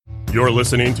You're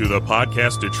listening to the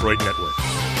Podcast Detroit Network.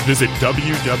 Visit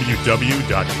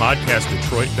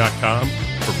www.podcastdetroit.com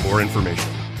for more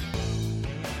information.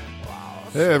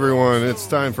 Hey everyone, it's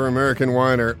time for American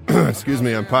Whiner. Excuse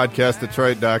me, on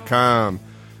podcastdetroit.com.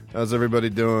 How's everybody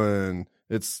doing?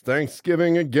 It's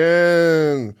Thanksgiving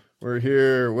again. We're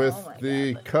here with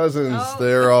the cousins.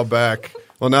 They're all back.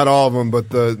 Well, not all of them,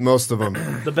 but most of them.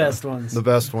 The best ones. The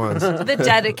best ones. The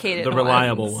dedicated The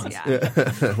reliable ones.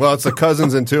 Yeah. Well, it's the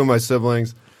cousins and two of my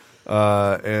siblings.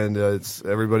 And it's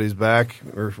everybody's back.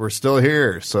 We're still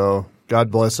here, so God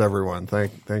bless everyone.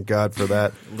 Thank God for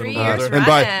that. 3 years and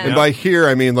by here,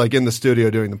 I mean like in the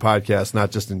studio doing the podcast, not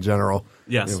just in general.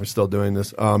 Yes. You know, we're still doing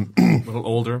this. A little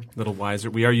older, a little wiser.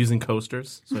 We are using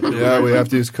coasters. So yeah, we have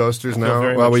to use coasters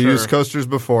now. Well, we used coasters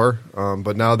before,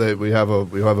 but now that we have a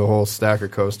whole stack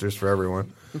of coasters for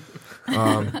everyone.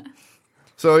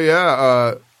 So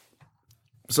yeah,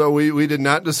 so we did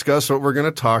not discuss what we're going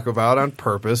to talk about on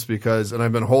purpose and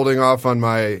I've been holding off on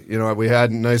my, we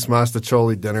had a nice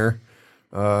mastacholi dinner.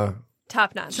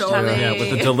 Top notch. Yeah, with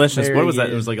the delicious. Very what was that?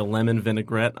 good. It was like a lemon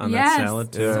vinaigrette on that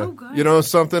salad too. Yeah. So good. You know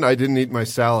something? I didn't eat my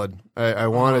salad. I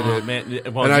wanted it. Man,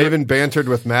 And I even bantered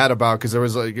with Matt about because it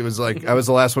was like I was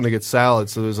the last one to get salad,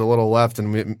 so there was a little left,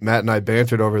 and Matt and I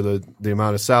bantered over the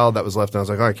amount of salad that was left. And I was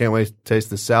like, oh, I can't wait to taste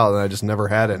this salad, and I just never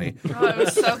had any. Oh, it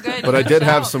was so good. But I did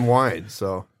have some wine,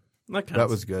 so that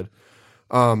was good.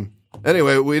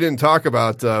 Anyway, we didn't talk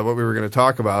about what we were going to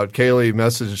talk about. Kaylee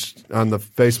messaged on the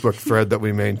Facebook thread that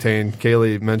we maintain.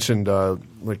 Kaylee mentioned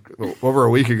like over a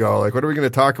week ago, like, what are we going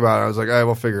to talk about? I was like,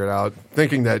 we'll figure it out.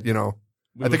 Thinking that,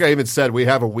 I think I even said we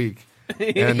have a week.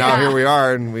 And now here we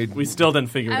are, and we still didn't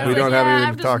figure it out. We don't have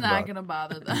anything to talk about. I'm just not going to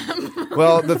bother them.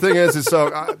 Well, the thing is so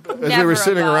as we were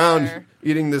sitting around bother.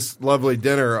 eating this lovely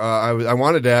dinner, I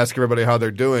wanted to ask everybody how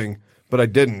they're doing. But I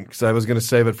didn't because I was going to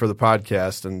save it for the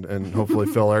podcast and hopefully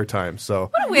fill airtime. So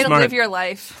What a way to live your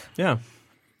life. Yeah,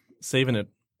 saving it.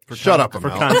 For Shut up, for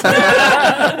Amel. content.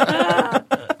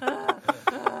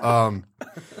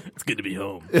 It's good to be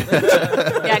home.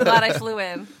 Yeah, glad I flew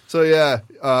in. So yeah,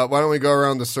 why don't we go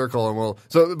around the circle and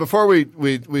so before we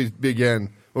begin,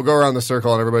 we'll go around the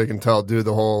circle and everybody can do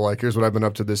the whole here's what I've been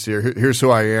up to this year. Here's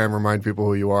who I am. Remind people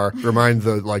who you are. Remind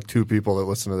the two people that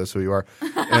listen to this who you are.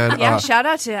 And Shout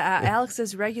out to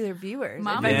Alex's regular viewers.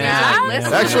 Mom If and anybody's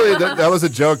Dad. listening. actually, that was a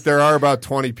joke. There are about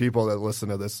 20 people that listen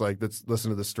to this, that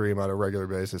listen to the stream on a regular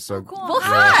basis. So Well,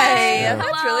 hi. Yeah.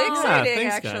 That's really exciting,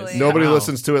 thanks, guys. actually. nobody Wow.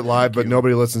 listens to it live, but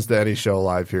nobody listens to any show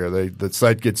live here. The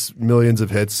site gets millions of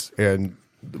hits and.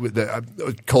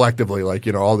 Collectively,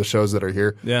 all the shows that are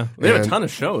here. Yeah, we have a And ton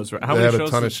of shows. Right? How they many have shows?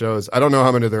 a ton of shows. I don't know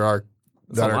how many there are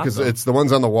That's a lot, because though. it's the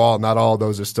ones on the wall. Not all of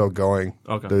those are still going.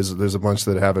 Okay. There's a bunch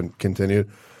that haven't continued.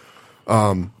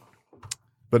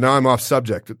 But now I'm off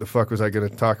subject. What the fuck was I going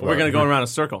to talk about? We're going to go around a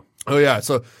circle. Oh yeah,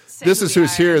 so this is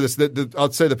who's here.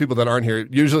 I'll say the people that aren't here.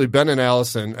 Usually Ben and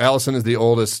Allison. Allison is the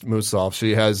oldest Moosolf.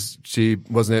 She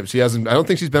hasn't. I don't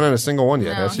think she's been on a single one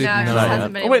yet. Has she? No, she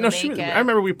hasn't been Oh wait, able no. to make it. I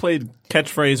remember we played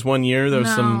catchphrase one year. There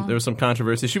was some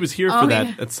controversy. She was here for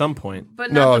that at some point.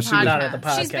 But No, not the she was- podcast. Not at the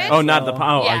podcast. She's been, Oh, not the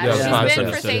I yeah, guess. she's podcast.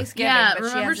 been for Thanksgiving. Yeah, but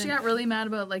remember she hasn't- got really mad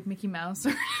about Mickey Mouse?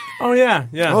 Oh yeah.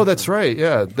 Oh, that's right.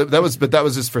 Yeah, that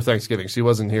was just for Thanksgiving. She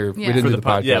wasn't here. We Yeah. didn't For do the the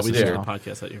podcast. Yeah, we this did year. a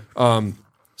podcast that year.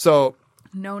 So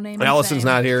No name. Allison's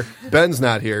not here. Ben's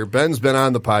not here. Ben's been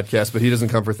on the podcast, but he doesn't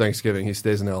come for Thanksgiving. He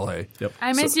stays in L.A. Yep.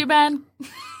 I miss you, Ben.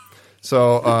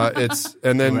 So it's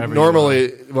and then Whoever you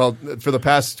normally, well, for the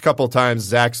past couple of times,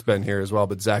 Zach's been here as well,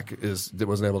 but Zach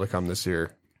wasn't able to come this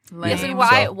year. Yes, and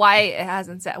Lame.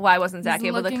 why wasn't Zach He's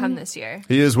able to looking- come this year?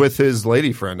 He is with his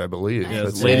lady friend, I believe. Yeah,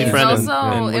 his That's lady it. He's friend also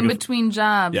and in we're- between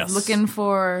jobs, Yes. looking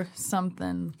for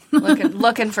something.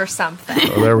 Looking for something.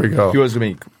 Oh, there we go. He was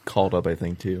going to be called up, I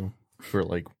think, too, for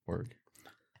work.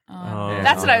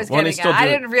 That's what I was Well, and getting he's still at. I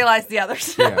doing- didn't realize the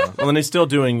others. Yeah. Well, and he's still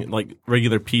doing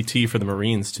regular PT for the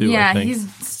Marines too. Yeah, I think. he's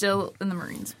still in the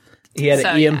Marines. He had So,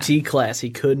 an EMT class he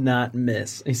could not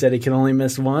miss. He said he can only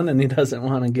miss one, and he doesn't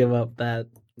want to give up that.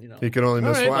 He can only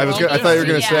miss All right, one. I well, thought you were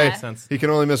going to yeah. say he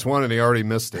can only miss one, and he already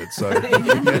missed it. So you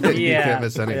can't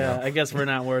miss any. Yeah, I guess we're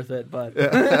not worth it, but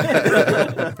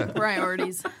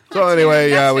Priorities. So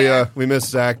anyway, That's yeah, fair. we missed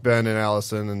Zach, Ben, and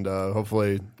Allison, and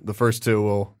hopefully the first two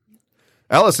will.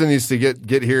 Allison needs to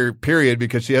get here, period,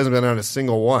 because she hasn't been on a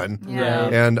single one. Yeah.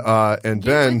 And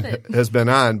Ben with it. has been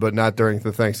on, but not during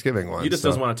the Thanksgiving one. He just so,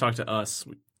 doesn't want to talk to us.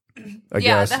 I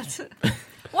Yeah, guess. that's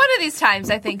One of these times,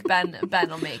 I think Ben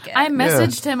will make it. I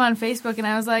messaged him on Facebook and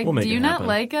I was like, We'll make do you it not happen.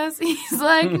 like us? He's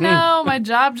like, no, my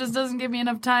job just doesn't give me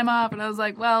enough time off. And I was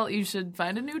like, well, you should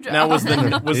find a new job. Now, was the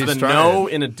He's trying. no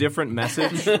in a different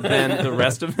message than the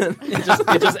rest of it?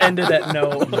 It just ended at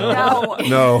no. no.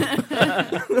 No.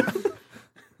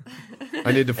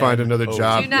 I need to find another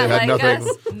job. Do you not They had like nothing.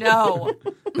 us? No.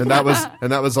 And that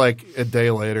was like a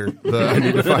day later. I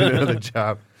need to find another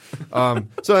job.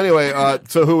 So anyway,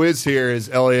 so who is here is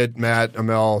Elliot, Matt,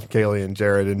 Amel, Kaylee, and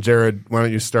Jared. And Jared, why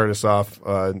don't you start us off?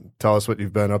 Tell us what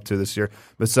you've been up to this year,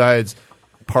 besides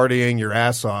partying your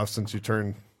ass off since you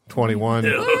turned 21.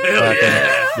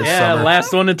 This summer.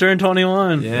 Last one to turn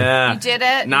 21. Yeah. You did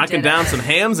it. Knocking down some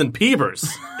hams and peebers.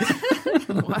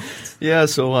 Yeah,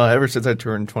 so ever since I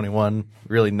turned 21,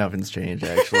 really nothing's changed,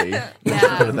 actually.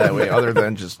 Put it that way, other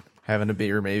than just having a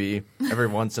beer maybe every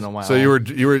once in a while. So you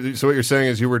were. So what you're saying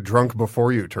is you were drunk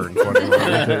before you turned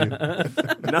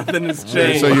 21. Nothing has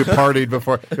changed. So you partied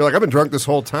before. You're like, I've been drunk this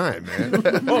whole time,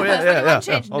 man. Oh, yeah,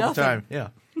 changed all nothing. the time. Yeah,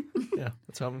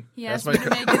 that's how I'm. He That's asked my. me to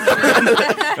make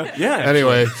it true. Yeah.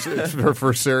 Anyway,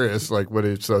 for serious, like what?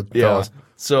 Tell Yeah. us.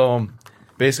 So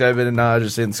basically, I've been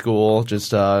just in school,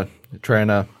 just trying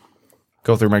to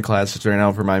go through my classes right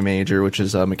now for my major, which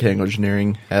is mechanical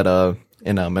engineering at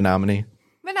in Menominee.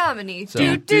 Menominee. So-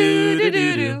 Do do do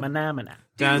do do. Manamana.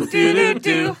 Dun, Do do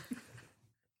do.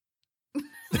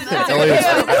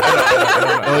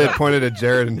 Elliot pointed at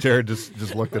Jared, and Jared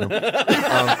just looked at him. Oh,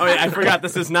 yeah, I forgot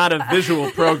this is not a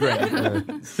visual program.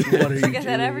 What are you Get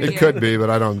that every It year. could be, but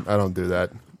I don't do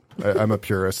that. I'm a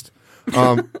purist.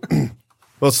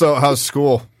 Well, so how's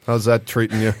school? How's that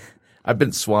treating you? I've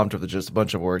been swamped with just a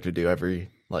bunch of work to do every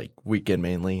weekend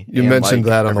mainly. You And, mentioned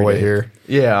that on the every way day. here.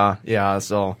 Yeah.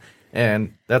 So,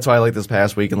 and that's why this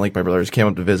past week, and my brothers came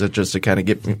up to visit just to kind of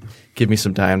give me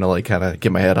some time to kind of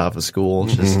get my head off of school.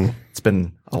 It's just it's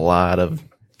been a lot of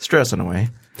stress in a way.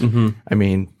 Mm-hmm. I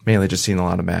mean, mainly just seeing a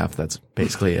lot of math. That's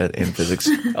basically it, in physics.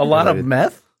 A lot of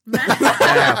meth?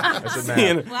 I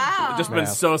said math. Wow. Just been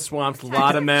so swamped. A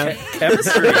lot of math.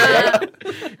 Chemistry.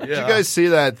 Did you guys see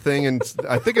that thing in,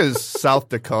 I think it was South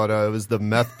Dakota. It was the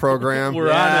meth program.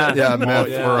 We're on it. Yeah, meth,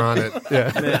 yeah. we're on it.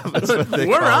 Yeah. That's what they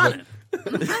We're called on it.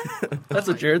 it. That's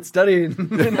what Jared's studying.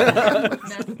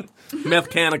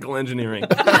 Mechanical engineering.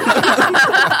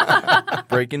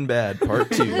 Breaking Bad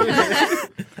Part 2.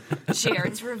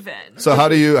 Jared's revenge. So how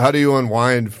do you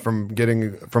unwind from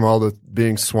all the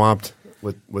being swamped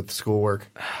with schoolwork?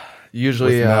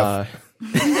 Usually, With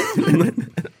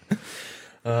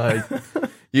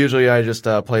usually I just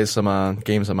play some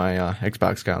games on my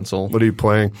Xbox console. What are you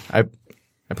playing? I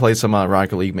play some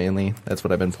Rocket League mainly. That's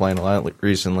what I've been playing a lot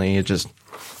recently. I'm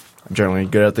generally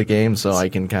good at the game, so I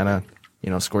can kind of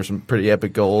score some pretty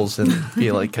epic goals and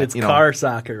feel like It's car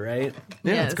soccer, right?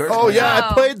 Yeah, it's Yes. car. Oh yeah, Wow.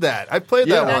 I played that. I played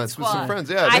that Yeah. once with That's some fun. friends.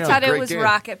 Yeah, I it's a thought it great was game.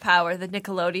 Rocket Power, the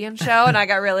Nickelodeon show, and I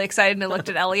got really excited and I looked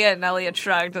at Elliot, and Elliot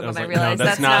shrugged, and I was then I like, no, realized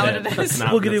that's not what it. it That's is. not,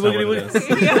 Woogity, that's not woogity, what it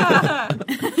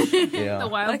is. Yeah. The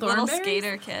wild Like little thornberries?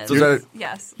 skater kids. So is that-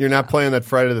 Yes. You're not playing that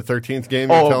Friday the 13th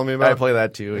game you're telling me about? I play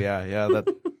that too. Yeah.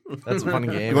 That's a fun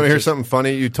game. You want to hear something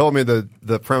funny? You told me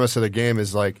the premise of the game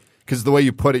is because the way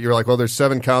you put it, you're like, well, there's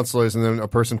 7 counselors and then a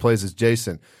person plays as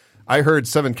Jason. I heard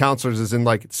 7 counselors as in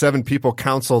 7 people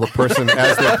counsel the person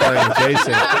as they're playing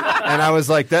Jason. And I was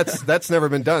like, that's never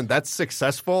been done. That's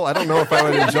successful. I don't know if I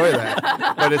would enjoy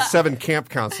that. But it's 7 camp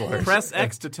counselors. Press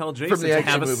X to tell Jason from the to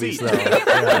action have a movies, seat. though.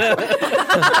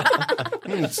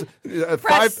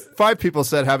 Five people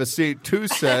said have a seat. 2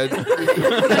 said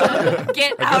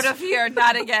Get out of here,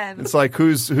 not again. it's like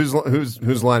whose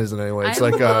line is it anyway? It's I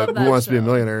like love Who that Wants to Be a show.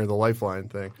 Millionaire, the Lifeline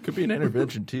thing. Could be an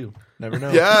intervention too. Never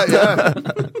know. Yeah.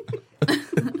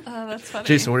 Oh, that's funny.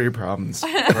 Jason, what are your problems?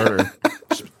 Murder.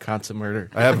 Just constant murder.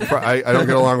 I don't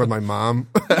get along with my mom.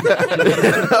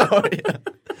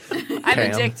 I'm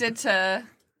Pam. addicted to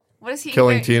what is he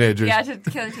Killing wear- teenagers. Yeah, to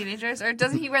killing teenagers. Or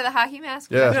doesn't he wear the hockey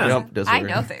mask? Yeah. Yeah. Yep, does I wear-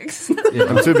 know things.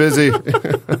 I'm too busy.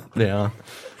 Yeah.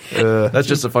 That's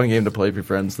just a fun game to play with your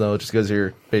friends, though, just because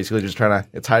you're basically just trying to.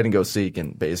 It's hide and go seek,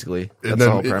 and basically that's And the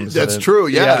then whole premise. that's of it. true,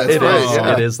 yeah, that's it right, is.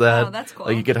 yeah. It is that. Oh, that's cool.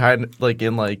 Like you could hide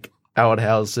in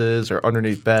outhouses or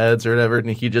underneath beds or whatever, and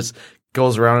he just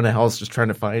goes around in the house just trying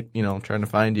to find you.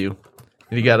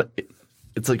 And you got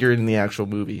it's like you're in the actual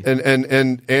movie. And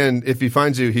if he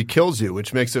finds you, he kills you,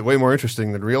 which makes it way more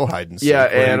interesting than real hide and seek. Yeah,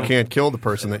 where and- you can't kill the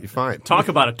person that you find. Talk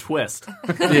about a twist.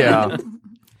 Yeah.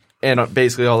 And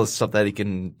basically all the stuff that he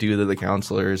can do to the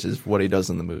counselors is what he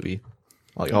does in the movie.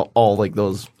 Like all like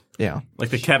those, yeah. Like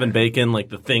the Kevin Bacon, like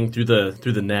the thing through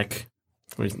the neck.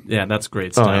 Yeah, that's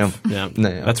great stuff. yeah.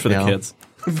 Yeah, that's for the Yeah. kids.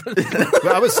 But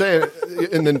I was saying,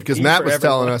 and then because Matt was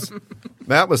telling us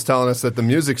Matt was telling us that the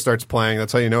music starts playing.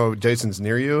 That's how you know Jason's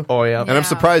near you. Oh, yeah. And I'm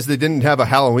surprised they didn't have a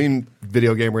Halloween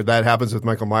video game where that happens with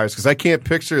Michael Myers because I can't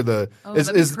picture the.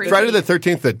 Is Friday the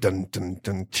 13th the dun dun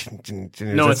dun?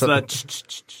 No, it's the.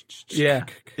 Yeah.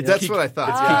 That's what I thought.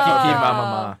 Kiki, mama,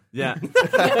 ma. Yeah.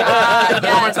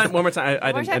 Yes. One more time.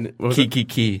 I didn't. What was it?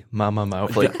 Kiki, mama, ma.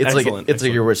 Like, it's Excellent, like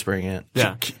you're whispering it.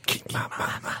 Yeah.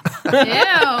 Ew.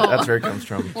 That's where it comes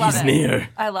from. Love He's it. near.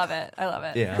 I love it. I love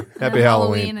it. Yeah. Happy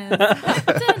Halloween.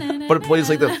 But it plays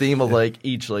like the theme of like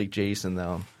each like Jason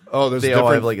though. Oh, there's They all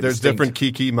different. have, like, a there's distinct- different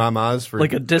Kiki Mamas for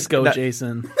Like a disco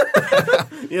Jason.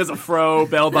 He has a fro,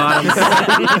 bell bottoms.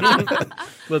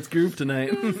 Let's groove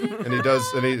tonight. and he does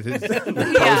and he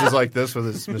poses like this with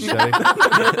his machete.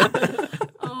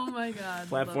 Oh my god.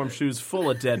 Platform shoes full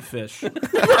of dead fish.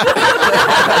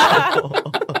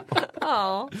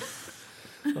 Oh.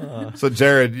 So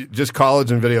Jared, just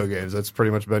college and video games. That's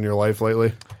pretty much been your life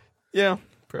lately. Yeah,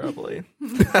 probably.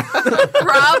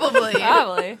 Probably.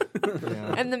 Probably.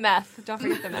 And the meth. Don't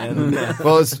forget the meth.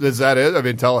 Well, is that it? I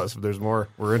mean, tell us. There's more.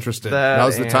 We're interested. That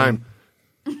Now's the and- time.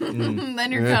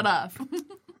 Then you're cut off.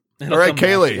 All right,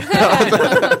 Kaylee.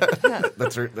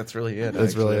 That's really it.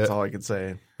 That's really That's it. all I can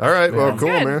say. All right. Well, cool,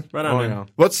 good. man. Right Oh, on, man. yeah.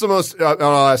 What's the most?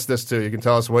 I'll ask this too. You can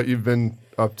tell us what you've been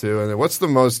up to, and then what's the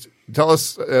most? Tell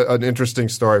us an interesting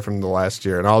story from the last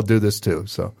year, and I'll do this too.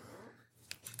 So,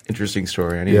 Interesting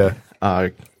story. I need. Yeah.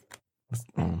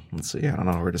 Let's see. I don't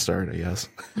know where to start. I guess.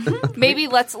 Maybe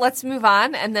let's move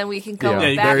on, and then we can go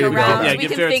Yeah. back There you go. around. Yeah, we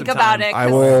give can Jared think some about time. it. I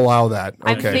 'cause will allow that.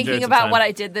 I'm Okay, thinking Jared some about time. what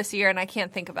I did this year, and I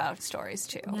can't think about stories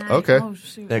too. Okay. Oh,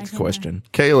 shoot. Next question.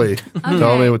 Kaylee,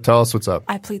 tell us what's up.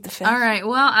 I plead the fifth. All right.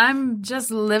 Well, I'm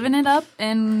just living it up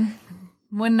in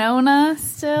Winona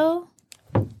still.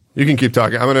 You can keep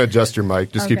talking. I'm going to adjust your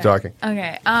mic. Just keep Okay. talking.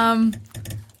 Okay.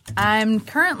 I'm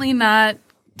currently not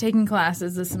taking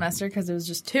classes this semester because it was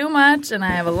just too much, and I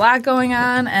have a lot going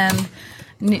on, and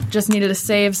just needed to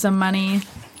save some money.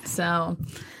 So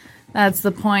that's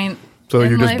the point. So in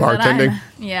you're just life that bartending?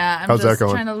 Yeah, I'm How's that just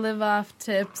going? trying to live off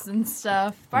tips and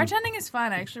stuff. Bartending is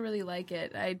fun. I actually really like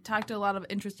it. I talk to a lot of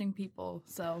interesting people.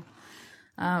 So,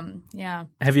 yeah.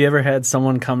 Have you ever had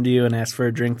someone come to you and ask for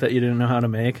a drink that you didn't know how to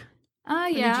make?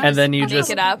 Yeah. And then you make just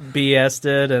it up? BS'd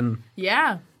it and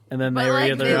Yeah. then But they were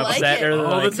like, either they like upset it. or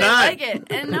All like, the They time. like it.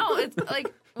 And no, it's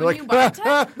like when You're you like,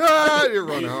 bartend, you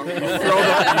run out.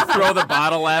 You throw the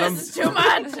bottle at him. this is too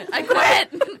much. I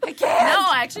quit. I can't. No,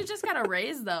 I actually just got a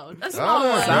raise though. A small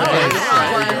one. nice. A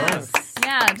small one.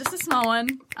 Yeah, just a small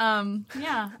one.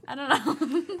 Yeah, I don't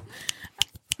know.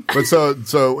 But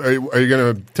so are you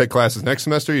going to take classes next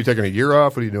semester? Are you taking a year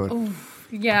off? What are you doing?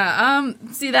 Yeah,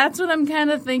 see, that's what I'm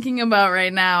kind of thinking about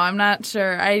right now. I'm not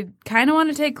sure. I kind of want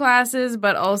to take classes,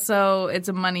 but also it's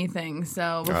a money thing.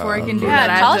 So before I can do Yeah,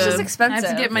 that, college I have is to, expensive. I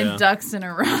have to get my Yeah. ducks in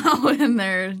a row,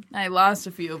 and I lost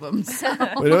a few of them. So.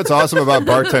 You know what's awesome about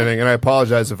bartending, and I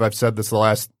apologize if I've said this the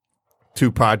last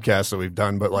 2 podcasts that we've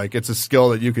done, but like it's a skill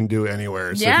that you can do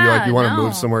anywhere. So if you want to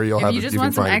move somewhere, if you just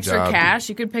want some extra cash,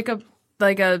 you could pick up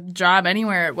like a job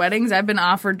anywhere at weddings. I've been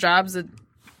offered jobs at,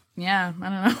 I don't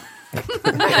know,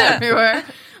 everywhere.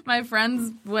 My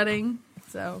friend's wedding,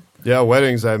 so Yeah,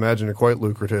 weddings I imagine are quite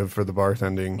lucrative for the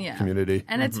bartending community.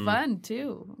 and it's fun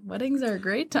too. Weddings are a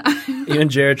great time. you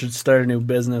and Jared should start a new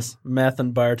business, meth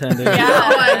and bartending.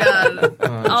 Oh my god,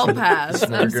 I'll pass.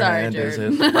 Not I'm sorry, grand, is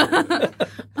Jared.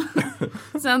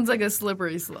 it? Sounds like a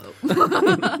slippery slope.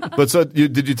 But so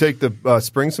did you take the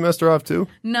spring semester off too?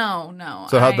 No.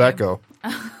 So how'd that go?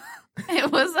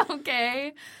 It was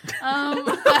okay. I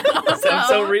don't know. Sounds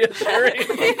so reassuring.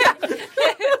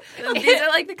 These are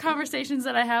like the conversations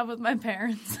that I have with my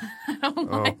parents. I don't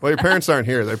like. Well, your parents aren't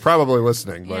here. They're probably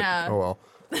listening, but Yeah. oh well.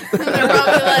 They're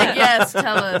probably like, yes,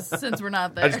 tell us, since we're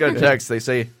not there. I just got a text. They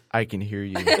say I can hear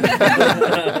you.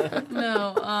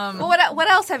 No. Well, what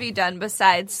else have you done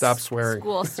besides Stop swearing.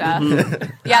 school stuff?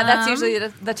 Yeah, that's usually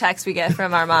the text we get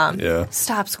from our mom. Yeah.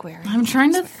 Stop swearing. I'm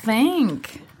trying to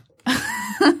think.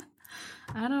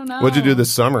 I don't know. What'd you do this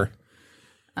summer?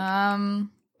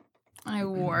 I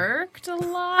worked a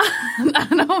lot. I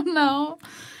don't know.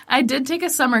 I did take a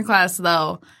summer class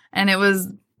though, and it was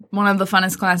one of the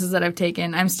funnest classes that I've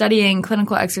taken. I'm studying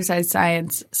clinical exercise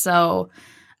science, so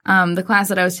the class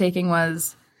that I was taking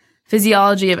was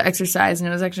physiology of exercise, and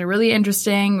it was actually really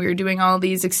interesting. We were doing all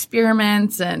these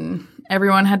experiments, and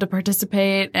everyone had to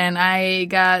participate, and I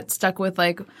got stuck with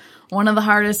like one of the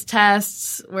hardest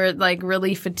tests where it like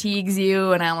really fatigues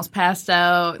you, and I almost passed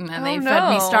out, and then they fed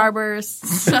me Starburst.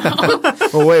 So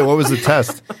Oh wait, what was the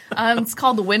test? it's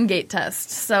called the Wingate test.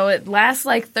 So it lasts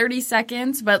like 30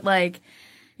 seconds, but like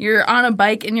you're on a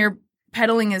bike and you're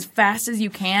pedaling as fast as you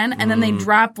can, and then they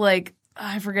drop like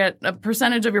I forget, a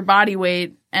percentage of your body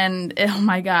weight, and oh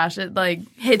my gosh, it like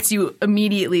hits you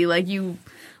immediately. Like you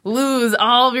lose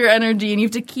all of your energy and you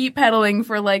have to keep pedaling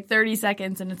for like 30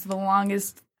 seconds, and it's the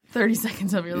longest 30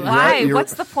 seconds of your life. Why?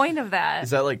 What's the point of that? Is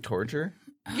that like torture?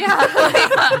 Yeah.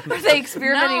 Like, are they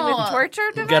experimenting with torture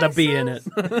devices? Gotta be in it.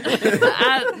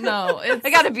 No.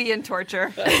 They gotta be in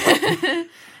torture.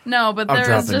 No, but there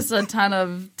was dropping. just a ton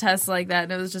of tests like that,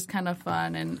 and it was just kind of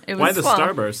fun. And it was Why the fun.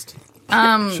 starburst?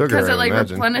 Sugar, because it I like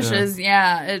imagine. replenishes.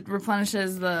 Yeah, it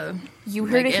replenishes the You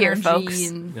heard like, it here, energy folks.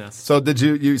 and- Yes. So did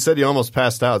you said you almost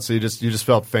passed out, so you just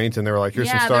felt faint, and they were like, here's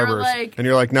Yeah, some they were Starburst. like- And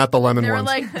you're like, not the lemon They were ones.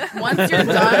 like, once you're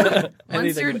done,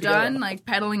 Anything would go. like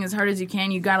pedaling as hard as you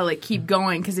can, you gotta like keep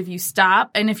going, because if you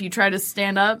stop and if you try to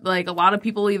stand up, like a lot of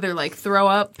people either like throw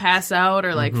up, pass out,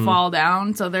 or like fall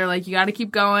down. So they're like, you gotta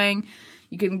keep going.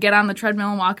 You can get on the treadmill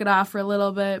and walk it off for a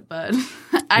little bit, but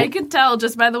I could tell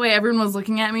just by the way everyone was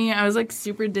looking at me. I was like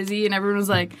super dizzy, and everyone was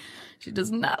like, she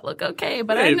does not look okay,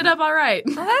 but I Hey. ended up all right.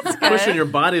 That's Pushing good. your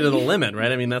body to the limit,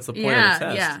 right? I mean, that's the point of the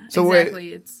test. Yeah, So wait, exactly.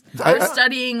 It's I- we're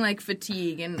studying like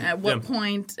fatigue and at what Yeah.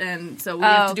 point, and so we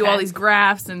have to do okay. all these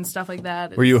graphs and stuff like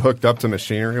that. Were you hooked up to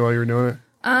machinery while you were doing it?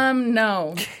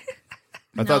 No.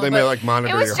 I thought they may but like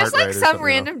monitor It was your just heart like rate or some something,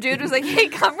 random dude was like, "Hey,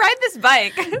 come ride this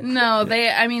bike." No, they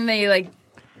like,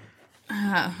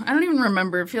 I don't even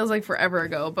remember. It feels like forever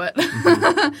ago, but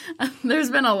there's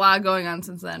been a lot going on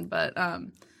since then. But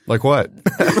Like what?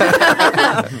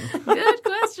 good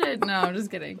question. No, I'm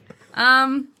just kidding.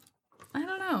 I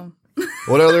don't know.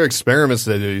 What other experiments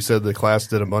did they do? You said the class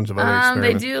did a bunch of other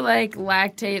They experiments. do like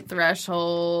lactate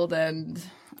threshold and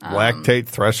Lactate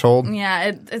threshold?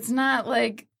 yeah, it's not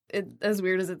like as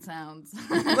weird as it sounds.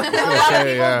 A lot of say,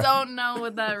 people yeah. don't know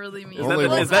what that really means. Only-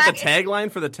 Is that the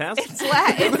tagline for the test? Isn't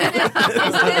it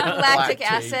lactic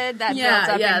acid that builds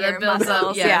up in your that builds muscles?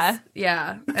 up. Yes,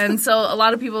 yeah. And so a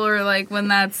lot of people are like, when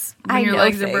I your know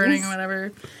legs are burning things. or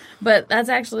whatever. But that's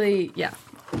actually, yeah,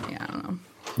 I don't know.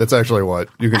 That's actually what?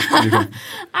 You can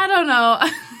I don't know.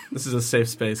 This is a safe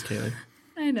space, Kaylee.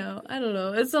 I know. I don't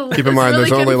know. It's a keep in mind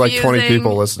there's only like 20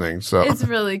 people listening, so It's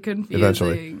really confusing.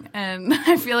 Eventually. And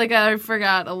I feel like I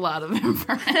forgot a lot of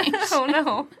information. Oh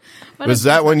no. But was it's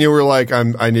that when you were like,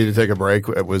 I need to take a break?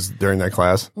 It was during that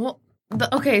class? Well,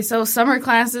 okay, so summer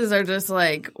classes are just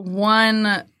like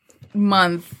 1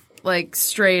 month, like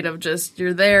straight of just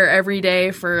you're there every day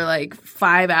for like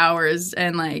 5 hours,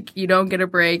 and like you don't get a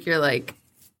break. You're like,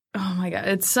 oh my god,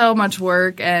 it's so much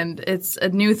work, and it's a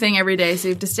new thing every day, so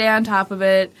you have to stay on top of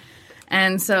it.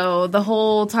 And so the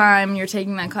whole time you're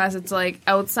taking that class, it's like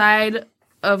outside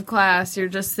of class, you're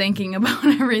just thinking about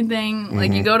everything.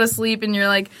 Like you go to sleep and you're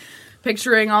like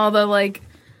picturing all the like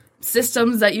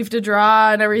systems that you have to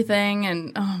draw and everything,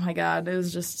 and oh my god, it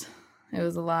was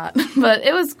a lot. But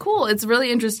it was cool. It's really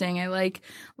interesting. I like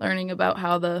learning about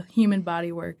how the human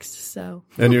body works. So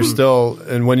And you're still,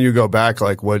 and when you go back,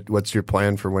 like what's your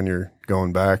plan for when you're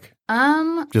going back?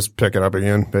 Just pick it up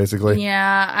again, basically?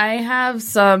 yeah, I have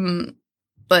some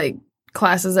like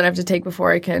classes that I have to take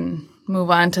before I can move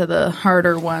on to the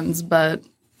harder ones, but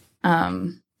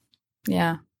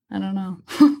yeah, I don't know.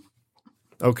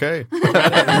 Okay.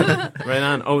 Right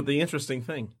on. Oh, the interesting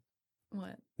thing.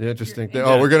 What? The interesting thing.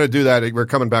 Oh, we're going to do that. We're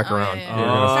coming back Oh, around. yeah.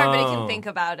 Oh. So everybody can think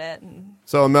about it. And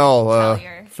So, Mel, Tell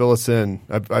your- fill us in.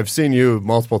 I've seen you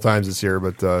multiple times this year,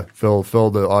 but fill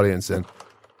the audience in.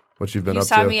 What you've been you up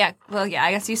saw to. me at I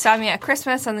guess you saw me at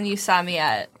Christmas, and then you saw me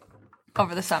at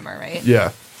over the summer, right?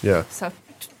 Yeah. So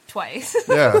twice.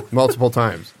 Yeah, multiple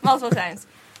times. Multiple times.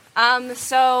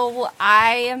 So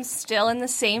I am still in the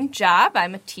same job.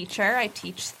 I'm a teacher. I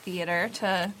teach theater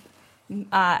to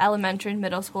elementary and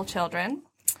middle school children.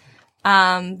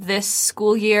 This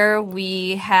school year,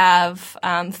 we have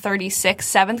 36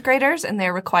 seventh graders, and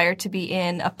they're required to be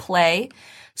in a play.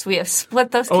 So we have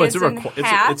split those Oh, kids it's a in requ-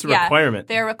 half. it's a requirement.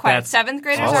 They're required. That's Seventh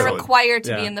graders awesome. are required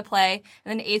to be Yeah. in the play,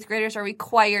 and then eighth graders are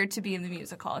required to be in the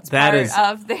musical. It's That part is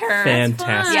of their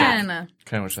fantastic. Yeah. Fun.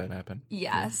 Kind of wish that happened.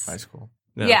 Yes. High school.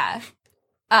 Yeah.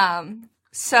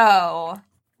 So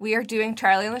we are doing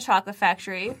Charlie and the Chocolate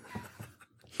Factory.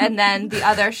 And then the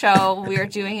other show we are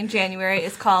doing in January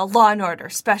is called Law and Order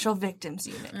Special Victims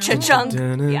Unit. Cha-chunk.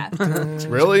 Yeah.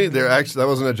 Really? They're actually, that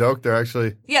wasn't a joke. They're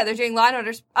actually, Yeah, they're doing Law and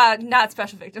Order, not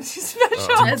Special Victims,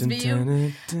 Special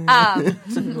SVU.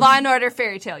 Law and Order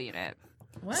Fairy Tale Unit.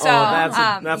 So, that's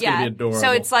gonna yeah. be adorable.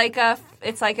 So it's like a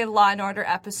Law and Order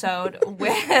episode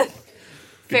with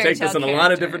You fairy take tale this in a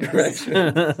lot of characters.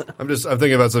 different directions. I'm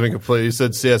thinking about something completely. You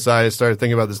said CSI. I started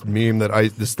thinking about this meme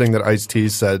this thing that Ice-T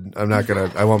said.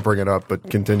 I won't bring it up, but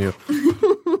continue.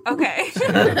 Okay.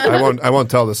 I won't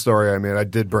tell the story. I mean, I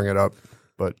did bring it up,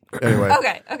 but anyway.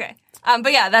 Okay.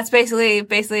 But yeah, that's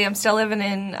basically I'm still living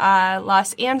in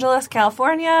Los Angeles,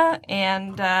 California,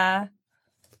 and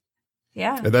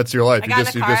yeah. And that's your life. I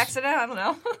got in a car accident. I don't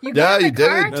know. You did.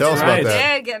 Tell us about that.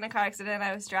 I did get in a car accident.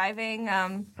 I was driving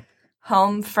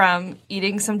home from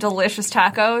eating some delicious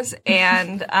tacos,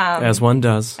 and as one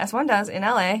does in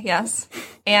LA, yes.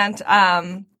 And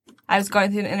I was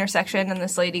going through an intersection, and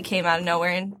this lady came out of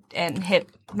nowhere and hit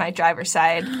my driver's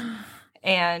side,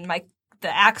 and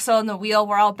the axle and the wheel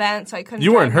were all bent, so I couldn't.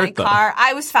 You weren't drive hurt my car.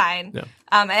 I was fine. Yeah.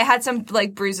 I had some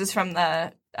like bruises from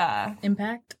the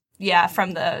impact. Yeah,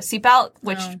 from the seatbelt,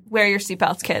 which wear your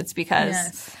seatbelts, kids,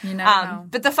 because you never know.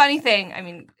 But the funny thing, I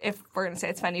mean, if we're gonna say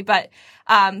it's funny, but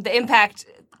the impact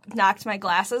knocked my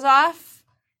glasses off,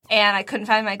 and I couldn't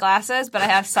find my glasses, but I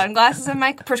have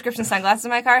prescription sunglasses in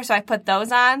my car, so I put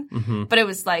those on. But it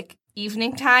was like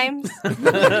evening times.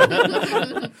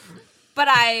 But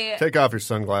I take off your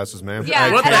sunglasses, man.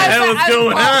 Yeah, what the hell is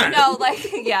going on? No,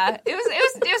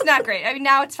 it was not great. I mean,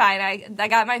 now it's fine. I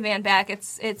got my van back.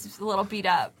 It's a little beat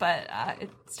up, but it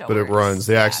still. But works. It runs.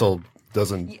 The axle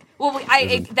doesn't. Well,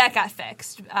 that got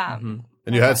fixed. And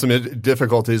you had some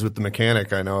difficulties with the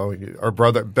mechanic. I know our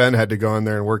brother Ben had to go in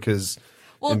there and work his.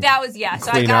 Well, that was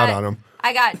So clean out on him.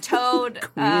 I got towed.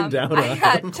 I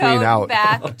got towed Clean out.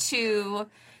 back to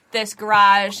this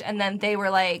garage, and then they were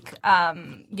like,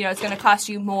 it's going to cost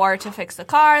you more to fix the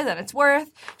car than it's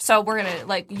worth. So we're going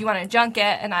to, you want to junk it?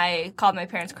 And I called my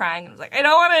parents crying and was like, I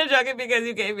don't want to junk it because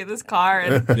you gave me this car.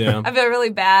 And I feel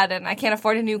really bad, and I can't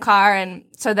afford a new car. And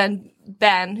so then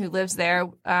Ben, who lives there,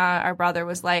 our brother,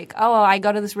 was like, oh, I go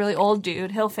to this really old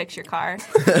dude. He'll fix your car.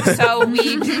 so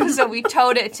we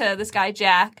towed it to this guy,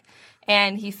 Jack,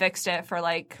 and he fixed it for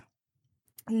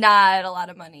not a lot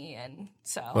of money, and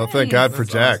so. Well, thank God for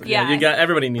Jack. Awesome. Yeah,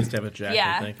 everybody needs to have a Jack.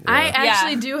 Yeah. I think. I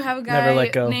actually do have a guy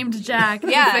named Jack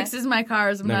who fixes my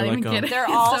cars. I'm not even kidding. They're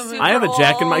all super I have a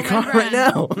Jack in my car right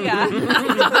now. Yeah.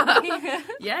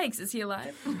 Yikes! Is he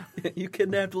alive? You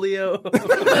kidnapped Leo.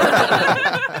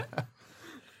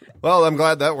 Well, I'm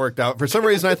glad that worked out. For some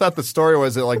reason, I thought the story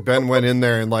was that Ben went in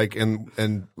there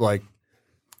and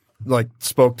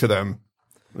spoke to them.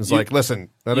 It was listen.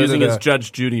 Using his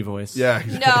Judge Judy voice. Yeah.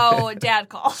 No, Dad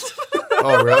called.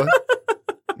 Oh, really?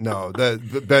 No,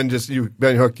 Ben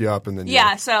hooked you up and then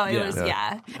So it was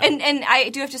and I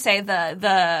do have to say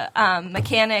the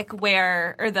mechanic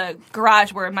or the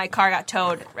garage where my car got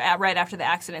towed right after the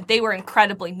accident, they were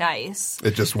incredibly nice.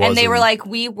 It just wasn't. And they were like,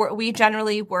 we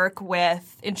generally work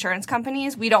with insurance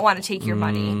companies. We don't want to take your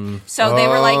money. So they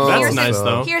were like,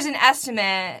 here's an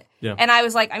estimate. Yeah. And I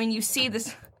was like, I mean, you see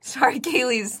this. Sorry,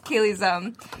 Kaylee's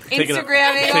Instagramming.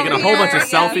 Taking a whole bunch of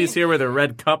selfies here with a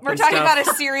red cup. We're talking about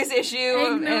a serious issue.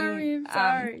 Ignore me. I'm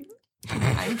sorry.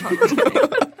 I'm totally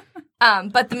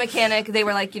kidding. But the mechanic, they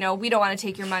were like, we don't want to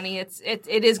take your money. It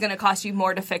is going to cost you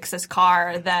more to fix this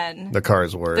car than the car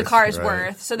is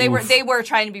worth. So they were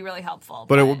trying to be really helpful.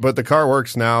 But the car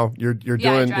works now. You're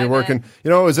working.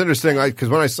 It was interesting because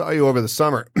when I saw you over the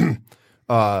summer,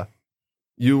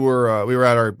 we were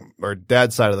at our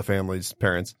dad's side of the family's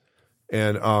parents,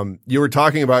 and you were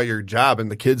talking about your job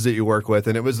and the kids that you work with,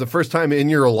 and it was the first time in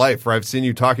your life where I've seen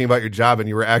you talking about your job, and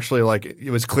you were actually it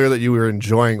was clear that you were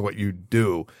enjoying what you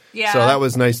do. Yeah. So that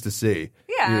was nice to see.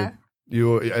 Yeah.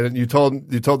 You told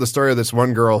the story of this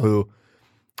one girl who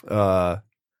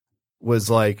was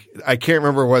like, I can't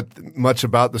remember much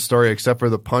about the story except for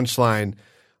the punchline.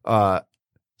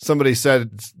 Somebody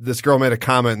said this girl made a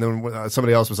comment, and then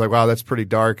somebody else was like, "Wow, that's pretty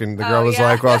dark." And the girl was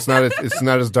like, "Well, it's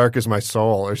not as dark as my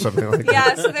soul," or something like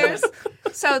that.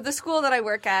 So the school that I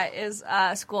work at is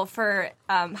a school for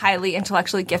highly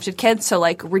intellectually gifted kids. So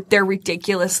they're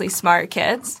ridiculously smart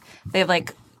kids. They have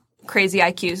crazy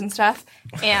IQs and stuff.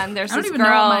 And there's this girl. I don't even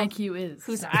know what my IQ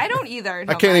is. I don't either.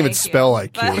 I can't even spell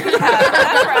IQ. But,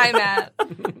 that's where I'm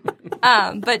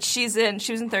at. But she was in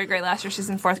 3rd grade last year. She's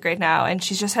in 4th grade now, and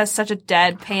she just has such a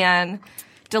deadpan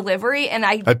delivery. And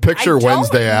I picture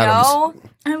Wednesday Addams.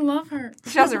 I love her.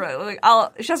 She doesn't really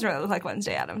look like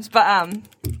Wednesday Addams, but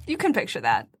you can picture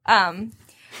that.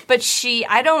 But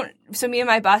so me and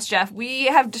my boss, Jeff, we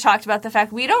have talked about the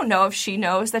fact we don't know if she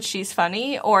knows that she's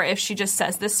funny or if she just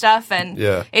says this stuff and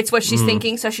it's what she's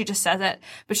thinking, so she just says it.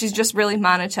 But she's just really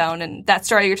monotone. And that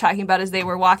story you're talking about is they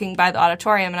were walking by the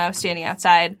auditorium and I was standing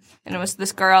outside and it was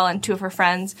this girl and 2 of her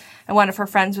friends. And one of her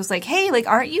friends was like, hey,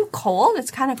 aren't you cold?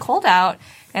 It's kind of cold out.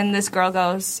 And this girl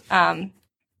goes,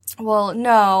 well,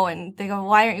 no. And they go,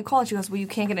 why aren't you cold? She goes, well, you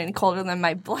can't get any colder than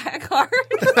my black heart.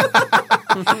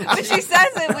 But she says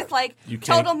it with like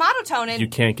total monotone. And you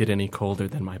can't get any colder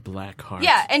than my black heart.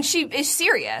 yeah, and she is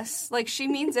serious. Like she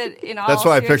means it in all. That's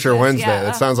why I picture seriousness. Wednesday. Yeah.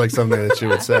 That sounds like something that she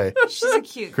would say. She's a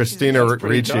cute. Christina she's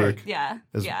Ricci yeah.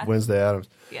 is Yeah. Wednesday Addams.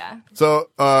 Yeah. So,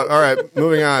 all right,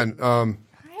 moving on.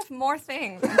 I have more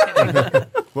things. I'm kidding.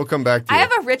 We'll come back to I you.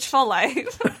 have a rich, full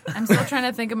life. I'm still trying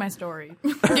to think of my story.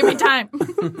 Give me time.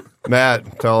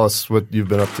 Matt, tell us what you've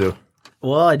been up to.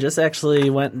 Well, I just actually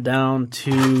went down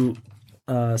to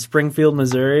Springfield,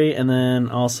 Missouri, and then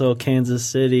also Kansas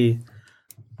City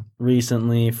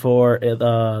recently for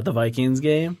the Vikings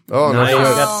game. Oh, I nice.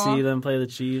 got to see them play the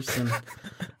Chiefs, and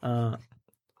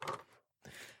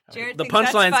Jared the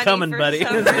thinks that's punchline's funny coming, for buddy.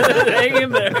 some reason. Hang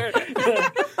in there.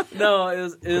 No,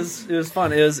 it was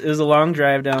fun. It was a long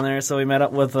drive down there, so we met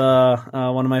up with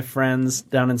one of my friends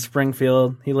down in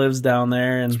Springfield. He lives down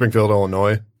there in Springfield,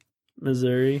 Illinois.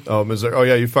 Missouri. Oh, Missouri. Oh,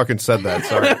 yeah, you fucking said that.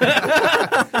 Sorry.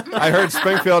 I heard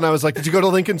Springfield, and I was like, did you go to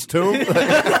Lincoln's tomb?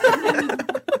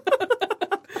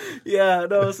 Yeah,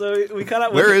 no. So we cut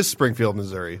out. Where is Springfield,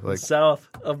 Missouri? Like, south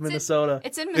of Minnesota?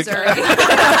 It's in Missouri.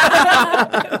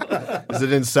 is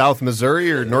it in South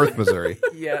Missouri or North Missouri?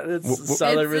 Yeah, it's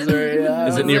southern It's in Missouri. Yeah.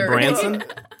 Is it near Missouri. Branson?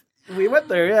 We went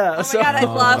there. Yeah. Oh my god, I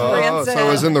love Branson. So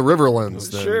it was in the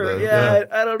Riverlands then. Sure. Yeah,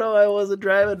 I don't know. I wasn't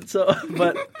driving, so.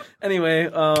 But anyway,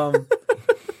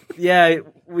 yeah,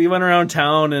 we went around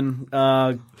town and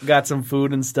got some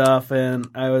food and stuff, and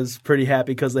I was pretty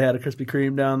happy because they had a Krispy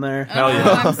Kreme down there. Hell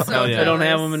yeah. I'm so Hell yeah. They don't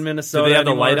have jealous. them in Minnesota Do they have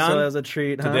the anymore, light on? so that was a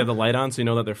treat. Did they have the light on so you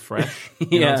know that they're fresh? You know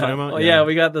what yeah. I'm talking about? Well, yeah,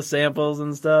 we got the samples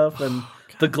and stuff, and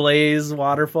the glaze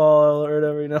waterfall or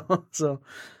whatever, you know. So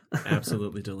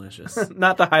Absolutely delicious.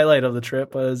 not the highlight of the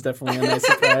trip, but it was definitely a nice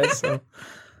surprise. So.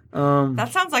 That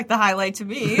sounds like the highlight to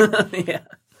me. Yeah.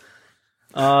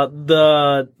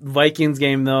 The Vikings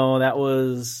game, though, that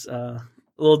was a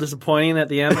little disappointing at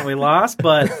the end when we lost,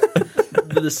 but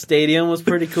the stadium was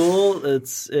pretty cool.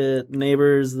 It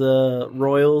neighbors the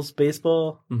Royals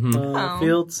baseball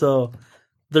field, so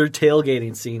their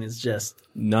tailgating scene is just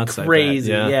Nuts.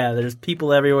 crazy. I bet. Yeah. There's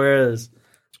people everywhere.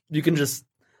 You can just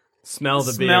Smell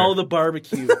the smell beer. the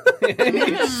barbecue.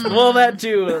 Well, that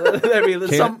too. I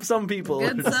mean, some people.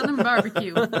 Good Southern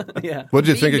barbecue. Yeah. What did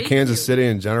you think of Big Kansas you. City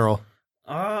in general?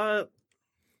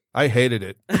 I hated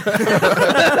it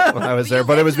when I was there,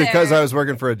 but it was because I was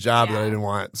working for a job that I didn't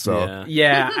want. So Yeah.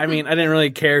 Yeah, I mean, I didn't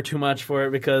really care too much for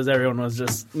it because everyone was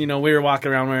just, we were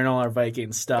walking around wearing all our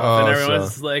Viking stuff, Oh, and everyone so-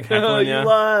 was like, Heckling "Oh, you ya?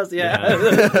 lost!" Yeah,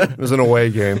 it was an away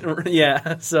game.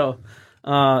 yeah. So,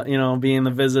 being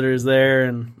the visitors there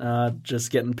and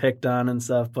just getting picked on and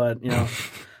stuff, but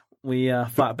we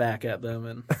fought back at them,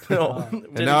 and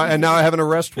And now I have an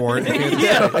arrest warrant. in Kansas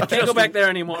City. I can't go back there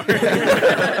anymore.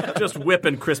 Just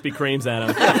whipping Krispy Kremes at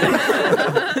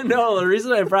him. No, the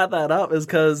reason I brought that up is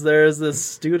because there's this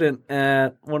student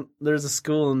there's a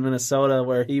school in Minnesota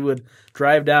where he would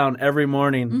drive down every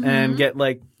morning and get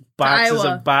like boxes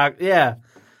Iowa. of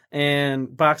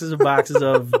and boxes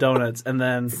of donuts, and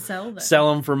then Sell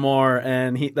them. for more.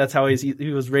 And that's how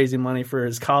he was raising money for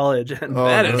his college. And Oh,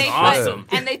 That is that's awesome.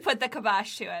 And they put the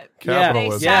kibosh to it. Yeah. They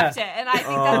Capitalism. stopped it. And I think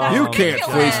that's You can't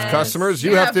ridiculous. fleece customers.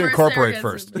 You Yeah, have to first incorporate there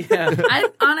first. gets- yeah. I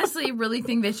honestly really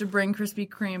think they should bring Krispy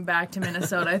Kreme back to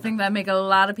Minnesota. I think that'd make a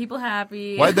lot of people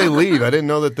happy. Why'd they leave? I didn't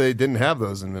know that they didn't have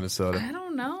those in Minnesota. I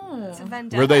don't know.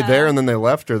 Were they there and then they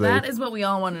left, or That they? is what we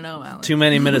all want to know, Alex. Too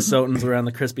many Minnesotans were on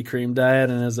the Krispy Kreme diet,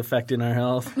 and it was affecting our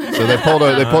health. So they pulled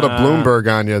a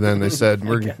Bloomberg on you. Then they said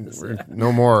we're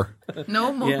no more.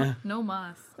 No more. Yeah. No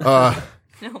moss.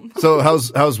 So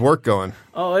how's work going?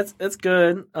 Oh, it's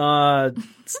good.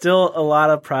 Still a lot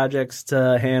of projects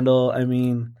to handle. I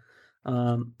mean,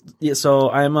 so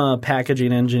I'm a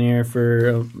packaging engineer for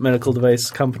a medical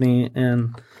device company,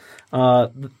 and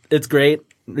it's great.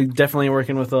 We're definitely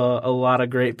working with a lot of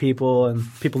great people and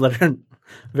people that are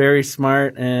very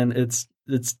smart, and it's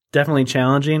definitely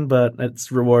challenging, but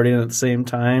it's rewarding at the same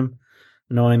time,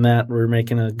 knowing that we're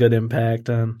making a good impact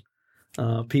on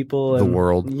people. The and,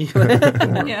 world.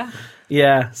 Yeah.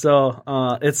 Yeah, so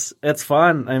it's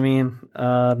fun. I mean,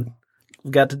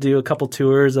 we got to do a couple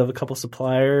tours of a couple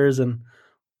suppliers and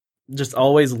just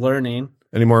always learning.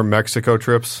 Any more Mexico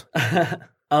trips?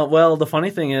 Well, the funny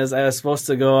thing is I was supposed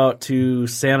to go out to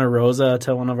Santa Rosa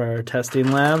to one of our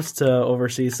testing labs to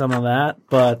oversee some of that,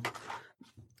 but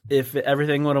if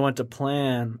everything would have went to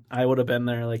plan, I would have been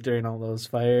there like during all those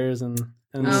fires and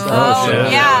and Oh, stuff.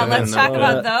 Yeah, let's talk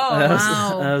about those.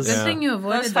 Wow. Good thing you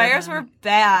avoided Those fires that. were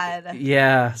bad.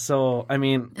 Yeah, so I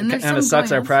mean, And it there's kind of some sucks.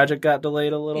 going Our on. project got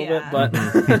delayed a little bit, Yeah. but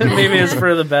maybe it's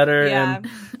for the better. Yeah. And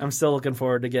I'm still looking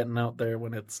forward to getting out there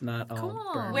when it's not all Cool.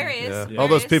 burned. Where is Yeah. where All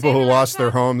those is people who Santa lost their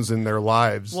Monica? homes and their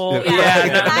lives. Well, Yeah.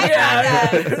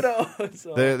 yeah, Yeah.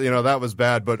 So- That was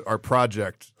bad, but our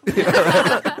project.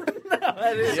 Yeah.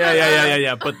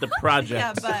 But the project.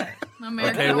 Yeah, but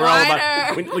American Okay, we're all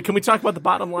about. Whiner. Can we talk about the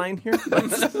bottom line here?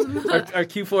 our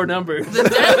Q4 numbers. The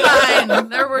deadline.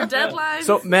 There were deadlines.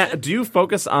 So, Matt, do you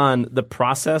focus on the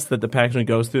process that the packaging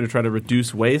goes through to try to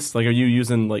reduce waste? Like, are you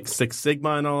using like Six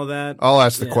Sigma and all of that? I'll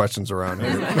ask the questions around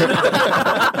here.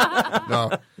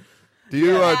 No. Do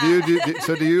you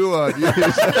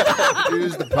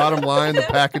use the bottom line, the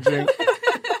packaging?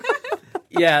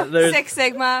 Yeah, Six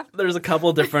Sigma. there's a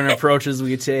couple different approaches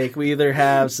we take. We either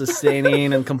have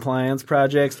sustaining and compliance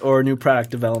projects or new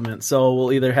product development. So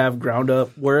we'll either have ground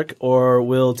up work or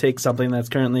we'll take something that's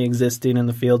currently existing in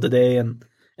the field today and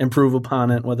improve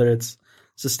upon it, whether it's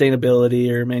sustainability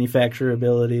or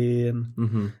manufacturability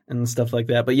and stuff like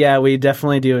that. But yeah, we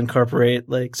definitely do incorporate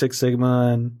like Six Sigma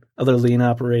and other lean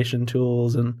operation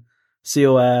tools and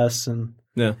COS, and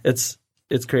Yeah. it's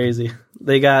crazy.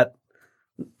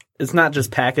 It's not just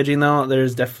packaging though.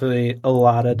 There's definitely a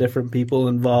lot of different people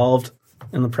involved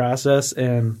in the process,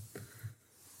 and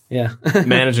yeah.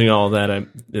 Managing all of that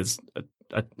is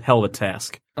a hell of a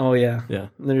task. Oh yeah. Yeah.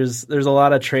 There's a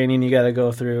lot of training you got to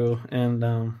go through, and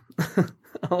a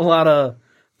lot of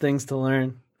things to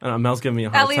learn. I don't know, Mel's giving me a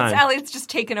hard time. Elliot's just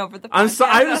taken over the podcast. I'm so,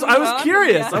 I was phone.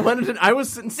 curious. Yeah. I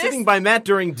was sitting by Matt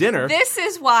during dinner. This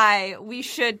is why we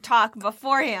should talk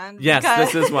beforehand. Yes,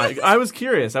 because- this is why. I was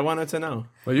curious. I wanted to know.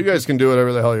 Well, you guys can do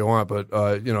whatever the hell you want, but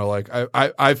like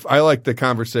I like the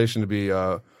conversation to be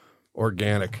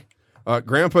organic.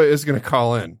 Grandpa is going to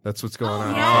call in. That's what's going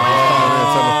on.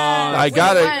 I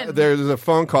got it. When? There's a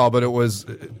phone call, but it was.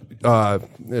 I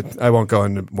won't go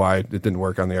into why it didn't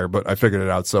work on the air, but I figured it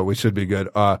out, so we should be good.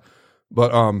 Yeah,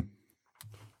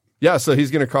 so he's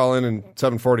going to call in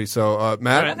 7:40. So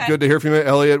Matt, Okay. good to hear from you.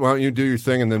 Elliot, why don't you do your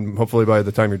thing, and then hopefully by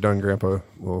the time you're done, Grandpa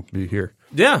will be here.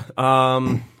 Yeah.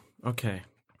 Okay.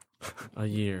 A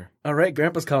year. All right,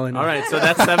 Grandpa's calling. All right, so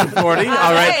that's 7:40. All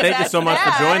right, thank you that's so much for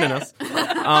that. joining us.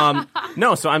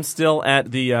 No, so I'm still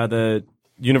at the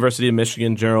University of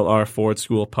Michigan Gerald R. Ford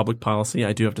School of Public Policy.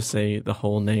 I do have to say the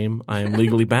whole name. I am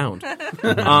legally bound.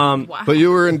 But you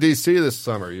were in D.C. this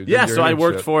summer. You did Yeah, your so I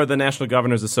worked internship. for the National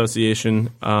Governors Association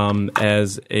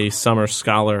as a summer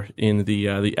scholar in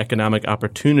the economic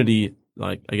opportunity,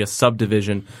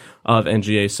 subdivision of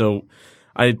NGA. So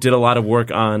I did a lot of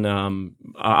work on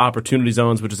opportunity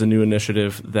zones, which is a new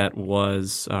initiative that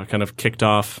was kind of kicked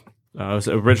off. It was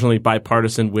originally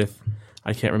bipartisan with,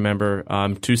 I can't remember,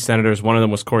 two senators. One of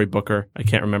them was Cory Booker. I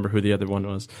can't remember who the other one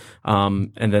was.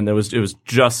 And then it was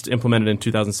just implemented in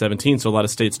 2017, so a lot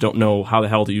of states don't know how the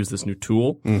hell to use this new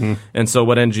tool. Mm-hmm. And so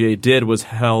what NGA did was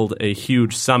held a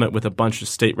huge summit with a bunch of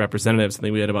state representatives. I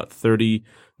think we had about 30,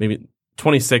 maybe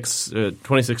 26 to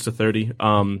 30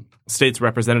 states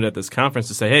represented at this conference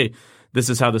to say, hey, this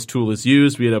is how this tool is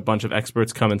used. We had a bunch of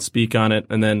experts come and speak on it.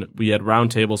 And then we had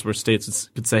roundtables where states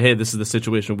could say, hey, this is the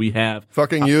situation we have.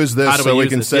 Fucking use How this do so we use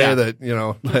can this? say Yeah. that,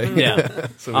 Yeah.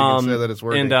 so we can say that it's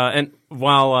working. And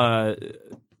while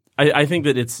I think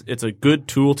that it's a good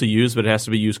tool to use, but it has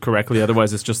to be used correctly.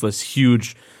 Otherwise, it's just this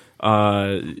huge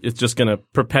it's just going to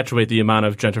perpetuate the amount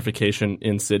of gentrification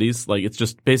in cities. Like, it's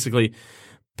just basically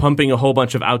pumping a whole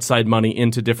bunch of outside money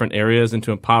into different areas,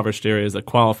 into impoverished areas that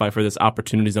qualify for this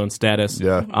opportunity zone status.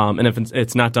 Yeah. And if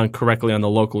it's not done correctly on the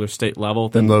local or state level,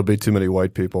 then there'll be too many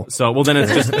white people. then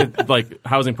it's just like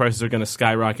housing prices are going to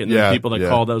skyrocket, and Yeah, the people that yeah.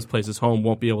 call those places home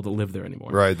won't be able to live there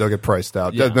anymore. Right, they'll get priced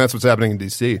out. Yeah. That's what's happening in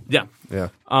D.C. Yeah. Yeah.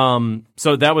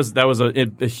 So that was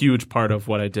a huge part of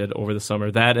what I did over the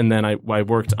summer. That, and then I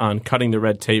worked on cutting the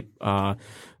red tape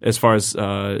as far as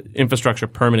infrastructure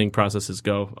permitting processes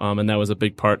go, and that was a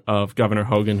big part of Governor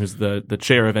Hogan, who's the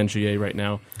chair of NGA right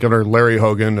now. Governor Larry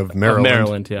Hogan of Maryland. Of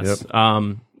Maryland, yes.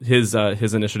 Yep.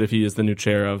 His initiative. He is the new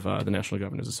chair of the National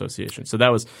Governors Association. So that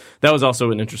was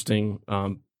also an interesting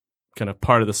kind of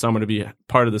part of the summer to be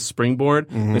part of the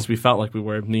springboard. At least we felt like we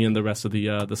were, me and the rest of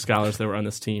the scholars that were on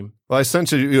this team. Well, I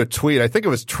sent you a tweet. I think it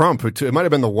was Trump it might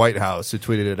have been the White House who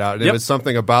tweeted it out. It Yep. was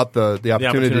something about the opportunity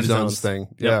opportunity zones zones. thing.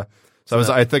 Yep. Yeah. So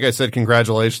I think I said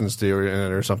congratulations to you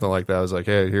or something like that. I was like,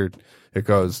 hey, here it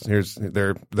goes.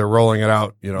 They're rolling it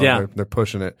out. Yeah. They're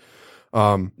pushing it.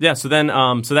 Yeah. So then,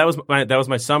 so that was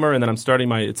my summer, and then I'm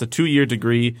starting it's a 2-year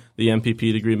degree, the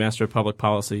MPP degree, Master of Public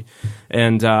Policy,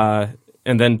 and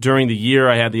and then during the year,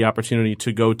 I had the opportunity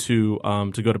to go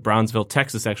to Brownsville,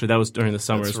 Texas. Actually, that was during the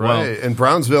summer as well. Right. And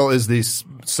Brownsville is the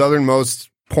southernmost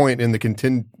point in the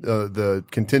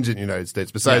contingent United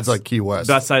States, besides like Key West.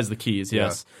 Besides the Keys,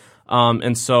 yes.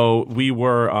 And so we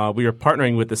were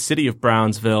partnering with the city of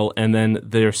Brownsville and then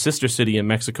their sister city in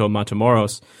Mexico,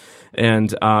 Matamoros.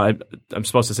 And I'm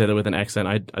supposed to say that with an accent.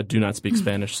 I do not speak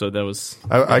Spanish, so that was.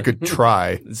 I could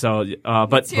try. So,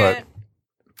 but Let's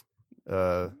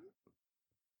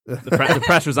the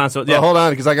pressure's on. So yeah, hold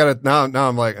on, because I got it now. Now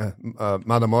I'm like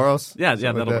Matamoros. Yeah,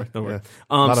 that'll work. That'll work.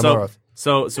 Matamoros.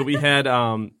 So we had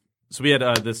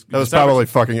this. That was probably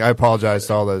fucking. I apologize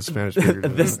to all those Spanish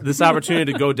speakers. this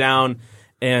opportunity to go down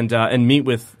and meet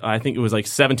with I think it was like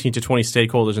 17 to 20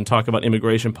 stakeholders and talk about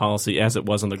immigration policy as it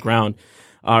was on the ground.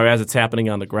 Or as it's happening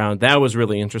on the ground. That was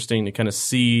really interesting to kind of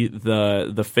see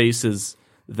the faces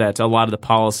that a lot of the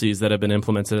policies that have been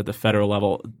implemented at the federal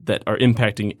level that are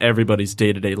impacting everybody's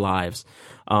day-to-day lives.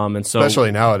 And so,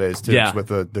 especially nowadays, too, yeah. with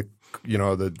the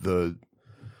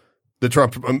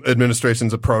Trump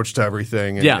administration's approach to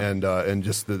everything, and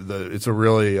just it's a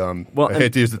really I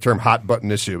hate to use the term hot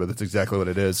button issue, but that's exactly what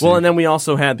it is. Well, and then we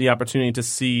also had the opportunity to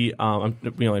see. We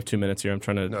only have 2 minutes here. I'm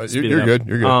trying to. Speed it up. Good.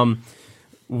 You're good.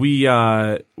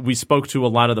 We spoke to a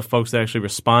lot of the folks that actually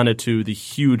responded to the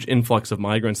huge influx of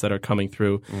migrants that are coming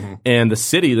through, and the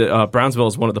city that Brownsville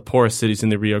is one of the poorest cities in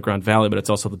the Rio Grande Valley, but it's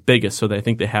also the biggest. So I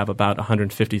think they have about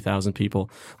 150,000 people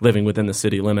living within the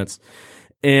city limits,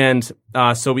 and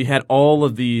so we had all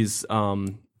these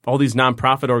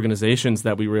nonprofit organizations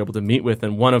that we were able to meet with,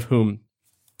 and one of whom.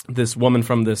 This woman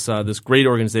from this great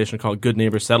organization called Good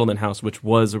Neighbor Settlement House, which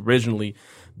was originally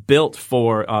built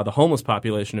for the homeless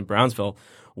population in Brownsville.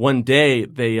 One day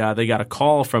they got a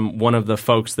call from one of the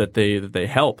folks that they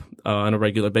help on a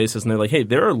regular basis, and they're like, "Hey,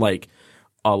 there are like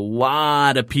a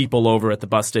lot of people over at the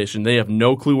bus station. They have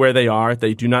no clue where they are.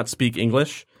 They do not speak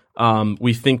English.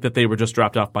 We think that they were just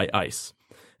dropped off by ICE."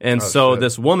 And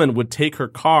this woman would take her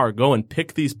car, go and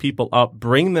pick these people up,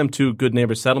 bring them to Good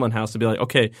Neighbor Settlement House to be like,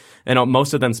 okay, and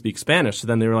most of them speak Spanish. So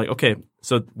then they were like, okay,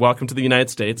 so welcome to the United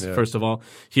States. Yeah. First of all,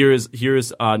 here is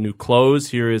new clothes.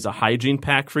 Here is a hygiene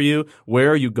pack for you.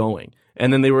 Where are you going?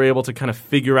 And then they were able to kind of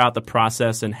figure out the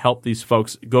process and help these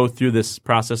folks go through this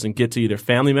process and get to either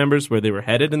family members where they were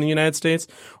headed in the United States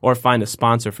or find a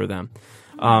sponsor for them.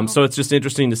 So it's just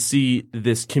interesting to see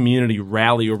this community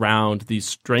rally around these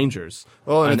strangers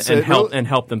and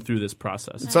help them through this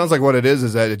process. It sounds like what it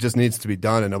is that it just needs to be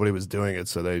done, and nobody was doing it,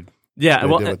 so they. Yeah,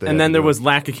 and then there was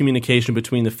lack of communication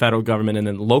between the federal government and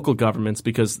then local governments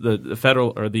because the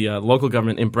federal or the local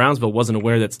government in Brownsville wasn't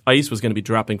aware that ICE was going to be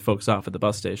dropping folks off at the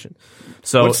bus station.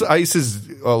 So what's ICE's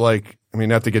like? I mean,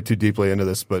 not to get too deeply into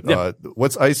this, but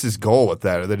what's ICE's goal with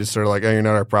that? Are they just sort of like, "Hey, you're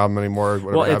not our problem anymore"?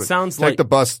 Well, it sounds like take the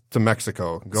bus to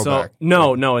Mexico, go back.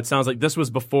 No, it sounds like this was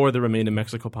before the Remain in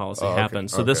Mexico policy happened.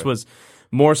 So this was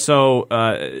more so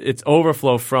it's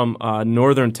overflow from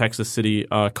northern Texas city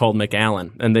called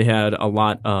McAllen, and they had a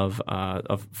lot of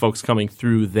folks coming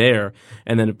through there.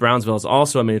 And then Brownsville is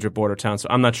also a major border town, so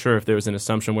I'm not sure if there was an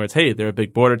assumption where it's, hey, they're a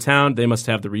big border town, they must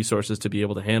have the resources to be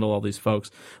able to handle all these folks.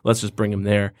 Let's just bring them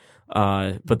there.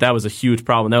 But that was a huge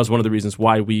problem. That was one of the reasons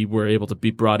why we were able to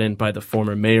be brought in by the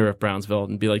former mayor of Brownsville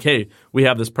and be like, hey, we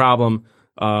have this problem.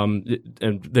 And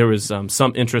there was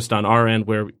some interest on our end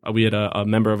where we had a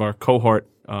member of our cohort,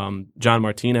 John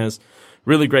Martinez,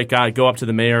 really great guy, go up to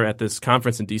the mayor at this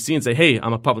conference in D.C. and say, hey,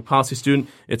 I'm a public policy student.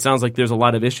 It sounds like there's a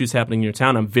lot of issues happening in your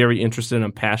town. I'm very interested and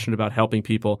I'm passionate about helping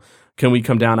people. Can we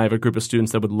come down? I have a group of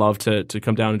students that would love to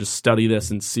come down and just study this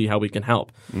and see how we can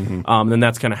help. Then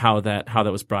that's kind of how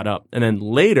that was brought up. And then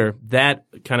later, that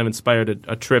kind of inspired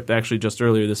a trip actually just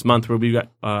earlier this month where we had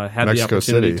the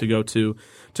opportunity to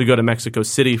go to Mexico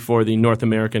City for the North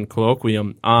American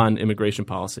Colloquium on immigration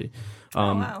policy.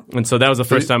 And so that was the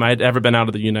first time I had ever been out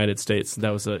of the United States.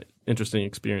 That was an interesting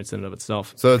experience in and of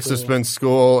itself. So it's just been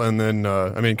school, and then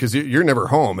because you're never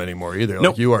home anymore either. Like,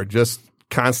 nope. You are just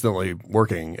constantly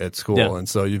working at school, and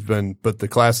so but the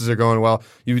classes are going well.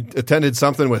 You attended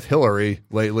something with Hillary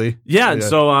lately. Yeah, and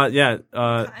so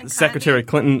Secretary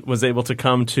Clinton was able to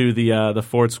come to the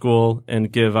Ford School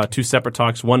and give two separate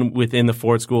talks, one within the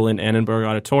Ford School in Annenberg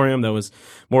Auditorium that was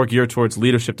more geared towards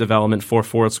leadership development for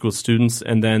Ford School students,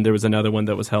 and then there was another one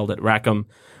that was held at Rackham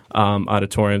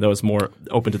Auditorium that was more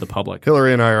open to the public.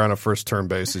 Hillary and I are on a first-term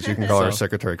basis. You can call her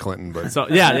Secretary Clinton, but no,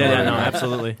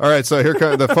 absolutely. All right, so here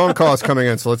the phone call is coming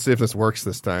in. So let's see if this works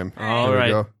this time. All right.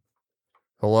 Go.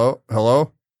 Hello.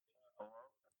 Hello.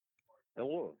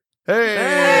 Hey.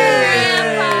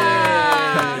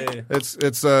 Hey.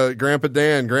 It's Grandpa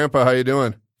Dan. Grandpa, how you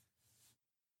doing?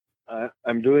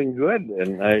 I'm doing good,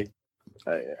 and I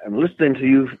I'm listening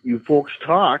to you folks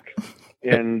talk,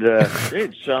 and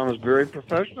it sounds very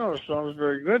professional. It sounds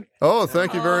very good. Oh,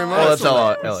 thank you very much. Well, that's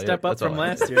all. Elliot. Step up That's all from I-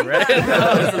 last year, right?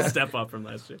 That was a step up from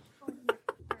last year.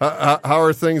 How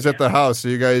are things at the house? Are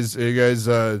you guys? You guys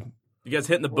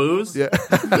hitting the booze? Yeah.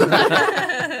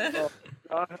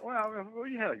 Well,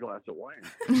 we had a glass of wine.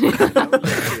 That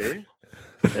was okay.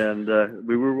 And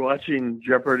we were watching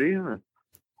Jeopardy. And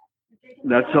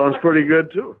that sounds pretty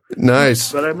good too.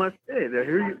 Nice. But I must say,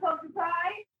 the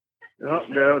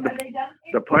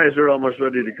pies are almost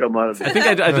ready to come out of the. I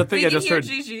think I just hear heard.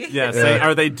 Gigi. Yeah, saying,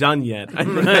 are they done yet? I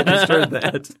think I just heard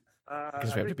that. I we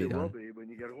have to think be it will done. be when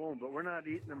you get home, but we're not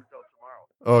eating them until tomorrow.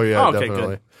 Oh yeah, Oh, okay,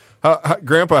 definitely.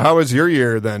 Grandpa, how was your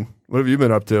year then? What have you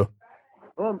been up to?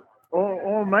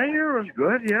 My year was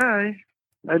good. Yeah,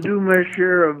 I do my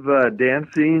share of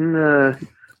dancing,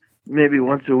 maybe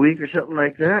once a week or something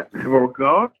like that. I work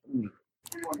out.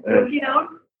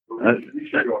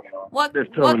 What They're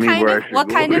telling me where I should what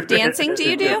go. kind of dancing do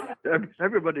you do?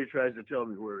 Everybody tries to tell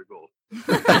me where to go.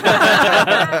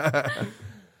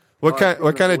 What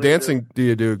kind of dancing do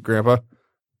you do, Grandpa?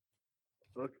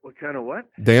 What kind of what?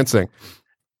 Dancing.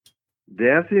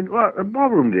 Dancing? Well,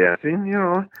 ballroom dancing,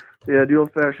 Yeah, the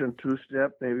old-fashioned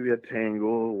two-step, maybe a tango,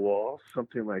 a waltz,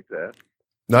 something like that.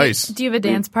 Nice. Do you have a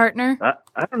dance partner? I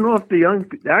don't know if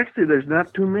actually, there's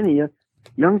not too many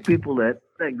young people that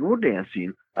go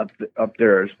dancing up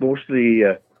there. It's mostly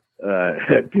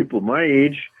people my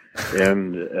age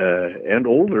and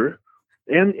older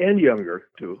and younger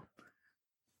too.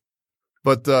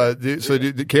 But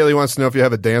Kaylee wants to know if you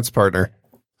have a dance partner.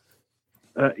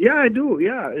 Yeah, I do.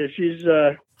 Yeah, she's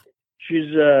a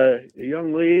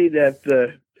young lady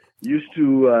that used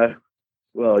to.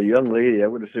 Well, a young lady. I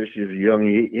wouldn't say she's a young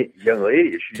lady.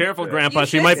 She's, Careful, Grandpa. You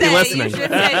She should might be say- listening. You should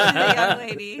say she's a young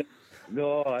lady.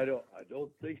 No, I don't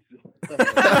think so. She's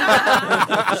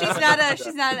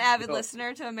not an avid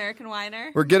listener to American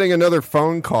Whiner. We're getting another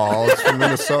phone call. It's from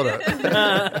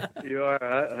Minnesota. You are.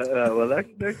 Well,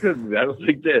 that couldn't be. I don't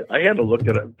think that. I had to look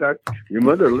at it. In fact, your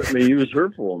mother let me use her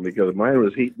phone because mine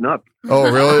was heating up.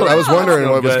 Oh, really? I was wondering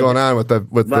what was good. going on with the.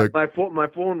 My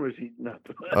phone was heating up.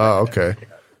 Oh, okay.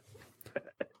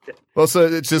 Well, so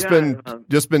it's just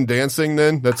been dancing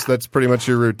then. That's pretty much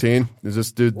your routine. Is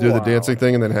just do the dancing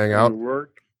thing and then hang out.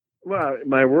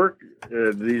 My work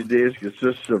these days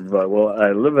consists of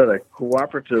I live at a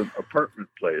cooperative apartment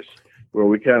place where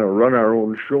we kind of run our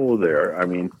own show there. I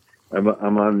mean, I'm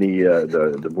on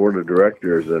the board of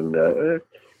directors, and they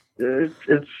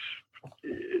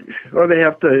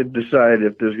have to decide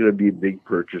if there's going to be big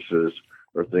purchases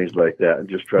or things like that, and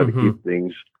just try to keep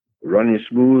things running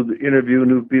smooth. Interview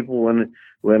new people when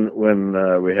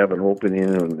we have an opening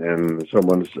and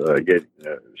someone's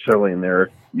selling their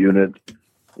unit.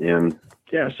 And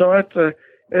yeah, so I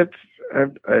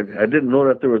didn't know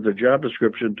that there was a job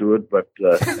description to it, but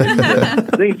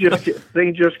things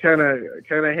just kind of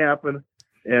happen,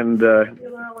 and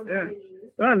yeah.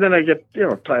 And then I get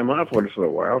time off once in a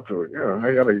while. So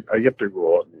I get to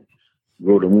go out and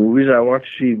go to movies. I watch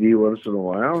TV once in a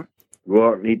while. Go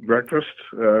out and eat breakfast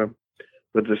with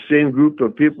the same group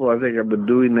of people. I think I've been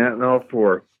doing that now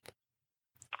for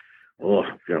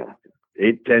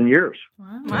 8-10 years.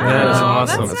 Wow, that's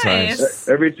awesome. That's That's nice.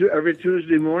 Every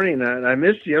Tuesday morning, and I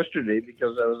missed yesterday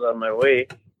because I was on my way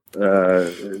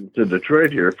to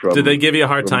Detroit here. Did they give you a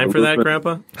hard time for that,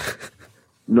 Grandpa?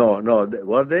 No. Well,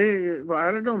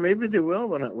 I don't know. Maybe they will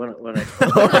when I.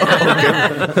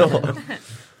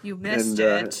 You missed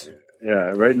And, it.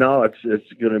 Yeah, right now it's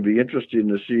going to be interesting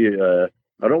to see.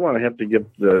 I don't want to have to get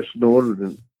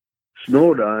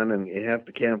snowed on and have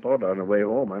to camp out on the way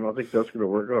home. I don't think that's going to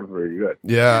work out very good.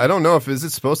 Yeah, I don't know is it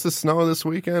supposed to snow this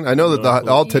weekend? I know that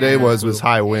all today was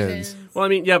high winds. Well, I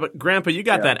mean, yeah, but Grandpa, you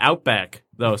got that Outback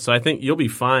though, so I think you'll be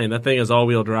fine. That thing has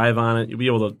all-wheel drive on it. You'll be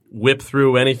able to whip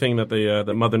through anything that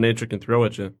that Mother Nature can throw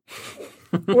at you.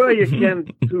 Well, you can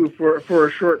too for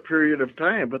a short period of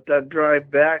time, but that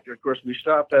drive back, of course, we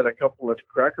stopped at a couple of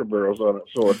Cracker Barrels on it,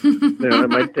 so it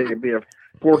might take be a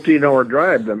 14-hour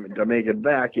drive to make it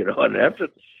back. And after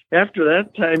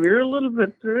that time, you're a little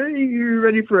bit you're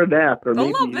ready for a nap, or A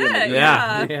maybe little bit,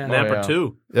 Yeah, yeah. nap Oh, or yeah.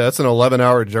 two. Yeah, that's an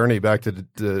 11-hour journey back to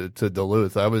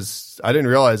Duluth. I didn't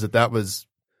realize that was.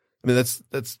 I mean, that's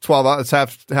 12 hours. It's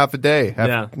half a day.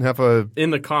 Half a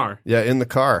In the car. in the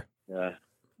car. Yeah.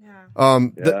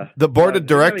 The board of You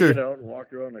gotta directors. get out and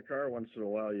walk around the car once in a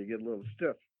while. You get a little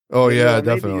stiff. Oh yeah, Maybe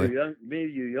definitely.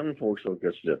 Maybe you young folks don't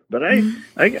get stiff, but I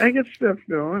get stiff.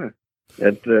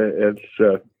 It's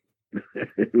so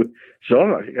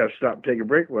you got to stop and take a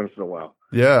break once in a while.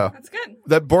 Yeah. That's good.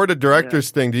 That board of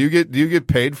directors thing, do you get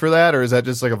paid for that, or is that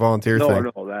just like a volunteer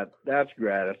thing? No, that's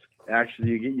gratis.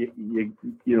 Actually,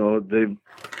 you know, they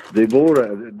vote.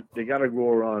 They got to go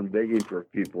around begging for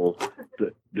people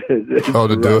to do it.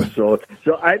 So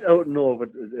I don't know if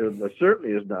it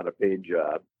certainly is not a paid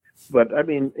job, but I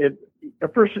mean, a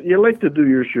person, you like to do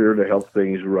your share to help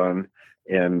things run,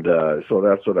 and so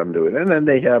that's what I'm doing. And then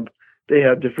they have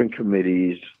different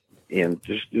committees, and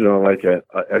just, you know, like a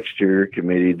exterior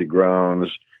committee, the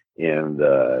grounds, and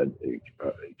then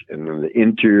the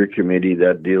interior committee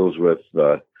that deals with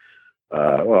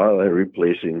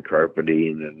replacing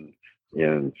carpeting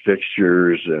and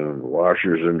fixtures and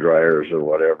washers and dryers and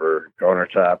whatever,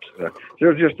 countertops.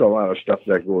 There's just a lot of stuff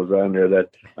that goes on there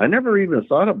that I never even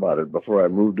thought about it before I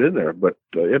moved in there. But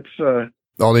it's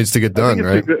all needs to get done,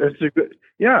 right? It's a good,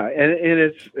 yeah, and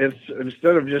it's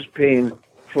instead of just paying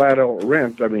flat out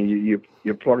rent. I mean, you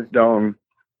plunk down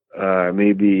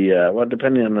maybe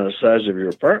depending on the size of your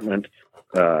apartment,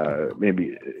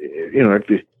 maybe, you know,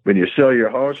 when you sell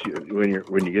your house,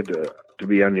 when you get to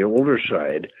be on the older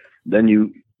side, then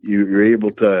you're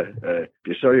able to if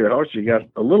you sell your house, you got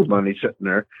a little money sitting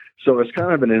there, so it's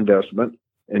kind of an investment,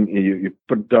 and you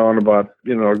put down about,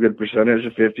 you know, a good percentage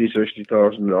of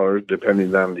 $50,000-$60,000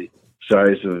 depending on the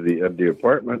size of the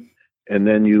apartment, and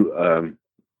then you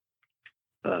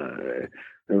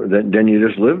then you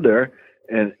just live there.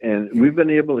 And we've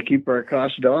been able to keep our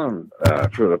costs down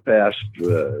for the past.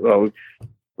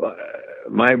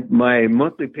 My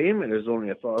monthly payment is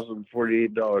only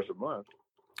 $1,048 a month.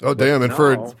 Oh damn! And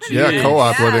for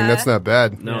co-op living, that's not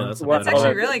bad. No, that's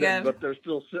actually really good. But they're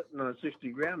still sitting on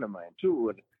 $60,000 of mine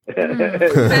too. but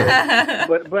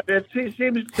it seems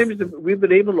that we've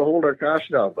been able to hold our costs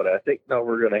down. But I think now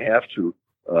we're going to have to.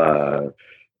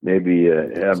 Maybe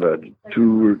have a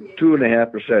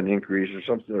 2.5% increase or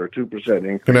something, or 2%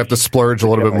 increase. Gonna have to splurge a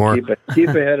little bit more. Keep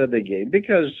ahead of the game,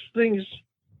 because things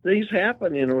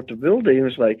happen. You know, with the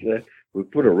buildings, like we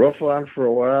put a roof on for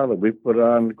a while, and we put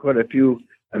on quite a few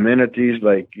amenities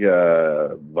like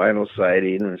vinyl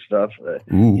siding and stuff.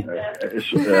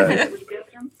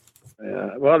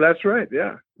 Well, that's right.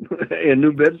 Yeah, and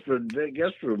new beds for the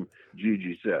guest room.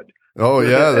 Gigi said. Oh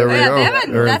yeah, there we go. That's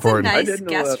important. A nice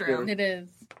guest room. It is.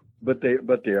 But they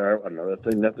are another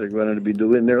thing that they're going to be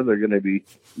doing there. They're going to be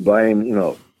buying, you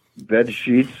know, bed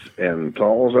sheets and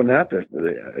towels and that. I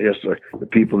guess the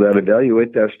people that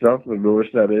evaluate that stuff will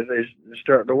notice that it's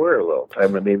starting to wear a little.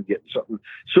 Time to maybe get something.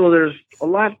 So there's a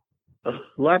lot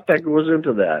that goes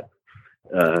into that,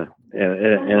 and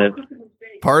it.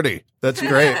 Party. That's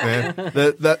great, man.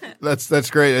 That's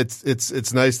great.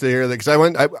 It's nice to hear that,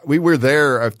 because we were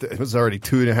there. It was already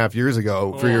 2.5 years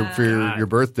ago for your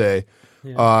birthday,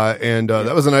 and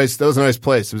that was a nice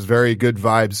place. It was very good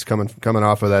vibes coming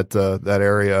off of that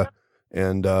area,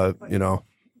 and you know,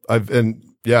 but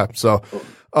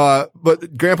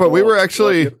Grandpa, we were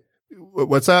actually.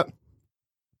 What's that?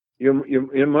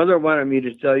 Your mother wanted me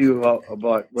to tell you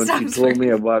about when she told me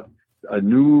about a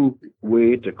new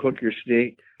way to cook your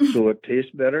steak so it tastes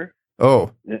better.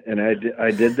 Oh, and I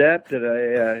did that. Did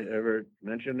I ever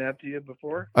mention that to you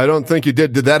before? I don't think you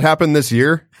did. Did that happen this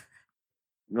year?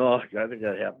 No, I think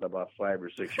that happened about 5 or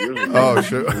 6 years ago. Oh,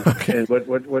 sure. Okay. And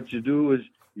what you do is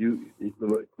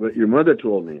what your mother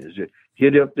told me is you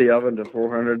heat up the oven to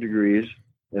 400 degrees,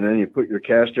 and then you put your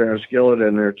cast iron skillet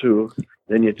in there too.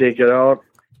 Then you take it out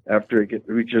after it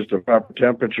reaches the proper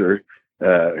temperature.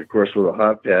 Of course, with a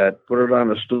hot pad, put it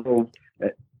on a stove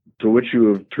to which you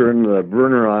have turned the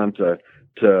burner on to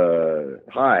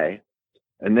high,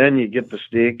 and then you get the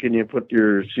steak and you put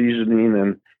your seasoning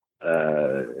and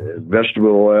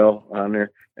vegetable oil on there,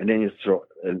 and then you throw.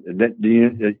 And then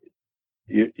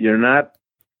you're not.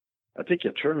 I think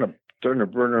you turn the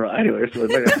burner on anyway. So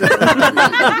like I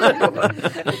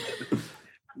said,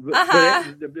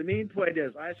 But the main point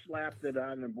is, I slapped it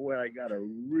on, and boy, I got a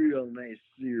real nice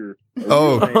sear.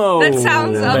 That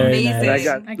sounds amazing. And I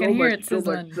got I can hear it so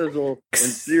much sizzling. sizzle and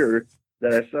sear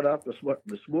that I set off the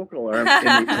smoke alarm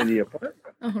in the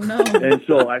apartment. Oh no! And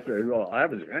so I said, "Well, I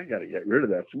got to get rid of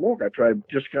that smoke." I tried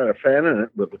just kind of fanning it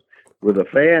with a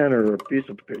fan or a piece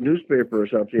of newspaper or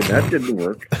something. That didn't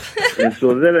work. And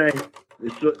so then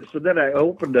I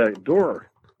opened the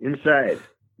door inside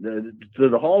to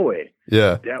the hallway.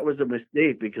 Yeah, that was a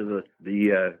mistake because of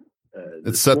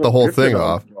it set the whole thing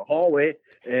off. The hallway,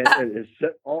 and it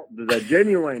set the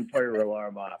genuine fire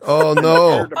alarm off. Oh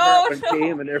no! The fire department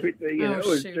came and everything, and it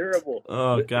was terrible.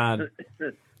 Oh God!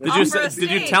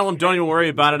 Did you tell him? Don't even worry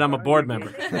about it. I'm a board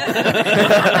member.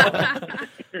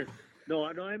 No,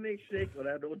 no, I make steak, but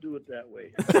I don't do it that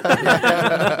way.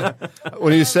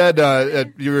 When you said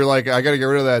you were like, I got to get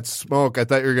rid of that smoke, I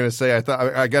thought you were going to say,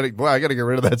 I got to get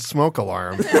rid of that smoke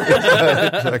alarm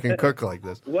so I can cook like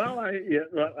this. Well,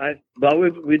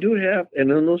 we do have,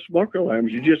 and in those smoke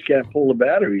alarms, you just can't pull the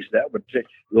batteries. That would take.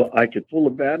 Well, I could pull the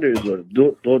batteries, but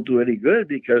don't do any good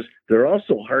because they're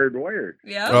also hardwired.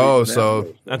 Yeah. Oh,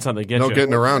 so That's how they get no you.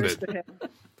 getting around it.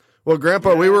 Well,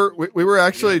 Grandpa, we were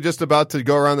actually just about to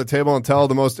go around the table and tell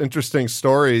the most interesting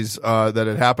stories that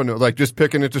had happened. Like, just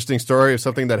pick an interesting story of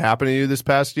something that happened to you this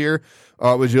past year.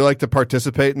 Would you like to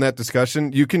participate in that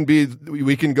discussion?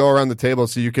 We can go around the table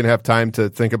so you can have time to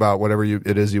think about whatever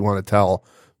it is you want to tell.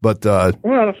 But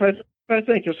well, if I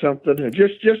think of something,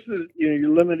 just you're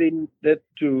limiting it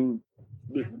to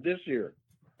this year.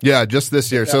 yeah, just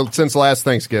this year. So since last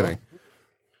Thanksgiving.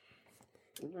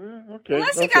 Okay.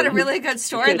 Unless you got a really good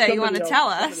story that you want to tell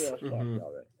us.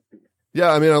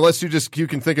 Yeah, I mean, unless you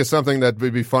can think of something that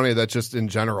would be funny that's just in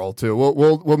general too.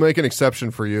 We'll make an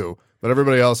exception for you, but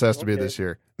everybody else has to be this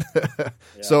year.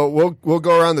 So we'll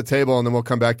go around the table and then we'll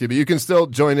come back to you. But you can still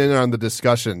join in on the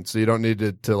discussion, so you don't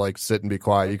need to like sit and be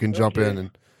quiet. You can jump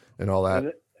in and all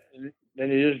that. Then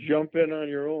you just jump in on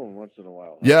your own once in a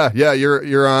while. Yeah,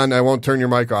 you're on. I won't turn your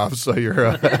mic off, so you're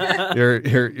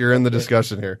in the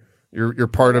discussion here. You're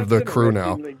part of the crew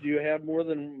now. Do you have more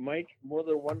than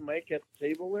one mic at the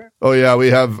table there? Oh yeah,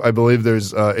 we have. I believe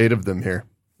there's 8 of them here.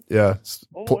 Yeah.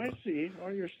 Oh, I see. Oh,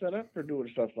 you're set up for doing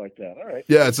stuff like that. All right.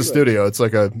 Yeah, it's a studio. It's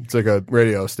like a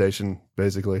radio station,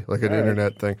 basically, like an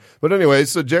internet thing. But anyway,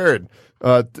 so Jared,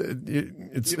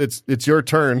 it's your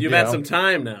turn. You've had some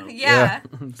time now. Yeah.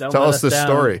 Tell us this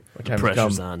story.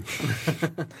 Pressure's on.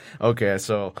 Okay,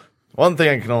 so one thing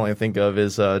I can only think of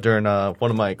is during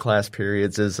one of my class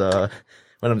periods is when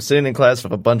I'm sitting in class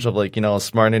with a bunch of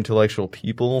smart intellectual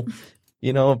people,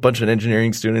 a bunch of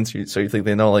engineering students. So you think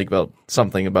they know about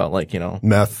something about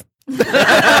Meth.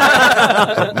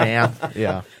 math.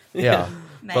 Yeah. But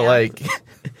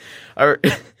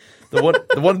the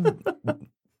one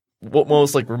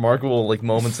most remarkable remarkable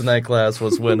moments in that class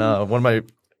was when one of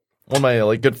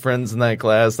my good friends in that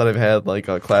class that I've had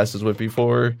classes with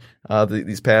before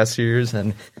these past years,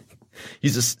 and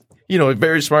he's just a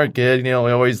very smart kid. He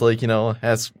always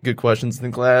asks good questions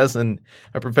in class, and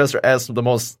our professor asked him the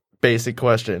most basic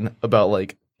question about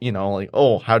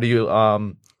oh, how do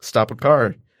you stop a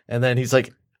car? And then he's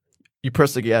like, you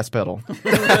press the gas pedal.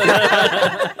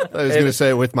 I was going to say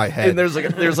it with my head. And there's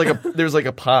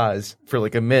a pause for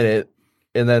a minute,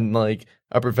 and then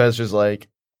our professor's like,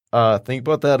 think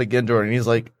about that again, Jordan. He's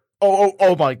like,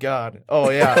 oh my God.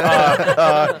 Oh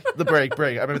yeah. The break.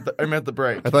 I meant the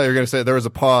break. I thought you were going to say there was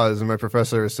a pause, and my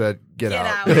professor said, "Get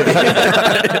out."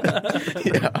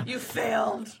 Yeah. You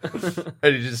failed.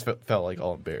 And he just felt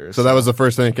all embarrassed. So that was the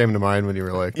first thing that came to mind when you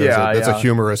were like, that's a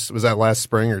humorous. Was that last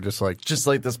spring or just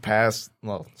this past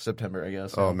September, I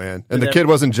guess. Oh man! And the kid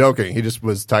wasn't joking. He just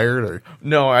was tired, or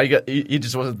no? He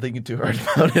just wasn't thinking too hard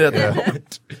about it at the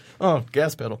moment. Oh,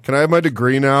 gas pedal. Can I have my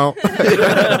degree now?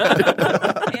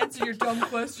 Answer your dumb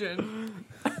question.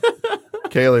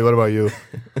 Kaylee, what about you?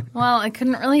 Well, I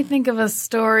couldn't really think of a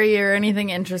story or anything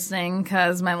interesting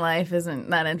because my life isn't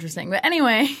that interesting. But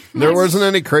anyway. There wasn't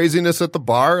any craziness at the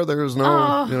bar? There was no,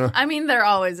 I mean, there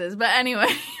always is. But anyway,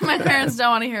 my parents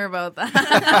don't want to hear about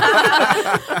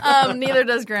that. Neither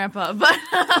does Grandpa. But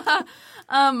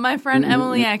my friend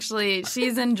Emily, actually,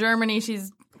 she's in Germany.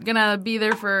 She's going to be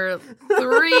there for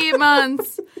 3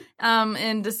 months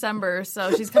in December.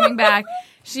 So she's coming back.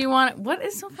 What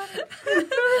is so funny?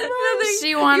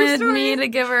 She wanted me to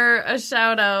give her a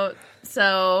shout out.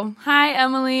 So, hi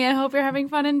Emily. I hope you're having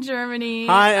fun in Germany.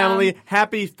 Hi Emily.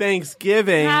 Happy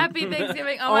Thanksgiving. Happy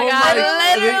Thanksgiving. Oh my God.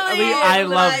 Literally. I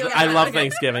love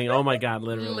Thanksgiving. Oh my God.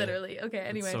 Literally. Okay.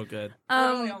 Anyway. It's so good.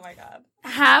 Oh my God.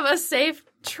 Have a safe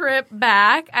trip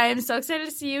back. I am so excited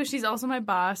to see you. She's also my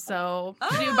boss, so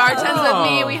she bartends with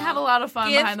me. We have a lot of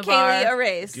fun behind the bar. Give Kaylee a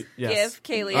raise. Yes. Give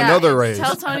Kaylee another raise.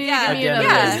 Tell Tony to give me Yeah.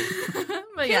 another raise.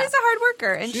 But Kaylee's a hard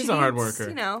worker, and She's she a hard needs,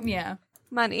 worker. Yeah.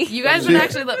 money. You guys would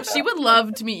actually love. She would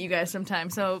love to meet you guys sometime.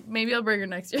 So maybe I'll bring her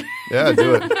next year. Yeah,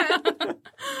 do it.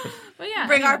 But yeah,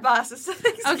 Bring our bosses to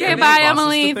Thanksgiving. Okay, bye,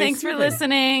 Emily. Thanks for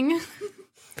listening.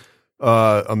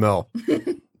 Amel.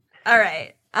 All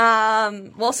right.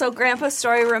 Well, so Grandpa's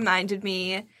story reminded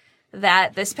me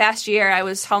that this past year I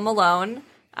was home alone.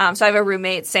 So I have a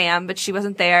roommate, Sam, but she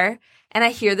wasn't there. And I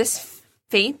hear this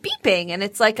faint beeping, and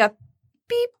it's like a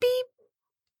beep, beep.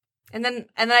 And then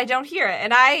I don't hear it.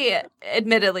 And I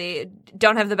admittedly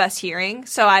don't have the best hearing.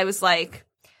 So I was like,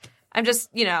 I'm just,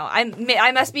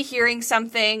 I must be hearing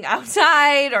something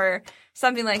outside or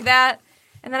something like that.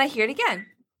 And then I hear it again.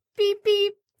 beep,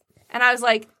 beep. And I was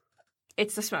like,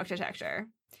 it's the smoke detector.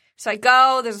 So I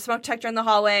go, there's a smoke detector in the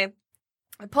hallway.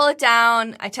 I pull it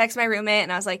down. I text my roommate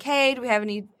and I was like, hey, do we have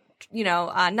any,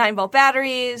 9-volt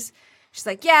batteries? She's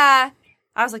like, yeah.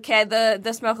 I was like, okay,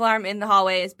 the smoke alarm in the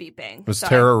hallway is beeping. Was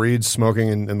Tara Reid smoking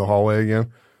in the hallway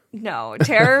again? No,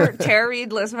 Tara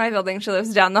Reid lives in my building. She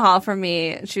lives down the hall from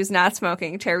me. She was not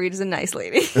smoking. Tara Reid is a nice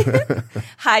lady.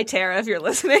 Hi, Tara, if you're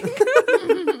listening.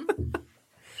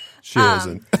 She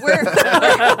isn't.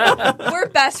 We're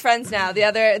best friends now. The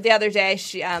other day,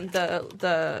 she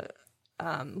the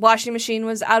washing machine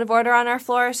was out of order on our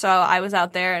floor, so I was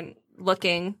out there and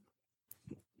looking.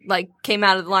 Like, came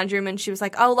out of the laundry room and she was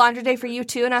like, oh, laundry day for you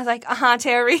too? And I was like,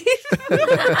 Tara Reid.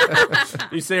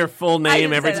 You say her full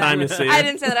name every time you see her. I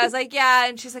didn't say that. I was like, yeah.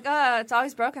 And she's like, oh, it's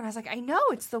always broken. I was like, I know,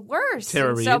 it's the worst.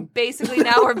 Tara Reid. So basically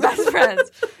now we're best friends.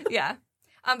 Yeah.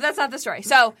 That's not the story.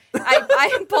 So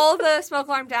I pull the smoke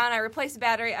alarm down. I replace the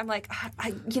battery. I'm like,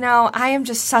 I am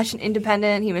just such an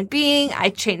independent human being. I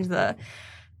changed the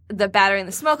battery in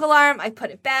the smoke alarm. I put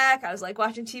it back. I was like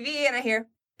watching TV and I hear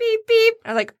beep, beep. I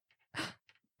was like,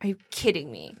 are you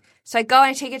kidding me? So I go and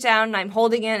I take it down and I'm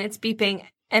holding it and it's beeping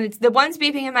and it's the one's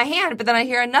beeping in my hand, but then I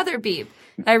hear another beep.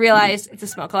 And I realize it's a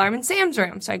smoke alarm in Sam's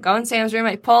room. So I go in Sam's room,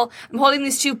 I'm holding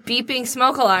these 2 beeping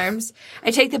smoke alarms.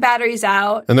 I take the batteries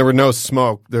out. And there was no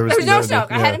smoke. There was no smoke.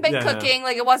 Yeah. I hadn't been cooking.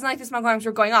 Like, it wasn't like the smoke alarms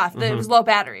were going off. It was low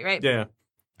battery, right? Yeah.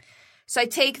 So I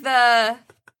take the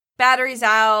batteries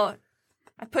out.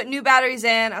 I put new batteries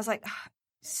in. I was like,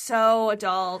 so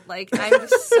adult. Like, I'm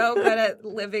just so good at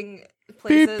living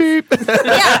places. Beep, beep.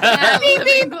 Yeah, beep,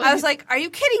 beep. I was like, are you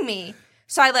kidding me?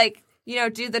 So I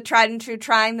do the tried and true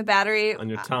trying the battery on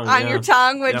your tongue, your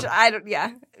tongue, which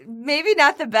Yep. maybe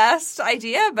not the best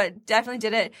idea, but definitely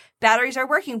did it. Batteries are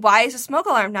working. Why is a smoke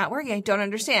alarm not working? I don't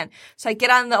understand. So I get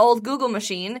on the old Google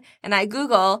machine and I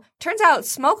Google. Turns out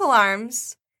smoke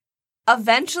alarms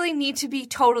eventually need to be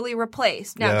totally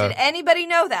replaced. Now, did anybody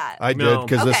know that? I did, No.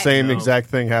 because the same No. exact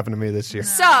thing happened to me this year.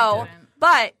 So,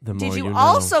 but The did more you you know.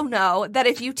 also know that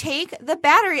if you take the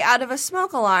battery out of a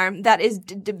smoke alarm that is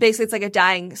basically it's like a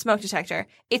dying smoke detector,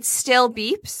 it still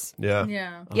beeps? Yeah.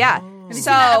 Yeah. Yeah. Have you seen So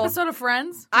that episode of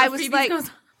Friends? I where was Phoebe like- goes-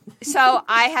 so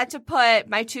I had to put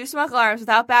my 2 smoke alarms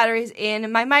without batteries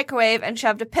in my microwave and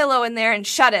shoved a pillow in there and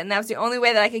shut it. And that was the only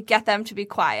way that I could get them to be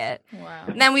quiet. Wow.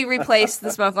 And then we replaced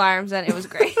the smoke alarms and it was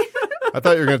great. I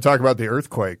thought you were going to talk about the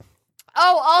earthquake.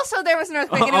 Oh, also there was an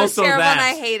earthquake and it was Also terrible that. and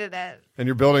I hated it. And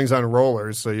your building's on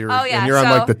rollers, so you're Oh, yeah, and you're on so-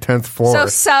 like the 10th floor.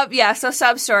 So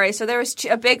sub story. So there was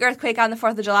a big earthquake on the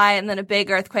 4th of July and then a big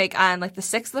earthquake on like the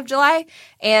 6th of July.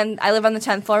 And I live on the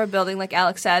 10th floor of a building, like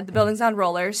Alex said. The building's on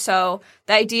rollers. So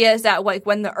the idea is that like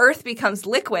when the earth becomes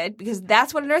liquid, because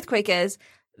that's what an earthquake is,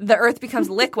 the earth becomes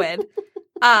liquid.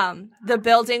 The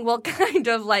building will kind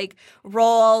of like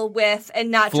roll with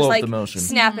and not Flow just with like the motion.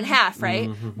 snap in half,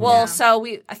 right? Well, so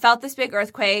I felt this big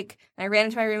earthquake and I ran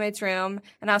into my roommate's room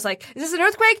and I was like, is this an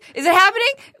earthquake? Is it happening?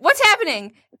 What's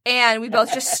happening? And we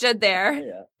both just stood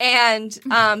there. And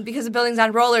because the building's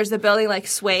on rollers, the building like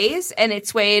sways and it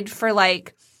swayed for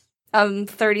like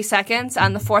 30 seconds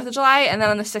on the 4th of July. And then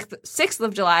on the 6th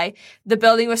of July, the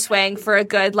building was swaying for a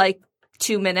good like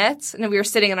 2 minutes, and we were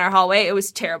sitting in our hallway. It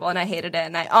was terrible, and I hated it,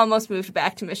 and I almost moved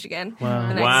back to Michigan. Wow.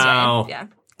 the next Wow. day. Yeah.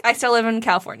 I still live in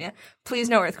California. Please,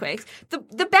 no earthquakes. The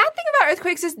bad thing about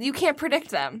earthquakes is you can't predict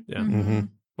them. Yeah. Mm-hmm.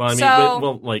 Well, I mean, So-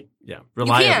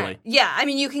 reliably. You can't. Yeah, I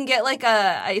mean, you can get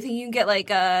I think you can get like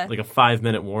a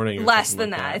 5-minute warning. Or less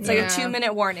something than like that. It's that. like a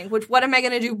 2-minute warning. Which what am I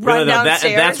going to do? Really, Run though,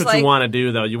 downstairs? that's what like, you want to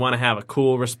do, though. You want to have a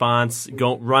cool response.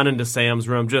 Go run into Sam's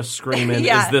room, just screaming,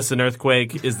 Yeah. "Is this an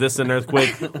earthquake? Is this an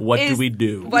earthquake? What do we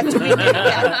do?" What do we do?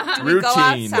 Yeah. Do we go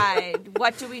Routine. outside?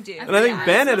 What do we do? And I think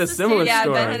Ben had a similar Yeah,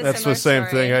 Ben story. had a That's similar the same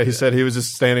story. thing. He said he was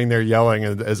just standing there yelling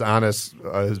as honest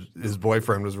his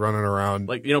boyfriend was running around.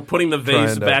 Like, putting the vase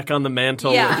Trying to- back on the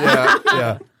mantle. Yeah.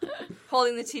 yeah.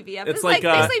 Holding the TV up. It's It's like,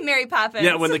 like basically Mary Poppins.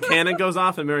 Yeah, when the cannon goes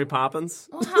off in Mary Poppins.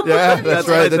 Yeah, that's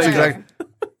right. That's exactly.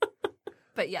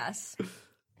 But yes,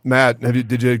 Matt,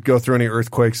 did you go through any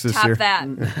earthquakes this top year?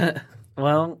 that.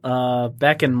 Well,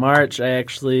 back in March, I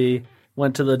actually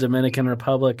went to the Dominican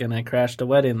Republic and I crashed a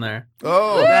wedding there.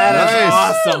 Oh, That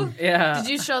nice. is awesome. Yeah. Did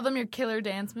you show them your killer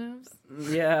dance moves?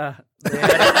 Yeah. They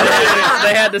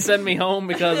had to send me home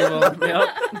because of them.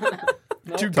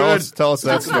 Yep. Too good. Tell us that Tell us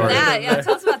about story. that. Yeah,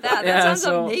 tell us about that. That sounds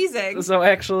so, amazing. So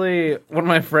actually, one of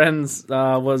my friends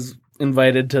was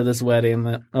invited to this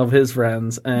wedding of his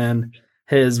friends, and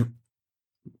his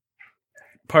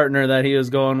partner that he was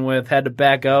going with had to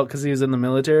back out because he was in the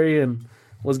military and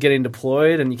was getting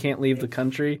deployed, and you can't leave the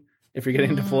country if you're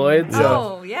getting deployed.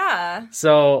 So, Oh, yeah.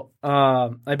 so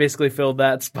I basically filled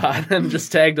that spot and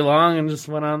just tagged along and just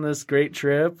went on this great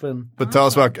trip. And But tell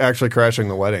us about actually crashing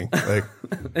the wedding. Like,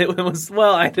 it was,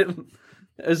 well, I didn't.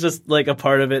 It was just like a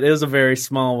part of it. It was a very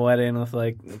small wedding with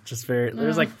like just very. There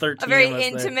was like 13. A very of us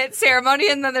there. intimate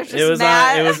ceremony, and then there's just It was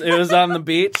Matt. it was on the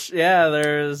beach. Yeah,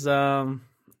 there's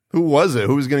who was it?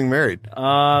 Who was getting married?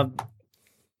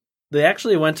 they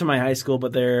actually went to my high school,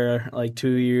 but they're like 2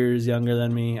 years younger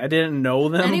than me. I didn't know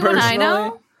them Anyone personally. I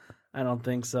know? I don't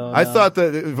think so. I no. thought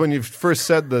that when you first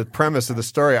said the premise of the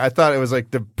story, I thought it was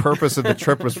like the purpose of the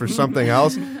trip was for something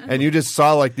else, and you just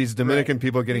saw like these Dominican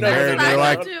people getting married. And what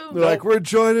I they're thought, too. like, we're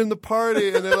joining the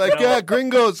party, and they're like, yeah,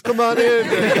 gringos, come on in.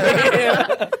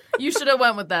 You should have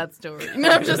went with that story. No,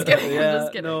 I'm just kidding. I'm Yeah,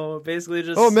 just kidding. no, basically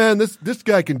just. Oh man, this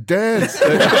guy can dance.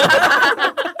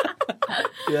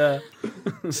 Yeah,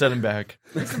 Send him back.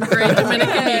 Great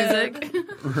Dominican music.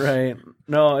 right.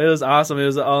 No, it was awesome. It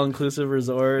was an all-inclusive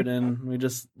resort, and we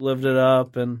just lived it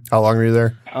up. And How long were you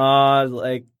there?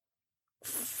 like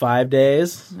 5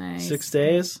 days, Nice. 6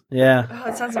 days. Yeah. Oh,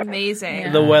 it sounds amazing.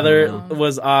 Yeah. The weather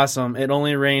was awesome. It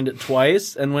only rained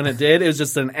twice, and when it did, it was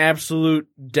just an absolute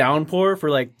downpour for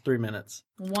like 3 minutes.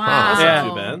 Wow. Yeah.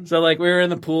 Too bad. So like we were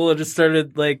in the pool, it just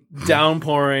started like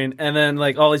downpouring, and then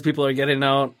like all these people are getting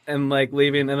out and like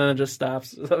leaving, and then it just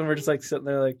stops. So we're just like sitting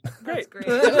there like, That's great. great.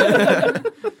 Perfect.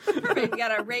 You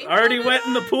got a rain. Already went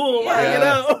in the pool. Why Yeah. get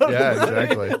out? Yeah,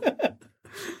 exactly.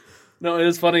 No, it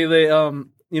was funny. They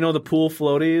you know the pool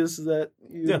floaties that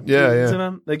you Yeah. sit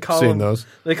on? They call Seen them those.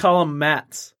 They call them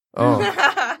mats,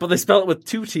 Oh, but they spell it with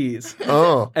 2 T's,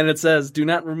 oh. and it says "Do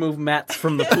not remove mats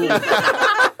from the pool."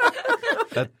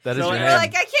 That is So your You're name.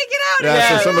 like, I can't get out. Yeah, I so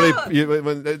can't somebody, get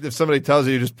out. if somebody tells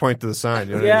you, you just point to the sign.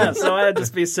 You know what I Yeah, mean? so I'd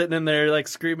just be sitting in there like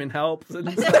screaming help. The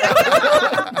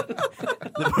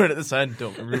part of the sign,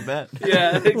 don't remove that.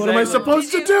 Yeah, exactly. What am I supposed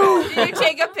to Did do? you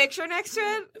take a picture next to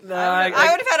it? No, I would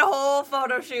have had a whole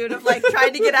photo shoot of like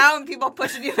trying to get out and people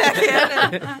pushing you back in.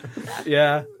 And,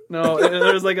 Yeah. No,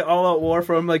 there was like an all-out war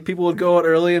for them. Like people would go out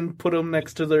early and put them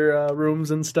next to their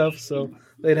rooms and stuff, so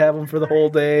they'd have them for the whole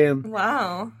day. And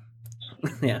wow.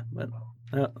 yeah, but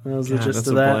that was the God, gist that's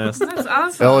of a that. blast. That's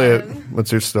awesome. Elliot,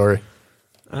 what's your story?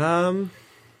 You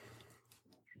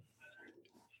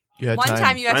had One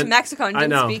time you went to I- Mexico and I didn't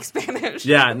know. speak Spanish.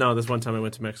 Yeah, no, this one time I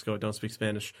went to Mexico. I don't speak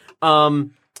Spanish. No,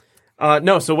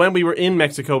 so when we were in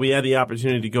Mexico, we had the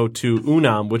opportunity to go to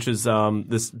UNAM, which is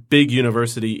this big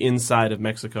university inside of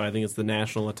Mexico. I think it's the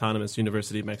National Autonomous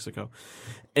University of Mexico.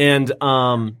 And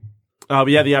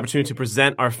we had the opportunity to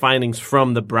present our findings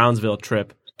from the Brownsville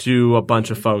trip to a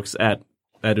bunch of folks at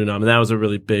UNAM. And that was a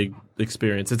really big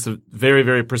experience. It's a very,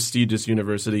 very prestigious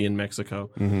university in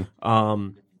Mexico. That's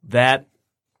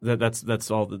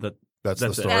all that. That's the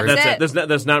That's it. story. That's it.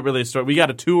 There's not really a story. We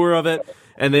got a tour of it,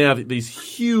 and they have these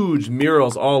huge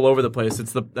murals all over the place.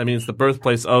 It's the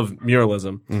birthplace of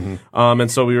muralism.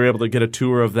 And so we were able to get a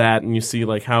tour of that, and you see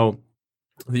like how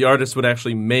the artist would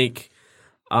actually make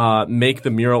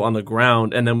the mural on the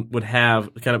ground, and then would have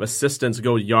kind of assistants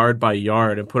go yard by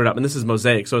yard and put it up. And this is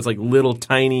mosaic, so it's like little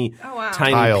tiny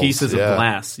Tiles, pieces yeah. of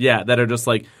glass, that are just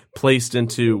like placed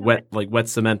into wet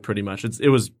cement, pretty much. It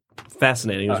was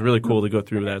fascinating. It was really cool to go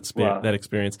through that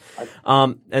experience.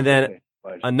 And then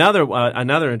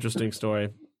another interesting story.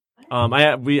 I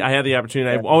had the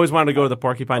opportunity. I always wanted to go to the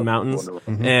Porcupine Mountains,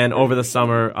 and over the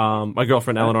summer, my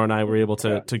girlfriend Eleanor and I were able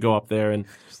to go up there, and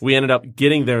we ended up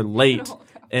getting there late,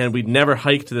 and we'd never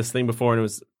hiked this thing before, and it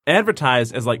was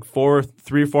advertised as like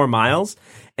 3 or 4 miles.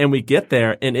 And we get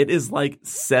there, and it is like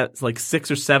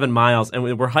 6 or 7 miles,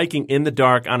 and we're hiking in the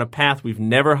dark on a path we've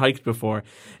never hiked before.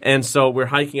 And so we're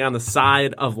hiking on the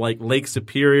side of like Lake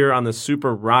Superior on the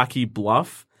super rocky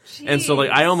bluff. And so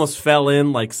like I almost fell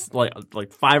in like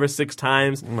 5 or 6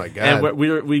 times. Oh my God. And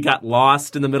we got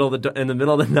lost in the middle of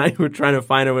the night. We were trying to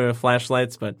find our way with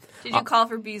flashlights, but Did you call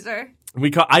for Beezer?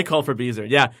 I called for Beezer,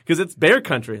 because it's bear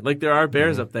country. Like there are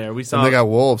bears up there. We saw. And they got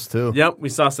wolves too. Yep, we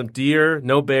saw some deer.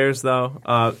 No bears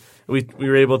though. We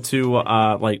were able to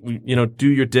do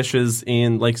your dishes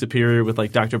in Lake Superior with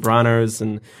like Dr. Bronner's,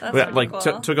 and That's we, really like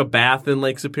cool. took a bath in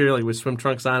Lake Superior, like with swim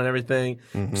trunks on and everything.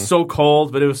 So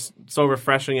cold, but it was so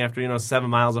refreshing after 7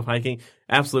 miles of hiking.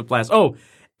 Absolute blast. Oh.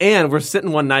 And we're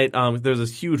sitting one night. There's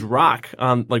this huge rock,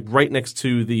 like right next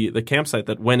to the campsite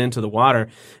that went into the water,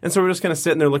 and so we're just kind of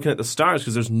sitting there looking at the stars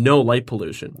because there's no light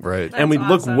pollution. Right. And we That's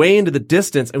look awesome. way into the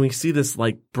distance, and we see this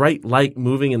like bright light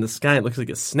moving in the sky. It looks like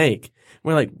a snake.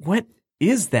 We're like, "What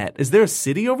is that? Is there a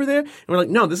city over there? And we're like,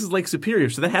 no, this is Lake Superior,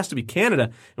 so that has to be Canada.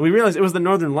 And we realized it was the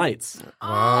Northern Lights.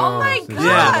 Oh my god!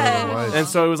 Yeah. And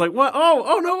so it was like, what?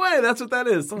 Oh, no way. That's what that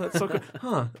is. Oh, that's so cool.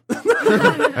 Huh.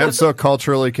 I'm so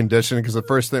culturally conditioned because the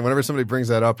first thing, whenever somebody brings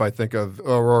that up, I think of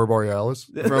Aurora Borealis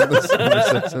from the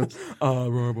Simpsons.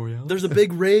 Aurora Borealis. There's a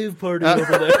big rave party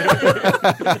over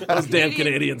there. Those damn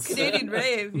Canadians. Canadian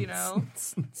rave, you know.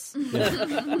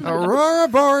 Aurora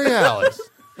Borealis.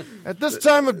 At this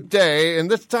time of day and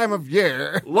this time of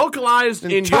year. Localized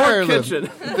in your kitchen.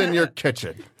 In your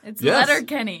kitchen. It's Yes.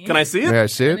 Letterkenny. Can I see it? May I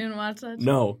see You it? didn't watch that?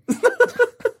 No.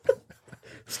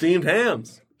 Steamed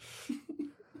hams.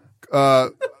 I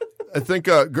think,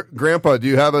 Grandpa, do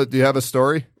you have a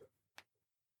story?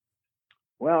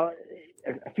 Well,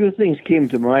 a few things came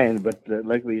to mind, but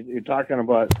like you're talking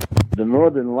about the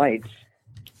Northern Lights,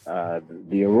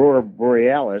 the Aurora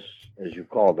Borealis, as you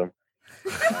call them.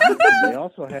 They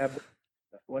also have,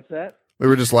 what's that? We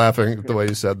were just laughing at the way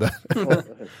you said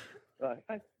that.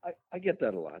 I get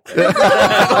that a lot.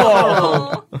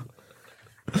 Oh.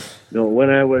 No, when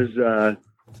I was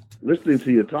listening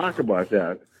to you talk about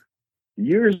that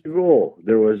years ago,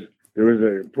 there was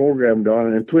a program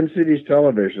down in Twin Cities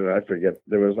Television. I think it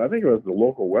was the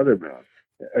local weatherman,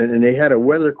 and they had a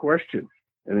weather question,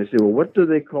 and they said, "Well, what do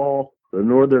they call the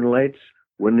Northern Lights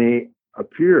when they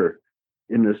appear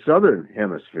in the Southern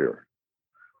Hemisphere?"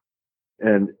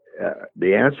 And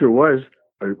the answer was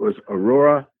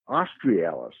Aurora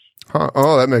Australis. Huh.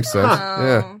 Oh, that makes sense.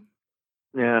 Oh.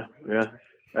 Yeah. Yeah.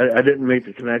 I didn't make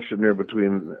the connection there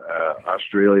between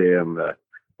Australia and the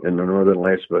Northern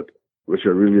Lights, but which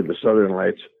are really the Southern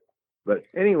Lights. But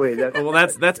anyway, Well,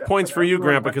 that's points for you,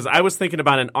 Grandpa, because I was thinking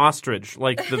about an ostrich,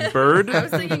 like the bird. I was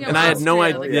thinking of and I had no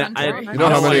Australia, idea. the country. You know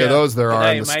how many of those there are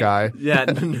Hey, in the Mike. sky? Yeah,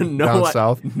 no, Down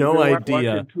south? no You're idea.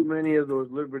 watching too many of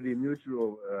those Liberty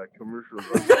Mutual commercials.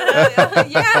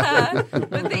 Yeah. With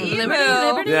the emu.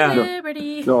 Liberty, Yeah.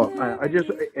 liberty. No, I just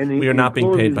We are not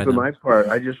being paid by for them. my part.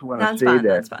 I just want to That's say fine,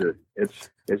 that that's fine.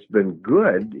 it's been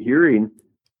good hearing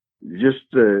just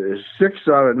 6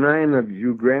 out of 9 of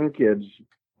you grandkids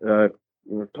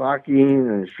talking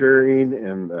and sharing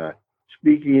and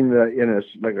speaking in a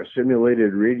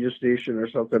simulated radio station or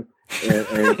something.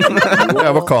 And Yeah,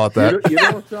 we'll call it that. You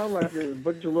don't sound like a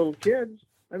bunch of little kids.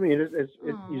 I mean,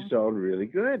 you sound really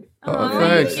good. Oh,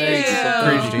 thanks. Thank you.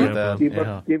 Appreciate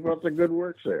that. Keep up the good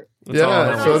work, sir.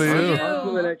 Yeah, so do you. On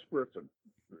to the next person.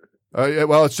 Yeah,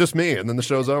 well, it's just me, and then the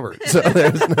show's over. So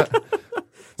there's not...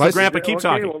 Grandpa, keep Okay,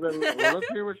 talking. well, let's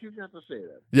hear what you got to say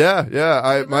then.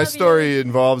 Yeah. My love story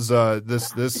involves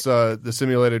the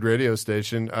simulated radio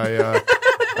station. I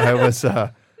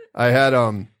had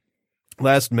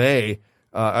last May.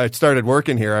 I started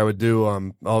working here. I would do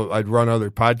I'd run other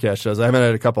podcast shows. I haven't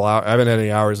had any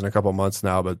hours in a couple months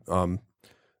now, but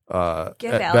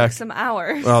Give Alex some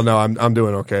hours. well, no, I'm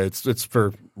doing okay. It's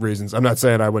for reasons. I'm not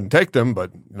saying I wouldn't take them,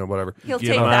 but whatever. He'll Give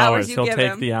take the him hours you He'll give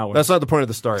take him. the hours. That's not the point of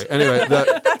the story. Anyway,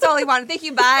 That's all he wanted. Thank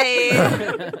you.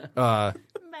 Bye.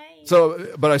 so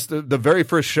but the very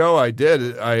first show I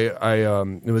did, I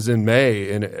it was in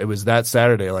May, and it was that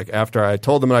Saturday. Like after I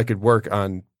told them I could work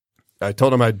on, I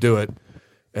told them I'd do it,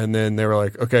 and then they were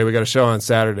like, "Okay, we got a show on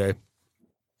Saturday."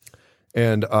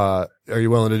 And are you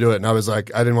willing to do it? And I was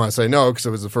like, I didn't want to say no because it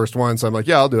was the first one. So I'm like,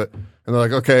 yeah, I'll do it. And they're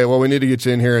like, okay, well, we need to get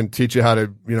you in here and teach you how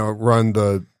to, run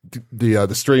the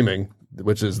streaming,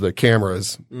 which is the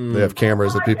cameras. They have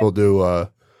cameras that people do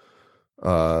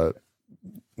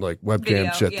like webcam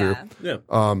Video, shit through. Yeah.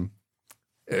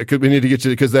 We need to get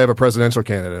you because they have a presidential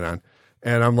candidate on.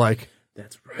 And I'm like,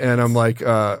 That's right. and I'm like,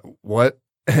 what?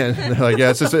 And they're like, yeah,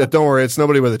 it's just don't worry, it's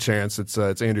nobody with a chance. It's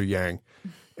Andrew Yang.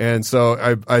 And so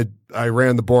I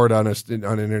ran the board on an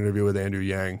interview with Andrew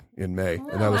Yang in May,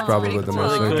 and that was probably the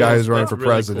most cool. the guy who's running That's for really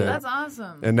president. That's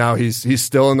awesome. And now he's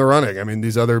still in the running. I mean,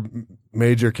 these other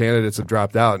major candidates have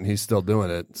dropped out, and he's still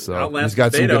doing it. So Outlasted he's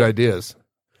got some Beto. good ideas.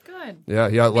 Good. Yeah,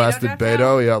 he outlasted dropped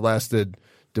Beto. He outlasted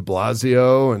De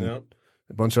Blasio and Yep.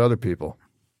 a bunch of other people.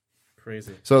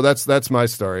 Crazy. So that's my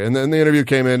story. And then the interview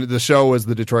came in. The show was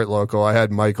the Detroit Local. I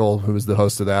had Michael, who was the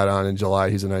host of that, on in July.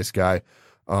 He's a nice guy.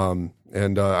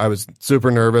 And I was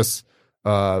super nervous,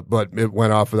 but it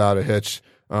went off without a hitch.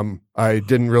 I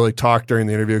didn't really talk during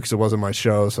the interview because it wasn't my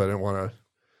show, so I didn't want to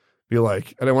be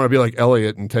like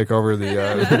Elliot and take over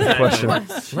the question.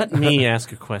 Let me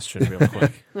ask a question real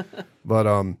quick.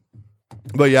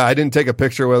 But yeah, I didn't take a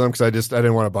picture with him because I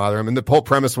didn't want to bother him. And the whole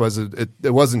premise was it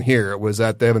wasn't here. It was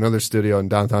that they have another studio in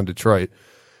downtown Detroit.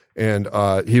 And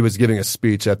he was giving a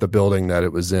speech at the building that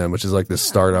it was in, which is like this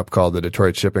startup called the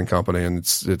Detroit Shipping Company, and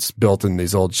it's built in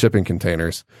these old shipping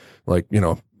containers, like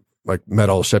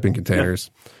metal shipping containers.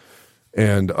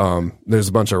 And there's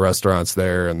a bunch of restaurants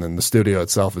there, and then the studio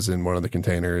itself is in one of the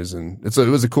containers, and it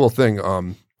was a cool thing.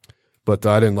 But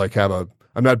I didn't like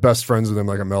I'm not best friends with him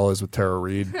like Mel is with Tara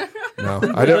Reid. No,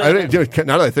 I didn't.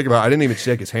 Now that I think about it, I didn't even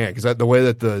shake his hand because the way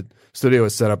that the studio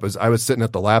was set up was I was sitting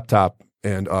at the laptop,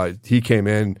 and he came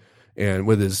in and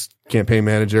with his campaign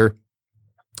manager,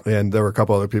 and there were a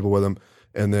couple other people with him,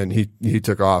 and then he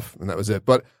took off, and that was it.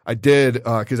 But I did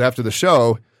because after the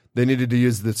show, they needed to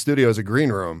use the studio as a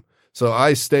green room. So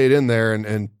I stayed in there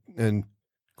and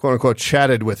quote unquote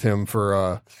chatted with him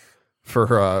for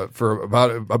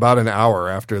about an hour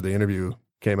after the interview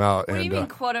came out. What do you mean,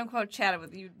 quote unquote, chatted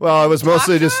with you? Well, it was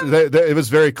mostly just it was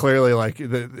very clearly like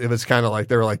it was kind of like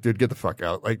they were like, dude, get the fuck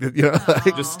out, like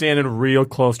like, Just standing real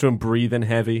close to him, breathing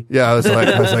heavy. yeah. I was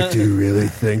like, do you really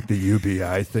think the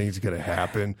UBI thing's gonna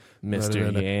happen,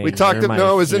 Mr. Yang, We talked. you're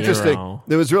No, it was my interesting. hero.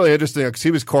 It was really interesting because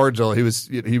he was cordial. He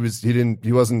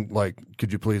wasn't like,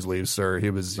 could you please leave, sir?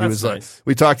 He was That's like, nice.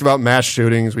 we talked about mass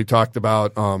shootings. We talked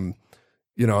about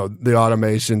the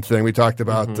automation thing. We talked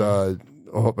about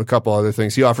a couple other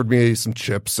things. He offered me some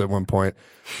chips at one point.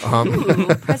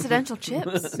 Presidential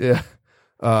chips. Yeah.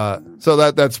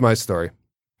 So that's my story.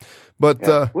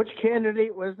 But which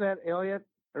candidate was that, Elliot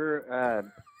or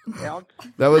Alex?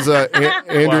 that was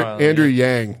Wow, Andrew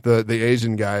Yang, the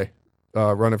Asian guy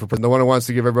running for president, the one who wants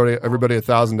to give everybody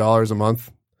 $1,000 a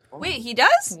month. Wait, he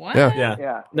does? What? Yeah.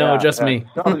 Yeah. No, yeah, just me.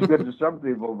 Sounds good to some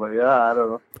people, but I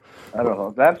don't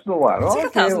know. That's the one. It's like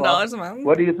Okay, $1,000 a month.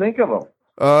 What do you think of him?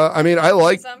 I mean, I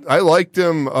liked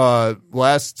him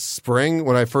last spring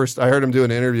when I heard him do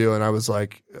an interview, and I was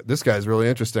like, this guy's really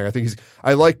interesting.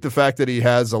 I like the fact that he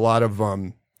has a lot of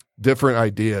different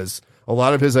ideas. A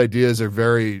lot of his ideas are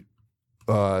very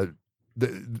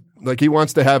like he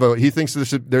wants to have he thinks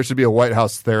there should be a White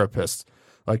House therapist.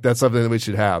 Like that's something that we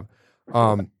should have.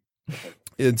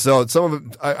 And so some of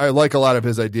it, I like a lot of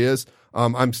his ideas.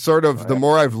 I'm sort of the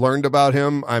more I've learned about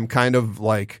him, I'm kind of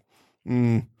like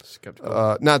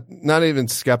Skeptical. not even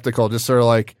skeptical, just sort of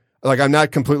like I'm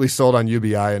not completely sold on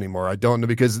UBI anymore. I don't know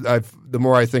because the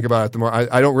more I think about it, the more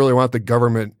I don't really want the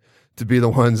government to be the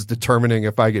ones determining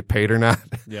if I get paid or not.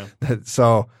 Yeah.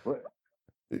 So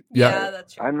Yeah,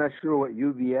 that's true. I'm not sure what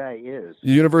UBI is.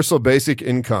 Universal basic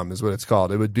income is what it's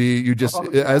called. It would be you just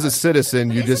as a citizen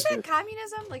But you isn't just that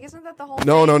communism? Like, isn't that the whole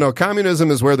no. thing? Communism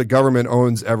is where the government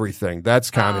owns everything. That's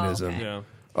communism. okay. Yeah.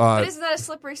 But isn't that a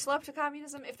slippery slope to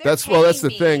communism? If they're That's the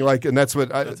paying thing. me, Like, and that's what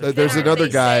That's there's then another aren't they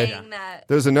guy. saying that-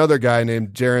 There's another guy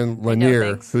named Jaron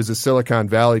Lanier, things. who's a Silicon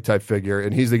Valley type figure,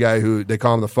 and he's the guy who they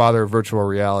call him the father of virtual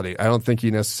reality. I don't think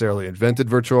he necessarily invented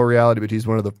virtual reality, but he's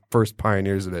one of the first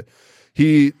pioneers of it.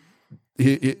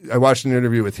 I watched an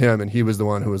interview with him, and he was the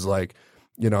one who was like,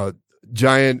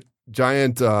 giant,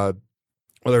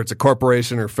 whether it's a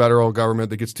corporation or federal government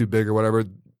that gets too big or whatever,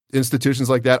 institutions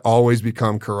like that always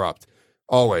become corrupt,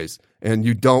 always. And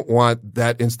you don't want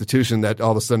that institution that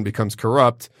all of a sudden becomes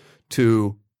corrupt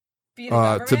to Be the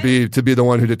government? to be the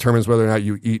one who determines whether or not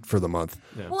you eat for the month.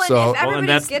 Well, So- and if everybody's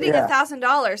that's- getting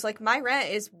 $1,000, like my rent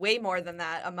is way more than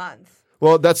that a month.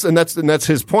 Well, that's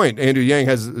his point. Andrew Yang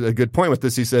has a good point with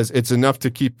this. He says it's enough to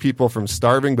keep people from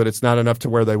starving, but it's not enough to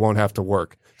where they won't have to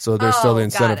work. So there's still the got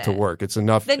incentive to it. work. It's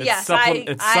enough. Then It's yes,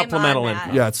 it's I'm supplemental on that.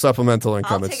 income. Yeah, it's supplemental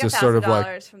income. I'll It's take just sort of like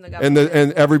 $1,000 from the government.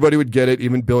 and everybody would get it.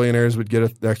 Even billionaires would get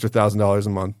an extra $1,000 a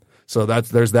month. So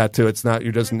there's that too. It's not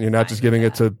you're not just giving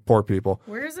it to poor people.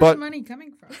 Where is But- that money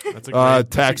coming from? That's a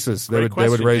great, Taxes. They great would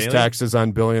question, raise Kaylee. taxes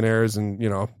on billionaires, and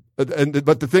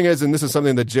but the thing is, and this is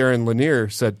something that Jaron Lanier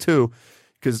said too,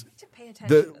 because To pay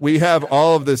attention to we this have stuff.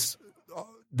 all of this.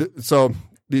 So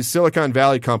these Silicon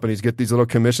Valley companies get these little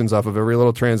commissions off of every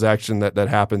little transaction that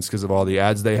happens because of all the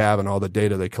ads they have and all the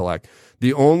data they collect.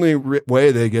 The only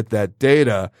way they get that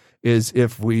data is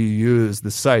if we use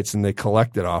the sites and they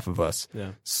collect it off of us.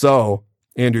 Yeah. So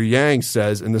Andrew Yang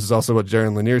says, and this is also what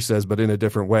Jaron Lanier says, but in a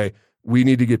different way, we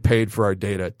need to get paid for our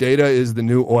data. Data is the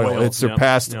new oil. Oil, It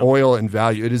surpassed yep. oil in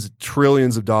value. It is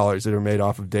trillions of dollars that are made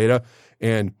off of data.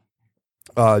 And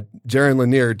Jaron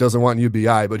Lanier doesn't want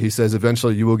UBI, but he says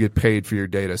eventually you will get paid for your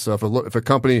data. So if a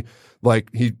company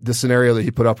like the scenario that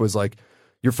he put up was like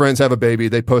your friends have a baby,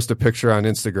 they post a picture on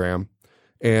Instagram,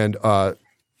 and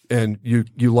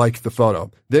you like the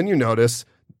photo, then you notice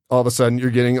all of a sudden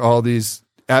you're getting all these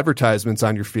advertisements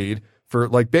on your feed for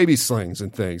like baby slings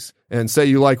and things. And say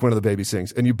you like one of the baby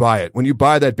slings and you buy it. When you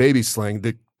buy that baby sling,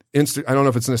 I don't know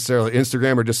if it's necessarily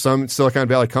Instagram or just some Silicon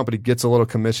Valley company gets a little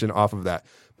commission off of that.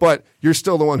 But you're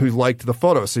still the one who liked the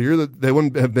photo. So they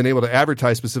wouldn't have been able to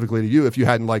advertise specifically to you if you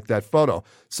hadn't liked that photo.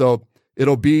 So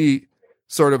it'll be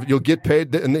sort of you'll get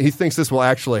paid, and he thinks this will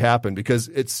actually happen because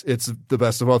it's the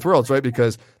best of both worlds, right?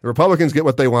 Because the Republicans get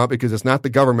what they want because it's not the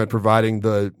government providing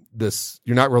this.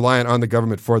 You're not reliant on the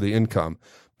government for the income.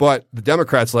 But the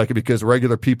Democrats like it because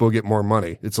regular people get more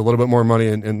money. It's a little bit more money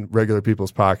in regular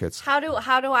people's pockets. How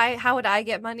would I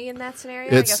get money in that scenario?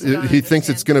 He thinks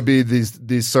it's going to be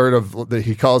these sort of,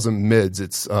 he calls them mids.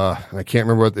 It's I can't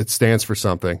remember what it stands for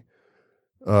something.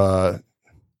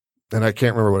 And I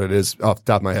can't remember what it is off the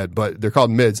top of my head, but they're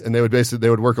called mids, and they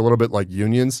would work a little bit like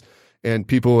unions, and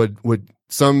people would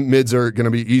some mids are going to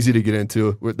be easy to get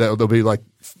into. They'll be like,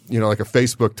 like a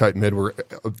Facebook type mid where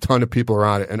a ton of people are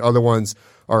on it, and other ones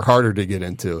are harder to get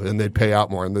into, and they pay out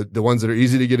more. And the ones that are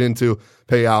easy to get into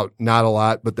pay out not a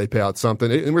lot, but they pay out something.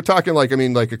 And we're talking like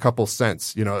a couple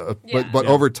cents, but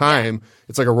over time,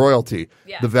 it's like a royalty.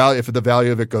 Yeah. If the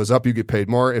value of it goes up, you get paid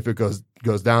more. If it goes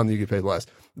down, you get paid less.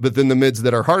 But then the mids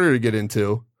that are harder to get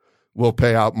into will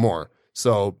pay out more.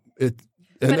 So I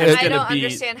don't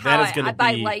understand how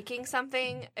by liking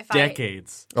something,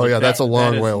 decades. That's a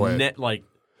long way away.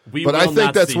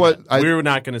 We're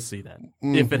not going to see that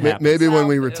if it happens. Maybe when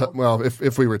we retire. Well,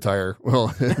 if we retire,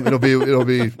 well, it'll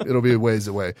be a ways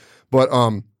away. But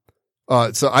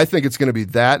so I think it's going to be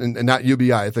that, and not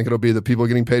UBI. I think it'll be the people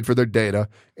getting paid for their data,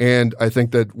 and I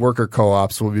think that worker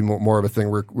co-ops will be more of a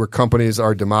thing where companies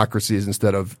are democracies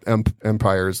instead of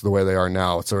empires the way they are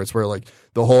now. So it's where like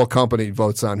the whole company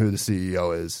votes on who the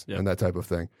CEO is and that type of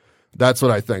thing. That's what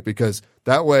I think, because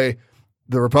that way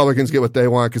the Republicans get what they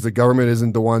want because the government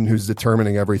isn't the one who's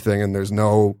determining everything, and there's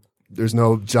no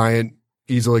giant,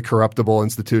 easily corruptible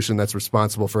institution that's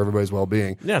responsible for everybody's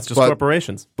well-being. Yeah, it's just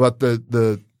corporations. But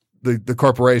the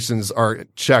corporations are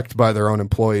checked by their own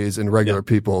employees and regular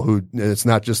people who, it's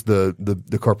not just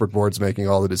the corporate boards making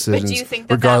all the decisions, do you think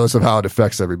regardless of how it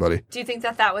affects everybody. Do you think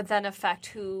that would then affect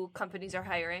who companies are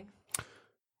hiring?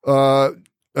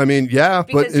 I mean, yeah,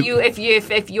 because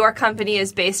if your company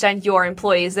is based on your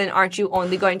employees, then aren't you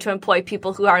only going to employ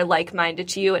people who are like-minded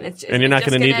to you? And you're not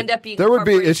going to end up being there would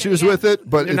be issues with it,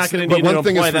 but you're not going to need to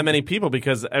employ that many people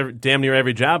because damn near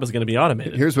every job is going to be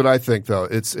automated. Here's what I think, though: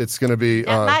 it's going to be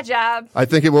not my job. I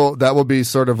think that will be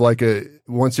sort of like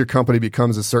once your company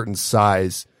becomes a certain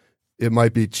size, it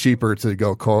might be cheaper to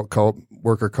go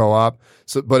worker co-op.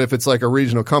 So, but if it's like a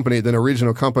regional company, then a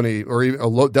regional company or even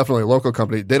definitely a local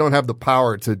company, they don't have the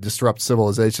power to disrupt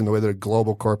civilization the way that a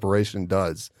global corporation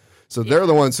does. So they're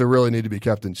the ones who really need to be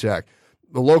kept in check.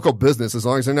 The local business, as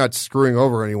long as they're not screwing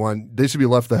over anyone, they should be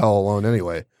left the hell alone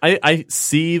anyway. I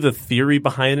see the theory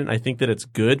behind it. I think that it's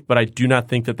good, but I do not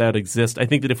think that would exist. I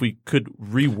think that if we could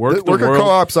rework the worker world,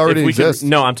 co-ops already exist.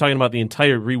 No, I'm talking about the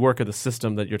entire rework of the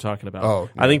system that you're talking about. Oh,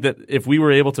 yeah. I think that if we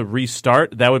were able to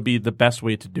restart, that would be the best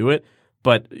way to do it.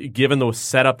 But given the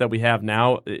setup that we have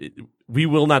now, we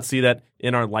will not see that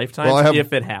in our lifetime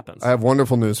if it happens. I have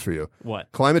wonderful news for you.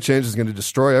 What? Climate change is going to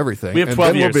destroy everything. We have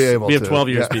 12 years. We have 12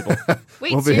 years, people.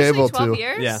 Wait, we'll be able 12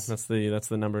 years? Yeah, that's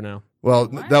the number now. Well,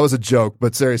 that was a joke,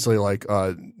 but seriously, like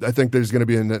I think there's going to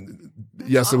be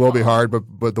yes, it will be hard,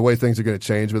 but the way things are going to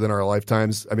change within our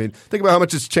lifetimes. I mean, think about how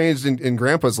much it's changed in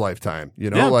Grandpa's lifetime.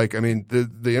 Like I mean,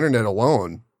 the internet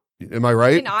alone. Am I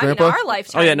right, Grandpa? In our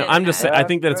lifetime. Oh yeah, no, I'm just saying. I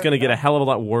think that it's going to get a hell of a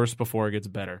lot worse before it gets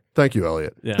better. Thank you,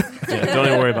 Elliot. Yeah, don't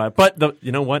even worry about it. But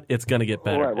you know what? It's going to get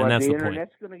better, and that's the point. The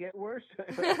internet's going to get worse.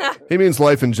 He means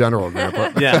life in general,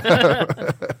 Grandpa.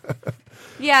 Yeah.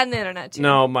 Yeah, and the internet too.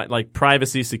 No, like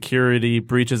privacy, security,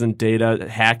 breaches in data,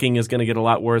 hacking is going to get a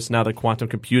lot worse now that quantum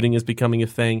computing is becoming a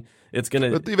thing. It's going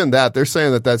to. But even that, they're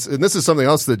saying that's, and this is something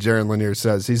else that Jaron Lanier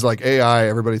says. He's like AI.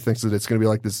 Everybody thinks that it's going to be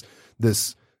like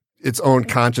this its own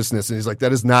consciousness, and he's like,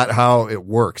 that is not how it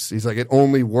works. He's like, it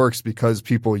only works because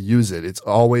people use it. It's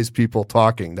always people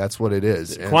talking. That's what it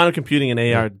is. Quantum computing and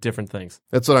AI are different things.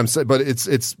 That's what I'm saying. But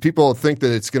it's people think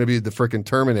that it's going to be the freaking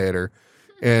Terminator,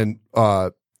 and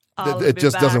it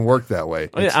just doesn't work that way.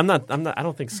 Oh, yeah, I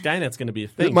don't think Skynet's going to be a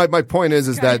thing. My point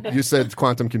is that you said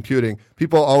quantum computing.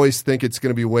 People always think it's going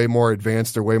to be way more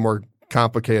advanced or way more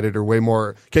complicated or way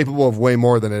more capable of way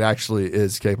more than it actually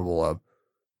is capable of.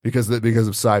 Because of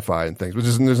sci-fi and things,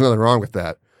 there's nothing wrong with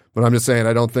that. But I'm just saying,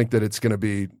 I don't think that it's going to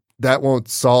be, that won't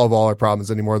solve all our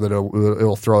problems anymore, that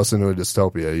it'll throw us into a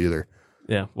dystopia either.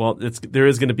 Yeah, well, there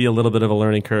is going to be a little bit of a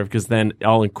learning curve because then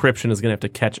all encryption is going to have to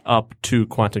catch up to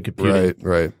quantum computing.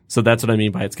 Right. So that's what I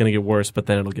mean by it's going to get worse, but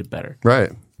then it'll get better.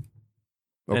 Right.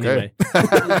 Okay. Anyway.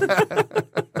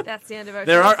 That's the end of our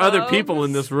There show, are other folks. people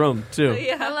in this room, too.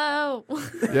 Yeah. Hello.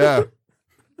 Yeah.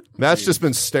 Matt's just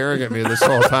been staring at me this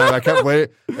whole time. I kept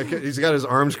waiting. He's got his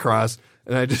arms crossed,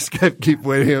 and I just keep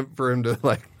waiting for him to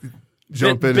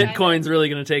jump in. Bitcoin's really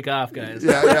going to take off, guys.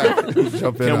 Yeah.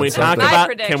 Jump in. Can we talk something. about?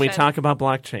 prediction. Can we talk about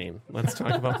blockchain? Let's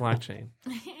talk about blockchain.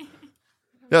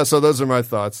 Yeah, so those are my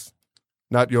thoughts.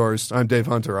 Not yours. I'm Dave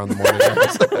Hunter on the morning.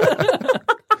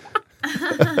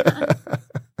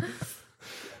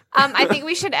 I think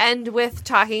we should end with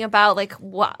talking about like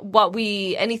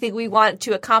anything we want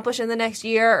to accomplish in the next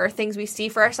year or things we see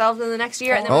for ourselves in the next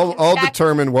year. And then I'll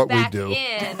determine what we do.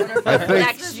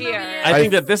 Next year. I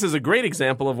think that this is a great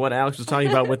example of what Alex was talking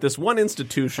about with this one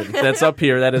institution that's up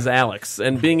here that is Alex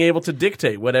and being able to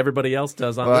dictate what everybody else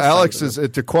does on this side Alex of it. is,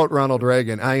 to quote Ronald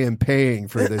Reagan, I am paying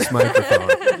for this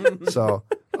microphone. So,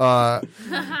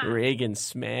 Reagan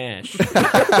smash.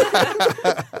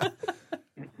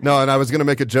 no, and I was going to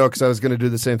make a joke because I was going to do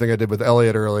the same thing I did with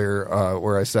Elliot earlier,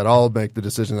 where I said I'll make the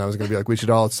decision. I was going to be like, we should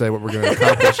all say what we're going to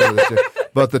accomplish over this year.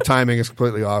 But the timing is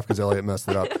completely off because Elliot messed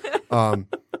it up. So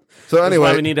That's why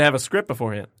anyway, we need to have a script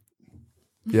beforehand.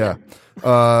 yeah.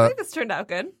 I think this turned out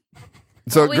good.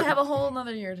 So We have a whole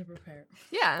another year to prepare.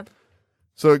 Yeah.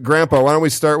 So, Grandpa, why don't we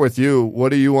start with you? What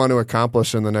do you want to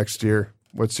accomplish in the next year?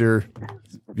 Do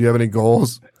you have any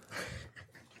goals?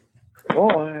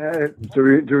 Oh, to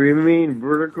remain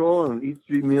vertical and eat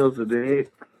 3 meals a day.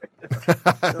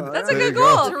 That's a good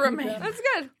goal. To remain. That's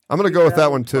good. I'm going to go with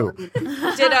that one too.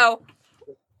 Ditto.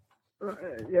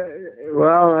 Yeah,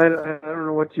 well, I don't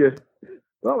know what you.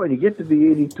 Well, when you get to be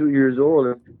 82 years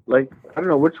old, like I don't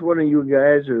know which one of you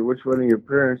guys or which one of your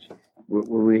parents,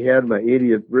 when we had my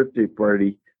 80th birthday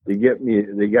party, they got me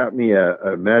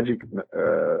a magic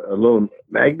a little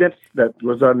magnet that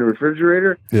was on the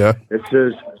refrigerator. Yeah. It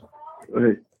says,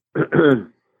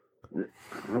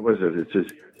 what was it? It says,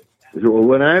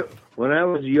 when I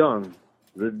was young,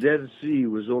 the Dead Sea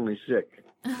was only sick.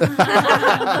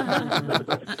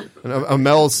 And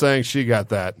Mel's saying she got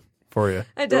that for you.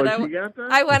 I did. Oh, you got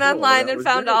that? I went Oh, online that and was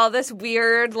found good. all this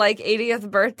weird, like 80th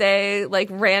birthday, like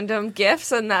random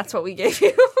gifts, and that's what we gave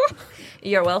you.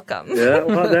 You're welcome. Yeah,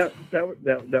 well,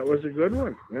 that was a good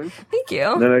one. Man. Thank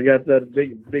you. And then I got that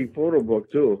big photo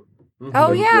book too.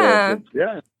 Oh yeah.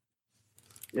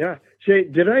 Yeah. Say,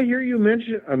 did I hear you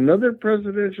mention another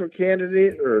presidential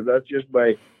candidate, or that's just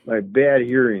my bad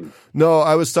hearing? No,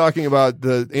 I was talking about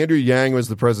Andrew Yang was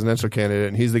the presidential candidate,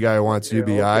 and he's the guy who wants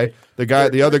UBI. Okay.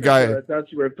 The other guy.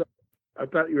 I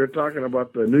thought you were talking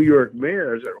about the New York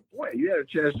mayor. I said, boy, you had a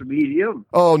chance to meet him.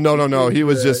 Oh no! He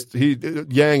was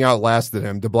Yang outlasted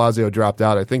him. De Blasio dropped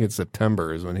out. I think it's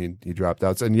September is when he dropped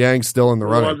out, and Yang's still in the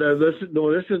running. This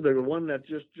is the one that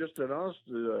just announced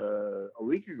a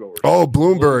week ago. Or Oh,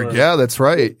 Bloomberg. Yeah, that's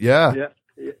right. Yeah,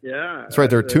 yeah. that's right.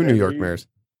 There are two New York mayors.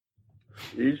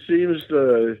 He seems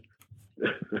to.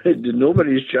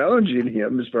 Nobody's challenging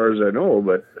him, as far as I know.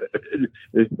 But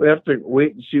we have to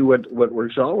wait and see what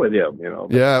works out with him.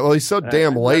 Yeah, well, he's so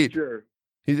damn I'm not late. sure.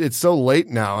 It's so late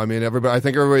now. I mean, I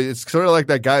think everybody. It's sort of like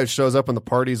that guy who shows up when the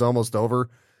party's almost over,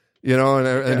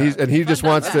 and he just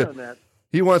wants to.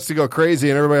 He wants to go crazy,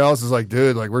 and everybody else is like,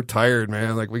 "Dude, like we're tired,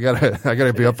 man. Like I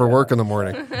gotta be up for work in the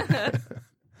morning."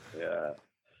 Yeah.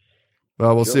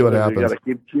 Well, we'll see what happens. You got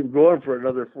to keep going for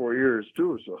another 4 years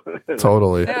too. So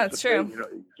Totally. Yeah, it's true.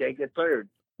 You can't get tired.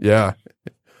 Yeah.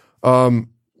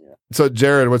 So,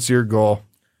 Jared, what's your goal?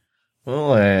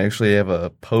 Well, I actually have a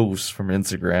post from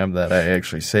Instagram that I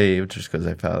actually saved just because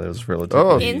I thought it was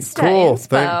relatively Insta cool.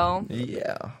 inspo.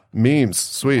 yeah. Memes,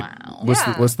 sweet. Wow.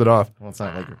 List it off. Well, it's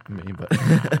not like me, but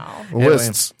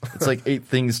Lists. It's like 8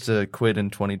 things to quit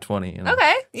in 2020. And,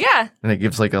 Okay. Yeah. and it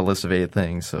gives like a list of 8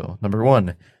 things. So number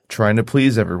 1, trying to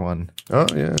please everyone. Oh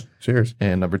yeah. Cheers.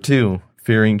 And number 2,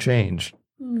 fearing change.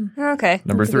 Okay.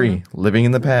 Number 3, living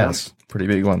in the past. Pretty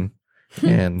big one.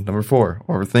 And number 4,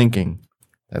 overthinking.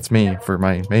 That's me for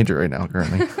my major right now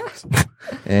currently.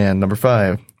 And number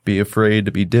 5, be afraid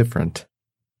to be different.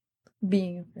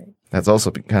 Being afraid. That's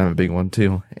also kind of a big one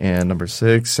too. And number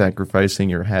 6, sacrificing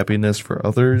your happiness for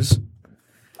others.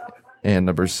 And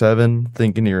number 7,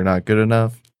 thinking you're not good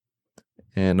enough.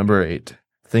 And number 8,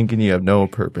 thinking you have no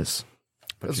purpose.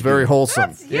 That's very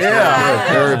wholesome.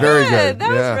 Yeah. Very, very good.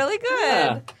 That Yeah. was really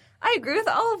good. I agree with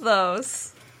all of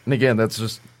those. And again, that's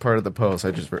just part of the post.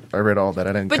 I read all that.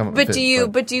 I didn't come up with But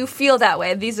it. do you feel that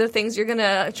way? These are things you're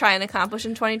gonna try and accomplish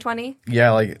in 2020? Yeah,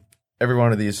 like every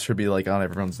one of these should be like on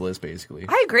everyone's list basically.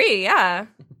 I agree. Yeah.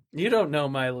 You don't know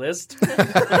my list.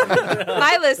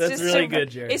 My list That's is really to, good,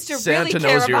 Jared. is to Santa really knows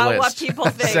care your about list. what people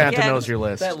think. Santa and- knows your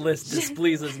list. That list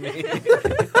displeases me.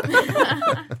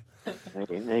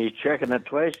 And you're checking it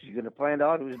twice. You're going to find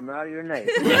out who's naughty or nice.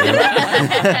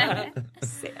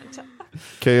 Santa.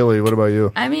 Kaylee, what about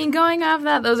you? I mean, going off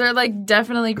that, those are like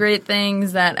definitely great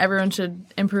things that everyone should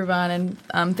improve on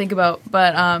and think about.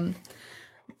 But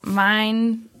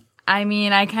mine, I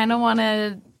mean, I kind of want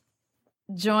to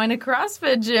join a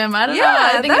CrossFit gym. I don't know. Yeah,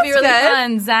 I think it'd be that's really good.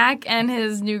 fun. Zach and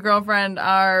his new girlfriend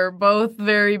are both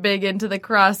very big into the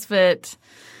CrossFit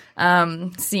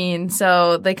scene.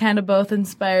 So they kind of both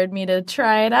inspired me to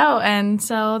try it out. And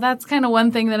so that's kind of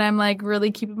one thing that I'm like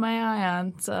really keeping my eye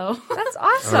on. So That's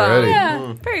awesome. Alrighty.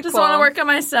 yeah, Very just cool. want to work on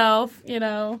myself, you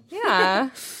know. Yeah.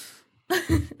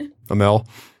 Amel.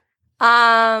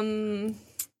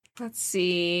 Let's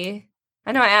see.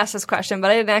 I know I asked this question,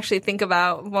 but I didn't actually think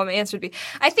about what my answer would be.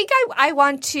 I think I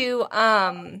want to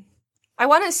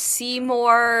see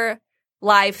more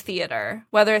live theater,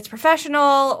 whether it's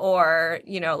professional or,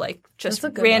 like just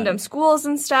That's a good random one. schools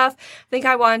and stuff. I think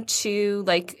I want to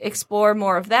like explore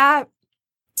more of that.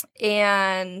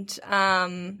 And I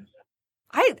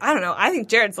don't know. I think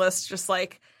Jared's list just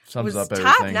like Sums was up top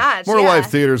everything. notch. More yeah. live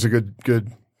theater is a good.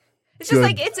 It's just good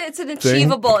like it's an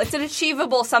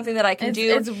achievable something that I can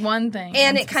do. It's one thing.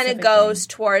 And one it kind of specific goes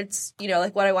thing. towards,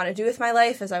 like what I want to do with my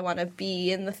life is I want to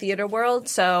be in the theater world.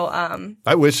 So,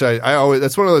 I wish I always.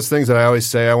 That's one of those things that I always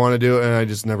say I want to do, and I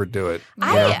just never do it.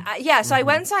 so I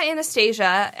went and saw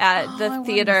Anastasia at the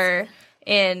theater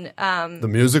in The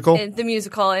musical, the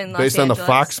musical in Los based on the Angeles.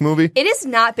 Fox movie. It is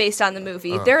not based on the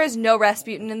movie. There is no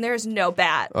Rasputin and there is no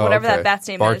bat. Oh, whatever okay. that bat's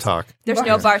name Bartok. is. There's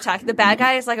no Bartok. The bad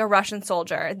guy is like a Russian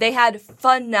soldier. They had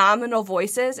phenomenal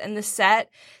voices and the set.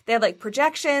 They had like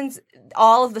projections.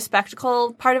 All of the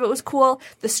spectacle part of it was cool.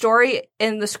 The story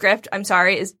in the script, I'm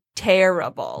sorry, is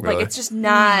terrible. Really? Like it's just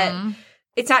not.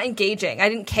 It's not engaging. I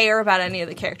didn't care about any of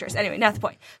the characters. Anyway, not the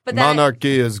point. But then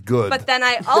Monarchy is good. But then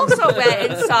I also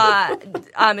went and saw,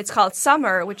 it's called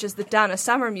Summer, which is the Donna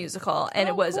Summer musical, and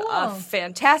it was a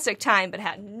fantastic time, but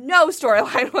had no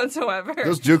storyline whatsoever.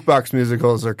 Those jukebox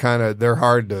musicals are they're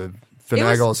hard to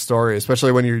finagle a story,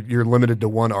 especially when you're limited to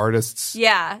one artist's.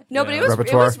 Yeah. No, but it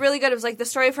repertoire. was really good. It was like the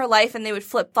story of her life, and they would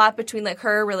flip-flop between like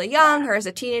her really young, her as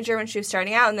a teenager when she was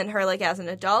starting out, and then her like as an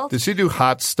adult. Did she do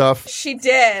hot stuff? She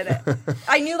did.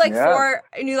 I knew like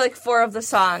four of the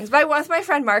songs. But I went with my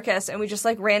friend Marcus, and we just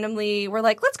like randomly were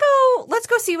like, let's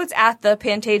go see what's at the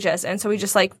Pantages. And so we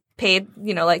just like paid,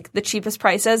 like the cheapest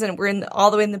prices, and we're all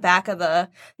the way in the back of the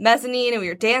mezzanine, and we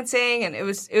were dancing, and it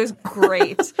was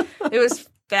great. It was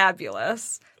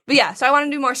fabulous. But yeah, so I want to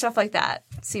do more stuff like that.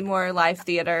 See more live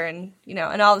theater and,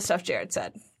 and all the stuff Jared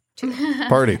said.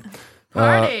 Party.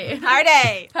 Party.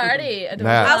 Party. Adore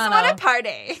Matt. I also Delano. want to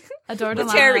party. Adore With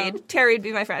Delano. Terry would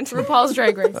be my friend. RuPaul's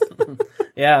Drag Race.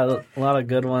 Yeah, a lot of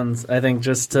good ones. I think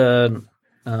just to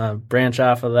branch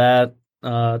off of that,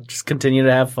 just continue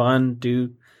to have fun,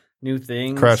 do new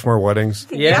things. Crash more weddings.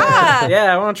 Yeah.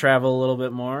 Yeah, I want to travel a little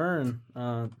bit more. And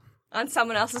On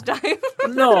someone else's dime.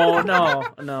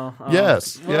 no.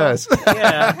 Yes.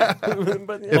 Yeah.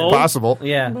 But If possible.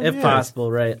 Yeah, if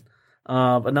possible, right.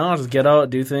 But no, just get out,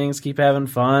 do things, keep having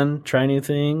fun, try new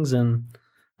things, and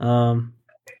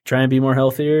try and be more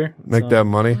healthier. Make that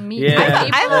money. Yeah.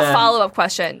 I have a follow-up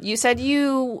question. You said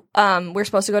you were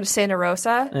supposed to go to Santa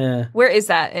Rosa. Yeah. Where is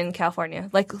that in California?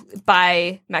 Like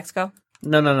by Mexico?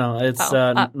 No. It's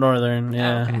up. northern.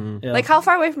 Yeah. Okay. Yeah. Like how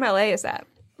far away from LA is that?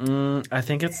 I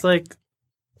think it's like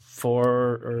 4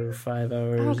 or 5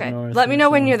 hours. Okay. North Let me or know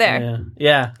when so. you're there.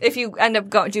 Yeah. If you end up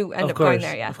going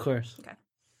there, yeah. Of course. Okay.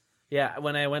 Yeah,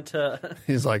 when I went to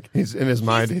He's in his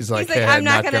mind. He's like, hey, I'm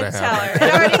not going gonna to tell happen. her.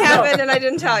 It already happened, and I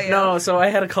didn't tell you. No, so I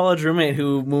had a college roommate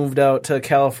who moved out to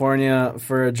California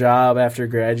for a job after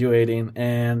graduating,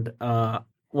 and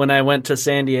when I went to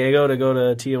San Diego to go to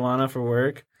Tijuana for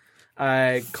work,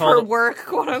 I called for work,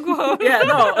 quote unquote. Yeah,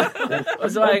 no.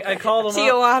 So I called him up.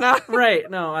 Tijuana. Right.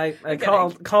 No, I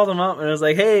called him up and I was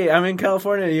like, "Hey, I'm in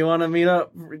California. You want to meet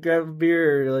up, grab a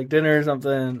beer, or like dinner or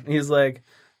something?" He's like,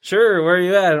 "Sure. Where are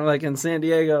you at?" I'm like, "In San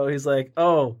Diego." He's like,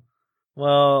 "Oh,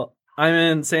 well, I'm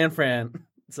in San Fran."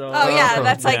 So Oh yeah,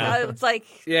 that's like Yeah. it's like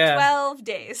Yeah. 12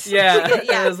 days. Yeah.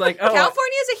 yeah. I was like, "Oh,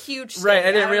 California is a huge state. right."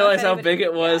 I didn't don't know realize if how anybody- big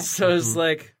it was, yeah. so it was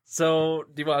like, "So,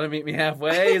 do you want to meet me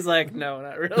halfway?" He's like, "No,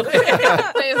 not really."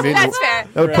 That's fair.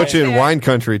 That would put you in Fair. wine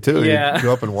country, too. Yeah. You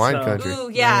go up in wine So- country. Ooh,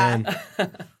 yeah.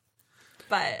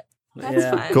 But that's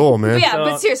Yeah. fun. Cool, man. But yeah, So-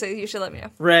 but seriously, you should let me know.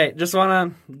 Right. Just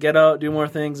want to get out, do more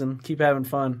things, and keep having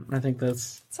fun. I think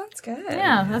that's Sounds good.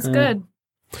 Yeah, that's good.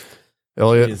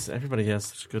 Elliot, Jeez, everybody has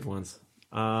such good ones.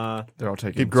 They're all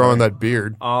taking keep growing that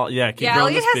beard. Keep Yeah, growing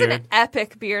Elliot this has beard. an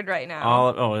epic beard right now.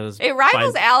 It is. It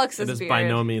rivals Alex's It is beard. by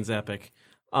no means epic.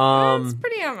 It's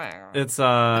pretty amazing.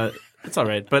 It's all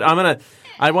right, but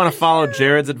I want to follow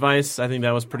Jared's advice. I think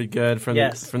that was pretty good from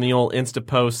Yes. from the old Insta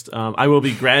post. I will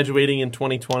be graduating in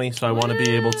 2020, so I want to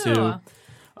be able to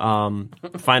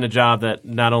find a job that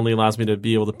not only allows me to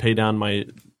be able to pay down my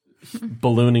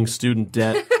ballooning student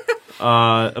debt,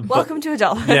 Welcome to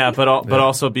adulthood. Yeah, but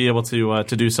also be able to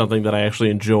do something that I actually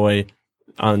enjoy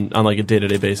on like a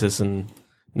day-to-day basis, and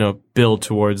build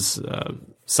towards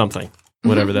something,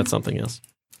 whatever that something is.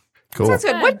 Cool. Sounds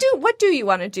good. What do you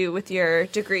want to do with your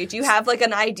degree? Do you have like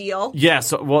an ideal? Yeah,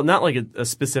 so not like a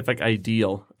specific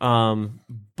ideal,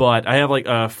 but I have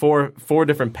like four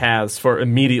different paths for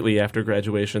immediately after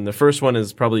graduation. The first one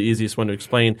is probably the easiest one to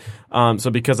explain. So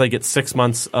because I get 6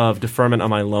 months of deferment on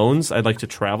my loans, I'd like to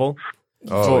travel.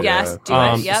 Oh, Yes, do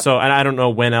yeah. it. Yep. So and I don't know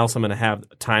when else I'm going to have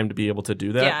time to be able to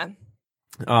do that.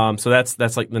 Yeah. So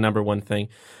that's like the number one thing,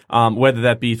 whether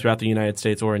that be throughout the United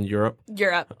States or in Europe.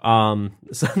 Europe.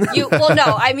 So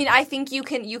No. I mean, I think you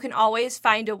can always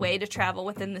find a way to travel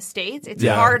within the states. It's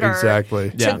harder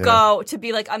exactly. to go to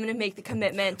be like, I'm going to make the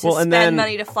commitment to and spend then-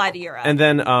 money to fly to Europe. and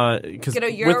then because Get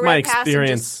a Euro with my pass and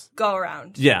experience. just go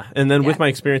around. Yeah, and then with Yeah. my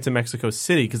experience in Mexico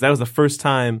City, because that was the first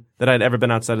time that I'd ever been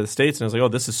outside of the States, and I was like, oh,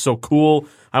 this is so cool.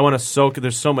 I want to soak.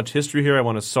 There's so much history here. I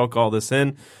want to soak all this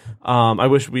in. I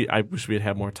wish we had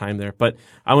had more time there, but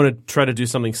I want to try to do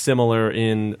something similar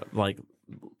in like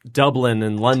Dublin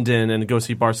and London, and go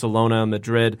see Barcelona and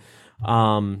Madrid.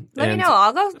 Let me know.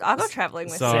 I'll go traveling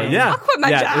with So you. yeah, I'll quit my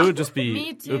job. it would just be Me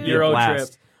it would be too. a Euro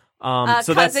blast.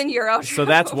 So cousin Euro trip. so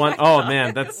that's one. Oh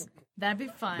man, That'd be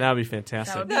fun. that would be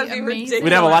fantastic. That would be That'd be amazing. ridiculous.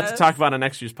 We'd have a lot to talk about on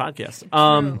next year's podcast.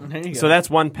 There you So go. that's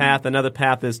one path. Another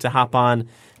path is to hop on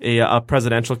a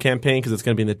presidential campaign, because it's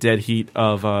going to be in the dead heat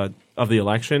of the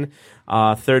election.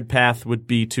 Third path would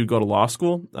be to go to law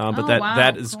school, but Oh, that wow.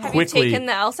 that is Cool. Have quickly you taken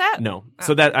the LSAT? no.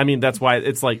 So that's why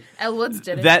it's like Elle Woods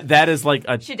did it. that is like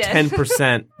a She did.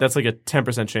 10%. That's like a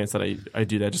 10% chance that I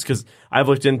do that, just because I've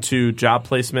looked into job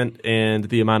placement and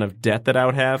the amount of debt that I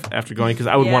would have after going, because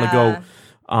I would want to go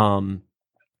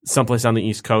someplace on the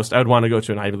East Coast. I would want to go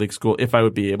to an Ivy League school if I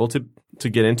would be able to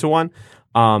get into one,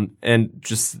 and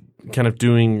just kind of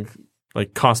doing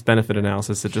like cost benefit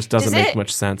analysis. It just doesn't make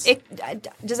much sense.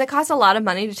 Does it cost a lot of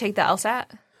money to take the LSAT?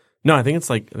 No, I think it's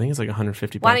like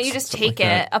 $150. Why don't you just something take like it,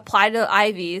 that. apply to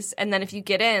Ivies, and then if you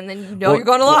get in, then you're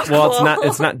going to law school. Well,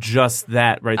 it's not just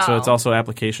that, right? So it's Oh. also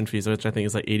application fees, which I think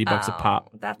is like $80 a pop.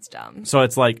 That's dumb. So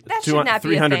it's like That should not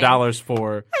be a $300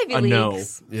 for Ivy a no.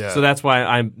 Leagues. Yeah. So that's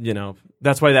why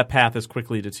that's why that path is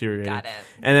quickly deteriorating. Got it.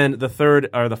 And then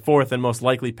the fourth and most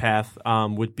likely path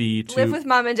would be to Live with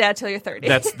mom and dad till you're 30.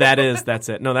 that's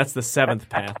it. No, that's the seventh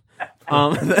path.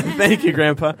 Thank you,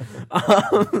 Grandpa.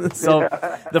 So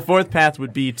the fourth path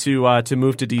would be to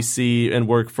move to DC and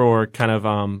work for kind of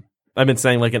I've been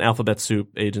saying like an alphabet soup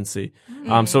agency.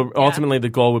 So ultimately the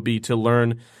goal would be to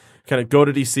kind of go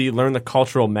to DC, learn the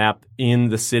cultural map in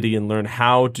the city, and learn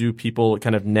how do people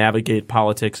kind of navigate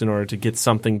politics in order to get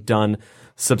something done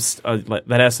that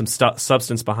has some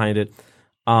substance behind it,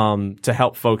 to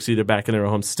help folks either back in their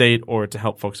home state or to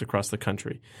help folks across the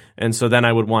country. And so then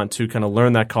I would want to kind of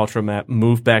learn that cultural map,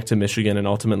 move back to Michigan, and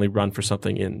ultimately run for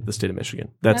something in the state of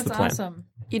Michigan. That's the plan. Awesome.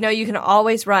 You can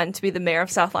always run to be the mayor of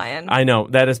South Lyon. I know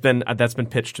that's been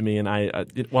pitched to me, and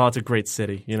it's a great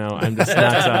city. I'm just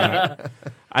not.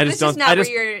 I just don't. I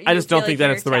just don't think that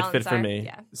it's the right fit for me.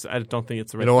 Yeah. So I don't think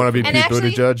it's the right. You don't want to be And Pete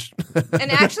actually- Buttigieg? And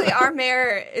actually, our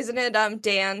mayor, isn't it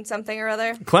Dan something or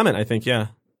other? Clement, I think. Yeah.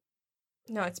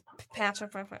 No, it's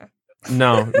Patrick.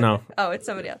 No. Oh, it's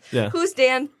somebody else. Yeah. Who's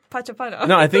Dan Pachapano?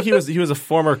 No, I think he was a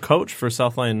former coach for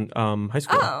Southline High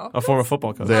School. Oh, A former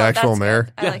football coach. The actual that's mayor?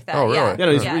 good. I like that. Oh, really? Yeah. Yeah,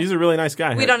 no, Yeah. he's a really nice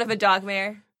guy. We don't have a dog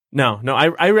mayor. No.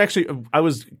 I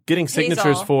was getting signatures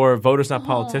Hazel. for voters not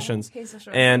politicians, Hazel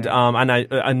Short. and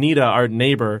Anita, our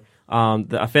neighbor,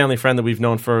 a family friend that we've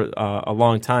known for a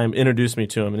long time, introduced me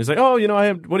to him, and he's like, "Oh,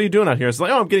 what are you doing out here?" It's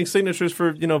like, "Oh, I'm getting signatures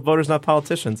for voters not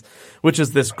politicians," which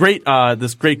is this great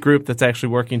group that's actually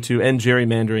working to end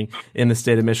gerrymandering in the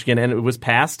state of Michigan, and it was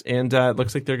passed, and it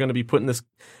looks like they're going to be putting this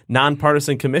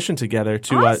nonpartisan commission together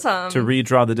to Awesome. to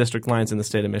redraw the district lines in the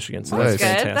state of Michigan. So Nice. that's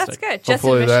Good. fantastic. That's good. Just in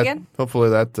Hopefully Michigan. Hopefully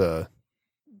that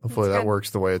That's good. works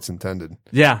the way it's intended.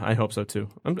 Yeah, I hope so too.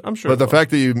 I'm sure. But the it will.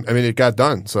 fact that it got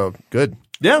done, so good.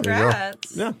 yeah, There you go.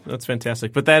 Congrats. yeah, that's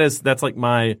fantastic. But that's like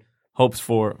my hopes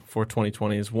for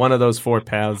 2020 is one of those four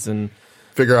paths, and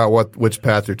Figure out which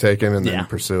path you're taking and Yeah. then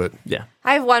pursue it. yeah.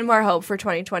 I have one more hope for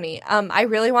 2020. I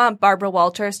really want Barbara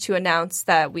Walters to announce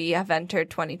that we have entered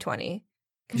 2020.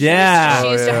 Yeah. She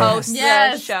used to yeah. host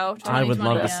Yes. the show. I would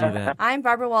love to 2020, see yeah. that. I'm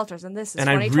Barbara Walters, and this is And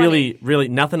I 2020. really,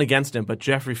 nothing against him, but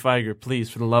Jeffrey Feiger, please,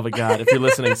 for the love of God, if you're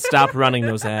listening, stop running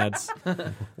those ads.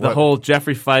 The whole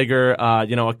Jeffrey Feiger,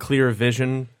 a clear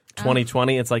vision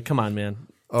 2020. It's like, come on, man.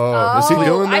 Oh, is he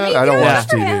doing I that? mean, I don't good watch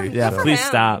for TV. him. Yeah, Good for please him.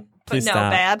 stop. But Please no,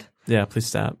 stop. bad. Yeah, please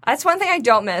stop. That's one thing I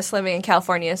don't miss living in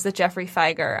California is the Jeffrey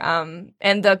Feiger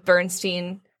and the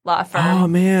Bernstein law firm Oh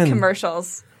man,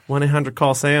 commercials.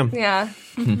 1-800-CALL-SAM. Yeah.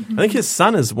 I think his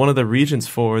son is one of the regents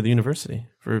for the university,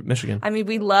 for Michigan. I mean,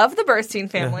 we love the Burstein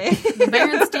family. The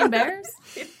Berenstain Bears?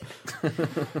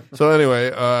 So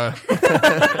anyway,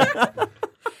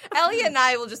 Elliot and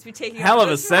I will just be taking Hell over of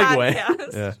a this segue.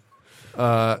 podcast.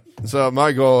 yeah. So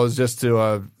my goal is just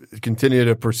to continue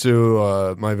to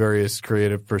pursue my various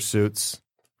creative pursuits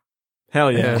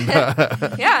Hell yeah.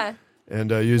 and Yeah.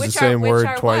 and use Which the same are word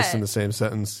what? twice in the same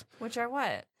sentence. Which are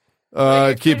what?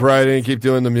 your Keep creative writing, keep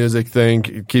doing the music thing,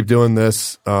 keep doing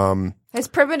this. Has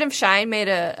Primitive Shine made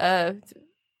a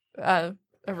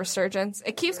resurgence?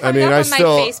 It keeps I coming mean, up I on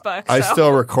still, my Facebook. I so.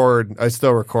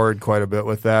 still record quite a bit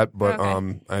with that, but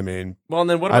Okay. I mean, Well, and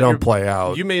then what about I don't your- play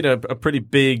out. You made a pretty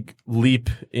big leap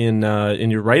in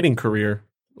your writing career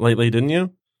lately, didn't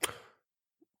you?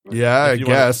 Yeah, I If you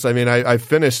guess. I mean, I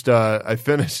finished.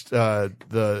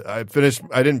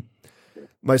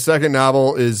 My second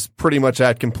novel is pretty much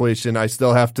at completion. I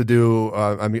still have to do.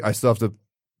 I still have to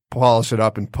polish it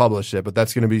up and publish it, but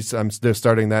that's going to be. I'm still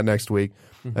starting that next week.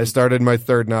 I started my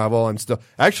third novel. I'm still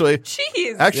actually.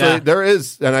 Jeez. Yeah. There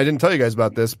is, and I didn't tell you guys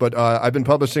about this, but I've been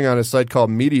publishing on a site called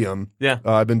Medium. Yeah.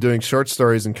 I've been doing short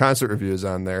stories and concert reviews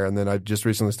on there, and then I just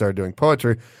recently started doing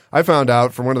poetry. I found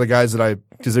out from one of the guys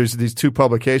because there's these two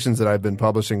publications that I've been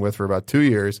publishing with for about 2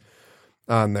 years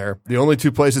on there. The only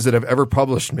two places that have ever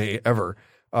published me, ever.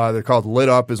 They're called Lit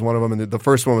Up is one of them, and the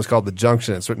first one was called The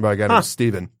Junction. It's written by a guy named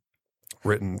Steven.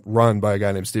 Run by a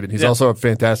guy named Steven. He's also a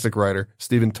fantastic writer.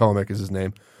 Steven Tomic is his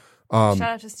name. Shout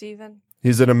out to Steven.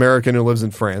 He's an American who lives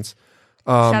in France.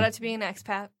 Shout out to being an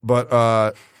expat. But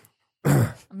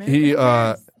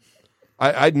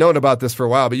I'd known about this for a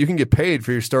while, but you can get paid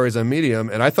for your stories on Medium,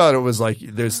 and I thought it was like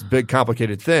this big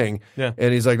complicated thing. Yeah.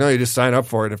 And he's like, no, you just sign up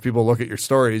for it. If people look at your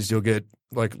stories, you'll get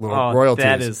like little Oh, royalties.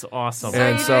 that is awesome.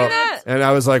 And you so, doing that? and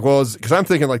I was like, well, because I'm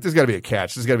thinking like, there's got to be a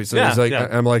catch. There's got to be something. Yeah, He's like, yeah.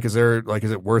 I'm like, is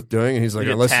it worth doing? And he's like, You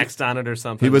get unless taxed on it or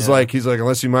something. he was yeah. like,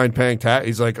 unless you mind paying tax.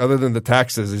 He's like, other than the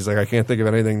taxes, he's like, I can't think of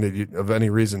anything of any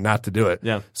reason not to do it.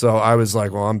 Yeah. So I was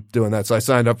like, well, I'm doing that. So I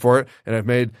signed up for it, and I've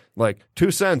made like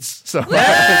 2 cents. So,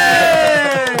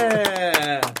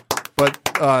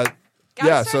 but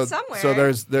yeah, start so somewhere.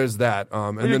 there's that.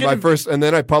 And you're then getting-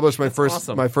 then I published my first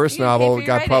awesome. my first You get paid novel for your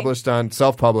got writing. published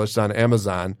self-published on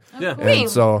Amazon, Yeah. and Wait.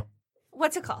 so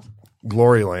What's it called?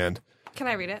 Gloryland. Can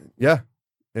I read it? Yeah,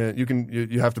 and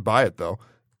you have to buy it though.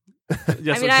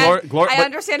 Yeah, I so mean, but I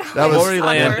understand how that was- Glory it's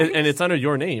Land, awkward. and it's under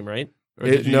your name, right? Or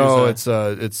It, did you no, use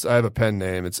it's I have a pen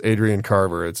name. It's Adrian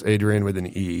Carver. It's Adrian with an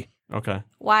E. okay.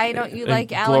 Why don't you And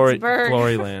like Alex Berg?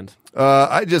 Glory Land.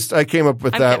 I came up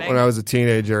with I'm that kidding. when I was a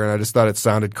teenager, and I just thought it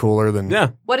sounded cooler than Yeah.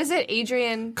 What is it?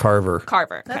 Adrian Carver.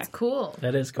 Carver. That's Okay. cool.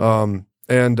 That is cool.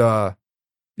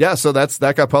 Yeah, so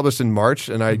that got published in March,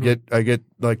 and Mm-hmm. I get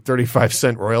like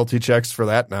 35-cent royalty checks for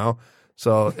that now.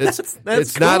 So it's That's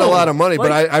it's not a cool. lot of money, but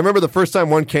Like- I remember the first time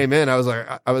one came in, I was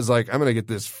like I'm gonna get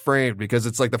this framed because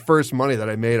it's like the first money that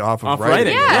I made off of Off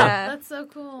writing. writing, Yeah. That's so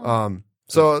cool.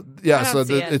 So yeah, I don't so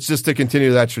see it. it's just to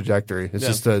continue that trajectory. It's Yeah.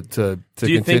 just to Do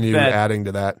you think continue that- adding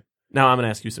to that. Now I'm going to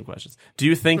ask you some questions. Do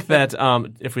you think that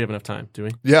if we have enough time, do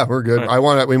we? Yeah, we're good. All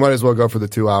right. We might as well go for the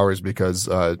 2 hours because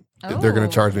they're going Oh. to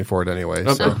charge me for it anyway.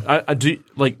 So. Do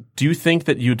you think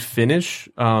that you'd finish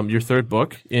your third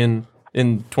book in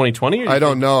 2020? I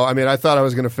don't know. I mean, I thought I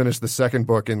was going to finish the second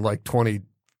book in like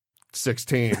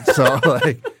 2016. So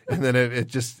like, and then it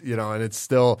just, and it's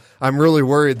still, I'm really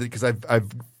worried because I've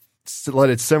let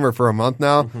it simmer for a month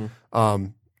now. Mm-hmm.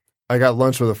 I got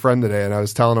lunch with a friend today and I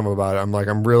was telling him about it. I'm like,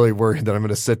 I'm really worried that I'm going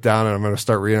to sit down and I'm going to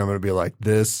start reading. I'm going to be like,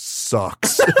 this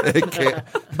sucks.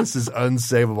 This is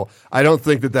unsavable. I don't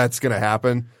think that that's going to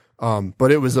happen.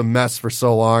 But it was a mess for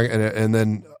so long. And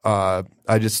then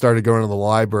I just started going to the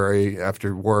library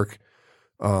after work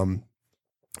in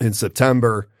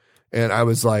September. And I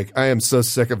was like, I am so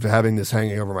sick of having this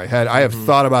hanging over my head. I have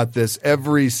thought about this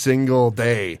every single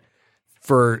day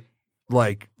for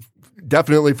like,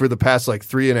 definitely for the past like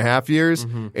 3.5 years.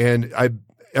 And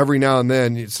every now and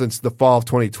then since the fall of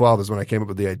 2012 is when I came up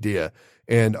with the idea.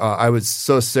 And I was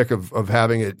so sick of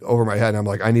having it over my head. And I'm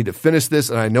like, I need to finish this,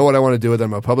 and I know what I want to do with it. I'm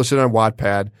going to publish it on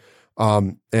Wattpad,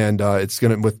 and it's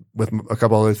going to with a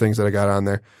couple other things that I got on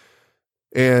there,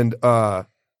 and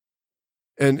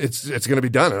it's going to be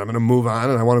done. And I'm going to move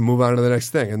on, and I want to move on to the next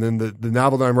thing. And then the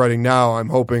novel that I'm writing now, I'm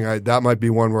hoping that might be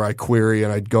one where I query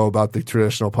and I'd go about the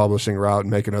traditional publishing route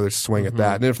and make another swing at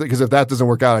that. And because if that doesn't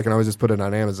work out, I can always just put it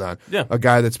on Amazon. Yeah. A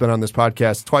guy that's been on this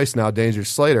podcast twice now, Danger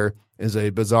Slater, is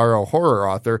a bizarro horror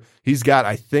author. He's got,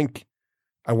 I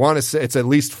want to say it's at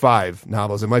least 5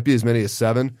 novels. It might be as many as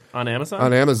 7 on Amazon.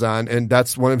 on Amazon, and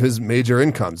that's one of his major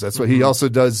incomes. That's what he also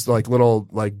does, like little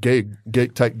like gig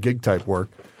type work.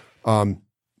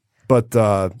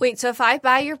 But Wait, so if I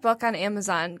buy your book on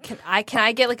Amazon, can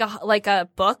I get like a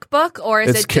book, or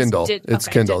is it's it Kindle. Just It's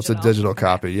Kindle. It's a digital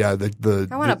copy. Yeah,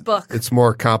 I want a book. It's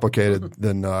more complicated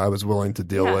than I was willing to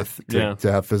deal with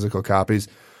to have physical copies.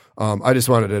 I just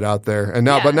wanted it out there, and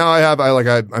now, but now I had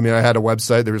a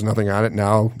website. There was nothing on it.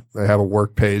 Now I have a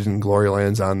work page, and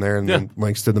Gloryland's on there, and then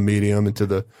links to the Medium and to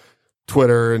the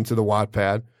Twitter and to the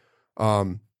Wattpad.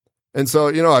 And so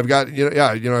I've got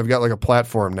I've got like a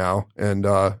platform now, and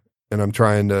I'm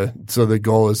trying to. So the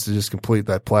goal is to just complete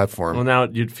that platform. Well, now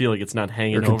you'd feel like it's not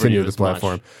hanging or over continue you the as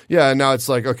platform. much. Yeah, and now it's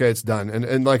like, okay, it's done.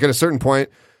 And like at a certain point,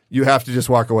 you have to just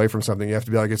walk away from something. You have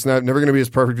to be like, it's never going to be as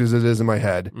perfect as it is in my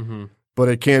head. Mm-hmm. But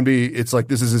it can be. It's like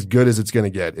this is as good as it's going to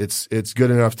get. It's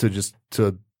good enough to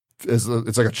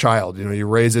it's like a child. You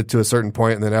raise it to a certain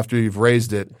point, and then after you've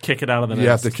raised it, kick it out of the nest. You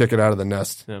have to kick it out of the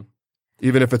nest,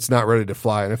 even if it's not ready to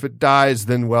fly. And if it dies,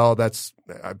 then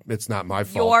it's not my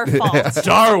fault. Your fault.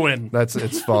 Darwin. That's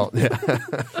its fault. Yeah.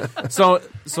 So I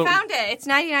found it. It's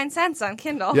 99 cents on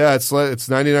Kindle. Yeah, it's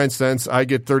 99 cents. I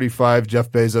get 35. Jeff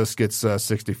Bezos gets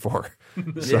 64.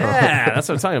 Yeah, that's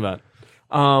what I'm talking about.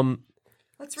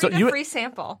 Let's read a free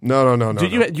sample. No.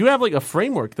 You have like a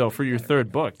framework though for your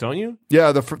third book, don't you?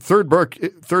 Yeah, the third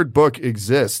book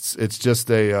exists. It's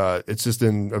just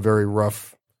in a very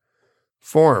rough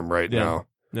form right now.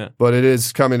 Yeah. But it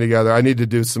is coming together. I need to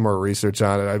do some more research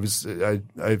on it.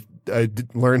 I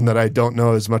learned that I don't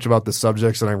know as much about the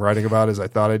subjects that I'm writing about as I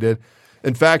thought I did.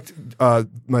 In fact,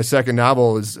 my second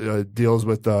novel deals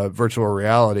with virtual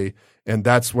reality, and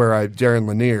that's where Darren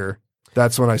Lanier.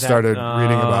 That's when I started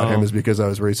reading about him, is because I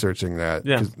was researching that.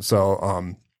 Yeah. So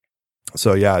I'm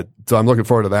looking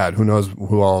forward to that. Who knows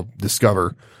who I'll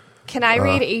discover. Can I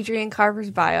read Adrian Carver's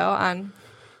bio on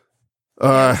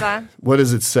Amazon? What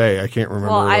does it say? I can't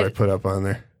remember what I put up on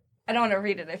there. I don't want to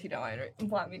read it if you don't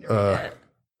want me to read it.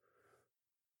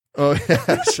 Oh,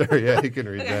 yeah, sure. Yeah, you can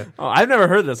read that. Oh, I've never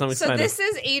heard this. I'm excited. So this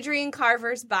is Adrian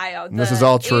Carver's bio. This is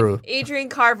all true. Adrian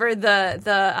Carver,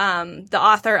 the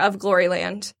author of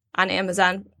Gloryland on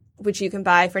Amazon, which you can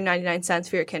buy for 99 cents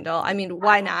for your Kindle. I mean,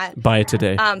 why not? Buy it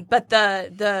today. But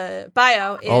the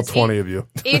bio is... all 20 of you.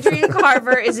 Adrian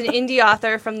Carver is an indie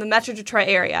author from the Metro Detroit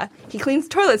area. He cleans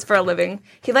toilets for a living.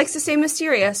 He likes to stay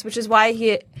mysterious, which is why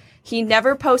he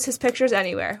never posts his pictures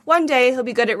anywhere. One day, he'll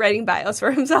be good at writing bios for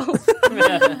himself.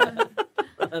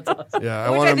 That's awesome. Yeah, I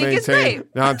want to maintain...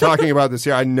 Now, I'm talking about this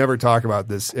here. I never talk about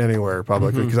this anywhere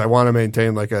publicly because I want to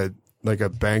maintain like a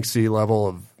Banksy level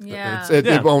of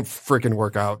it won't freaking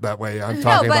work out that way. I'm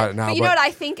talking about it now. But you know what I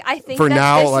think for that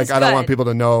now, this like is I don't good. want people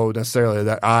to know necessarily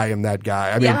that I am that guy.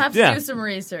 I mean, You'll have to do some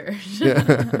research.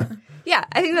 Yeah,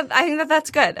 I think that's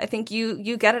good. I think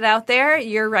you get it out there.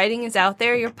 Your writing is out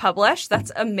there. You're published.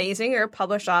 That's amazing. You're a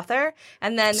published author,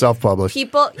 and then self-published.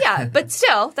 People, but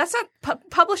still, that's not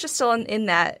published is still in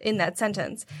that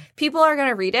sentence. People are going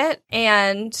to read it,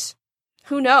 and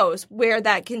who knows where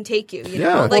that can take you? You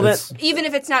know, even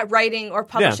if it's not writing or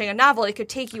publishing a novel, it could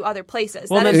take you other places.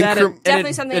 Well, that is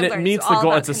definitely something I've learned. Meets the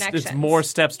goal. It's more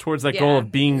steps towards that goal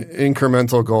of being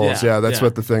incremental goals. Yeah, that's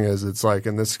what the thing is. It's like,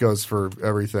 and this goes for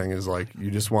everything. Is like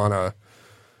you just want to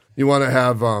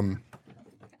have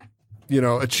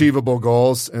achievable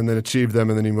goals, and then achieve them,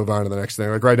 and then you move on to the next thing.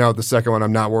 Like right now with the second one,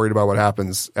 I'm not worried about what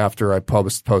happens after I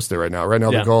post it. Right now,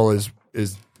 the goal is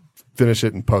finish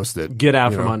it and post it. Get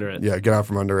out from under it. Yeah, get out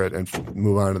from under it and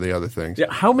move on to the other things.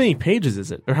 Yeah, how many pages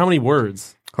is it? Or how many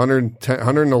words?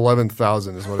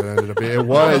 111,000 is what it ended up being. It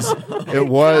was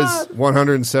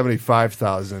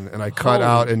 175,000, and I cut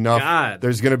out enough. God.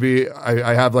 There's going to be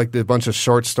I have like a bunch of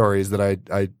short stories that I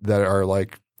that are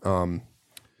like in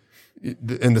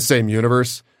the same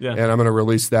universe. Yeah. And I'm going to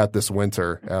release that this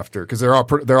winter after, because they're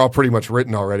all pretty much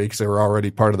written already because they were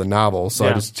already part of the novel. So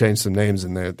I just changed some names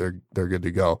and they're good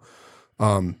to go.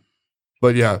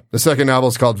 But yeah, the second novel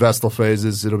is called Vestal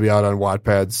Phases. It'll be out on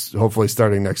Wattpads hopefully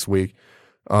starting next week.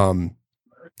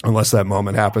 Unless that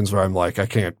moment happens where I'm like, I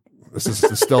can't. This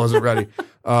still isn't ready.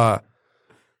 And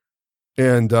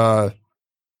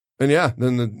yeah,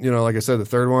 then like I said, the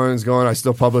third one is going. I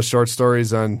still publish short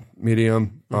stories on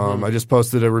Medium. I just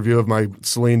posted a review of my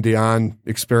Celine Dion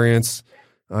experience.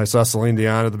 I saw Celine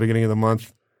Dion at the beginning of the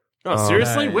month. Oh,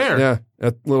 seriously? Where? Yeah,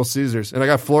 at Little Caesars, and I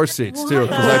got floor seats too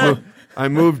because I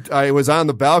moved. I was on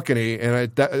the balcony,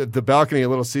 and the balcony at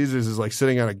Little Caesars is like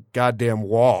sitting on a goddamn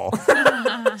wall.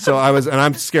 So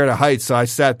I'm scared of heights. So I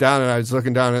sat down and I was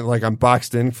looking down and like I'm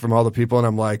boxed in from all the people, and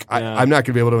I'm like, I'm not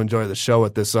gonna be able to enjoy the show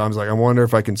with this. So I was like, I wonder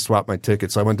if I can swap my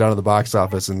ticket. So I went down to the box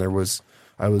office, and I was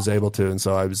able to, and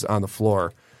so I was on the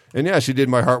floor. And yeah, she did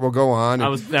My Heart Will Go On. That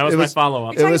was my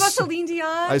follow-up. Talking about Celine Dion?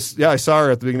 I saw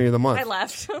her at the beginning of the month. I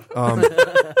left.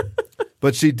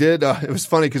 But she did. It was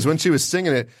funny because when she was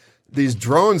singing it, these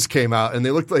drones came out and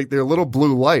they looked like they're little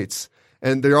blue lights,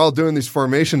 and they're all doing these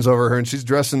formations over her, and she's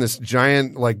dressed in this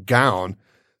giant gown,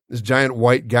 this giant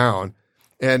white gown.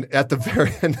 And at the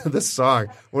very end of the song,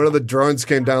 one of the drones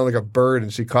came down like a bird,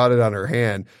 and she caught it on her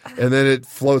hand, and then it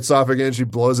floats off again. And she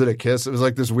blows it a kiss. It was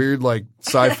like this weird,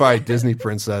 sci-fi Disney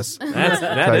princess.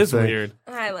 That is thing. Weird.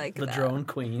 I like The that. drone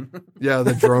queen. Yeah,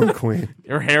 the drone queen.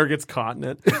 Her hair gets caught in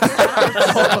it.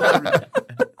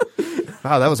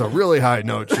 Wow, that was a really high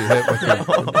note she hit with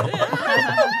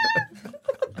that.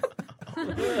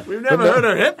 We've never heard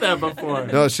her hit that before.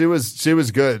 No, she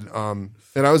was good.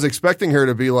 And I was expecting her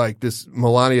to be like this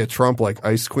Melania Trump,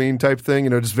 ice queen type thing,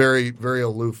 just very, very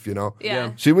aloof,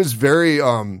 Yeah. She was very,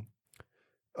 almost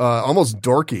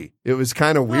dorky. It was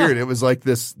kind of weird. It was like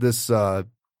this,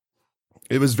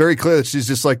 it was very clear that she's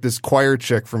just like this choir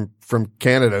chick from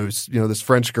Canada who's, this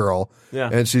French girl. Yeah.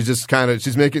 And she's just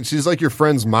she's like your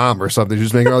friend's mom or something.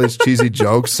 She's making all these cheesy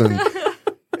jokes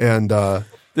and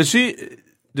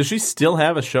Does she still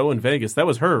have a show in Vegas? That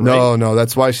was her, right? No,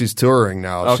 that's why she's touring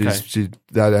now. Okay.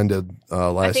 That ended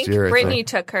last year. Brittany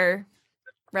took her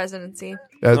residency.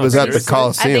 Was at the seriously?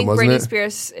 Coliseum, I think wasn't Britney it?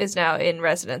 Spears is now in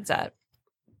residence at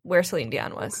where Celine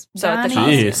Dion was. So at the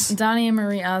Donnie, Coliseum. Jeez. Donnie and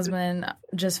Marie Osmond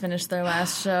just finished their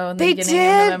last show in the They beginning did?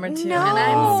 of November too. No. And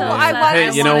I'm so I sad.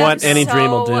 wanted Hey, you know them what? Any so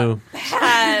dream will do.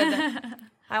 bad.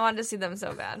 I wanted to see them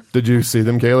so bad. Did you see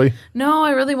them, Kaylee? No,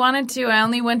 I really wanted to. I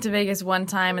only went to Vegas one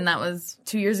time, and that was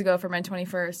 2 years ago for my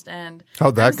 21st. And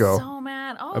How'd that I'm go? so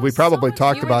mad. Oh, We probably so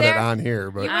talked You were about it there? on here,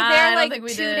 but You were I there don't think we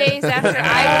 2 did. days after I was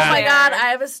Oh my there. god, I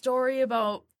have a story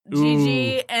about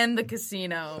Gigi and the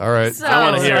casino. All right. So, I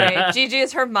wanna hear it. Sorry. Gigi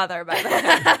is her mother, by the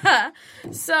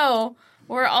way. So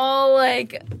we're all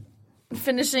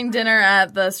finishing dinner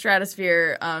at the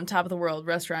Stratosphere Top of the World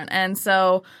restaurant. And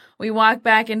so we walk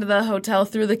back into the hotel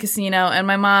through the casino, and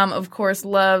my mom, of course,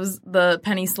 loves the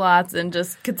penny slots and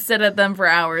just could sit at them for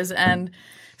hours. And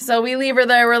so we leave her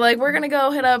there. We're like, we're going to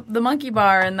go hit up the Monkey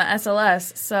Bar and the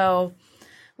SLS. So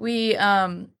we're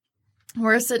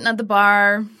sitting at the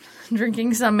bar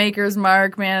drinking some Maker's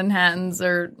Mark, Manhattans,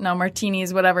 or no,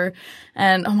 martinis, whatever.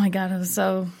 And oh my God, it was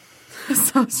so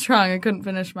strong. I couldn't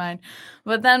finish mine.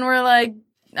 But then we're like,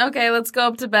 okay, let's go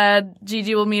up to bed.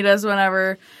 Gigi will meet us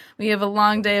whenever. We have a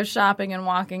long day of shopping and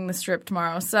walking the strip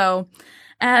tomorrow. So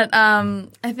at,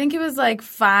 I think it was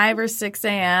 5 or 6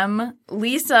 a.m.,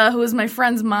 Lisa, who was my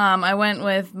friend's mom, I went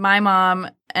with my mom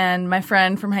and my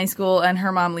friend from high school and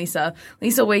her mom, Lisa.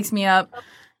 Lisa wakes me up.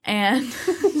 And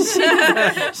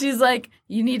she's like,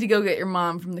 you need to go get your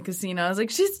mom from the casino. I was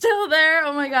like, she's still there.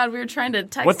 Oh my God. We were trying to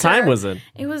text What time her. was it?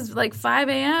 It was 5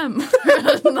 a.m.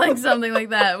 Something like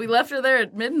that. We left her there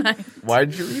at midnight Why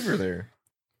did you leave her there?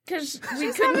 because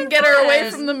we couldn't get her away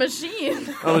from the machine.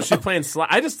 Oh, was she playing slot?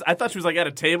 I thought she was at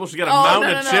a table. She got a Oh,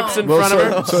 mountain no, of no, chips no. in front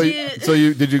of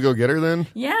her. Did you go get her then?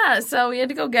 Yeah, so we had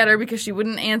to go get her because she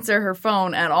wouldn't answer her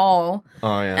phone at all.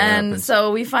 Oh yeah, that And happens.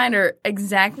 so we find her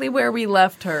exactly where we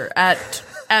left her at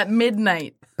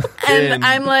midnight. And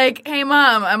I'm like, hey,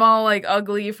 Mom, I'm all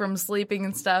ugly from sleeping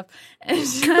and stuff. And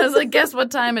I was like, guess what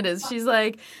time it is? She's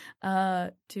like,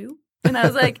 2? And I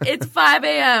was like, it's 5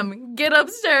 a.m. Get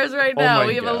upstairs right now. my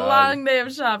We have a God. long day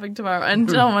of shopping tomorrow. And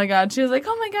oh my God, she was like,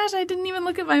 oh my gosh, I didn't even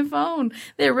look at my phone.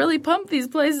 They really pump these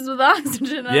places with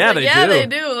oxygen. I was Yeah, like, they yeah, do. they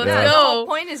do. Let's Yeah. The whole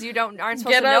go. point is you aren't supposed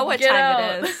Get to know up, what get time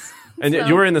out. it is. And So-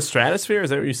 you were in the Stratosphere? Is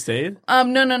that where you stayed?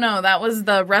 No. That was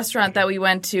the restaurant that we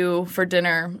went to for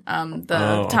dinner.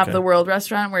 The Top okay. of the World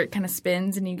restaurant where it kind of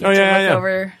spins and you get Oh, to yeah, look yeah.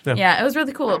 over. Yeah. Yeah, it was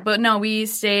really cool. But no, we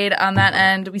stayed on that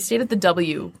end. We stayed at the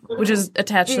W, which is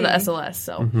attached to the SLS.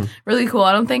 So really cool.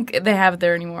 I don't think they have it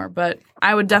there anymore, but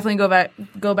I would definitely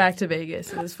go back to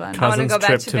Vegas. It was fun. I want to Cousin's go back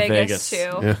trip to to Vegas,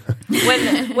 Vegas.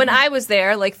 too. When I was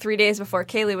there, 3 days before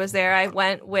Kaylee was there, I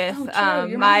went with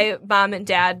Your my mom and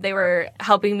dad. They were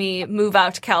helping me move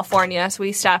out to California, so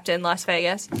we stopped in Las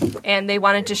Vegas, and they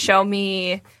wanted to show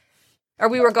me. Or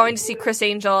we were going to see Chris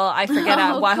Angel. I forget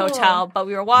at what cool. hotel, but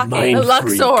we were walking. Mind The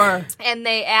Luxor. And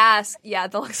they asked, the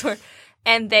Luxor,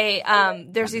 and they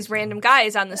there's these random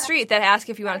guys on the street that ask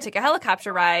if you want to take a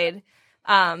helicopter ride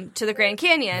to the Grand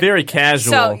Canyon. Very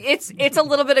casual. So it's a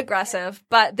little bit aggressive,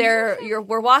 but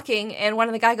we're walking, and one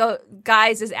of the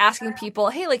guys is asking people,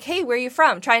 hey, where are you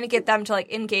from? Trying to get them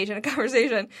to engage in a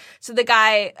conversation. So the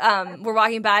guy we're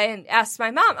walking by and asks my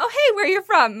mom, oh, hey, where are you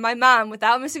from? My mom,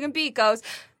 without missing a beat, goes,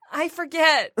 I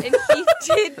forget, and he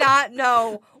did not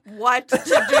know what to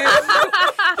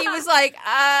do. He was like,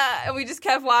 and we just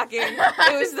kept walking.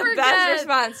 It was the best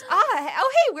response. Oh,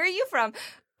 hey, where are you from?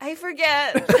 I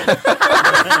forget.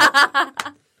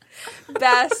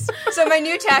 Best. So my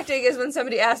new tactic is when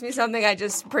somebody asks me something, I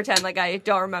just pretend like I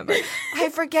don't remember. I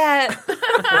forget.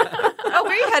 Oh,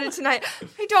 where are you headed tonight?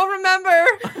 I don't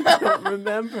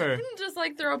remember. Just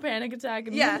like throw a panic attack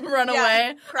and Yeah, run yeah.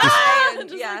 away. Cry and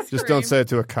Just, yeah. like, Just don't say it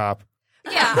to a cop.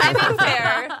 Yeah, I mean,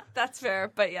 fair. That's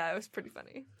fair. But yeah, it was pretty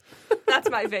funny. That's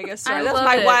my Vegas story. I That's love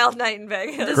my it. wild night in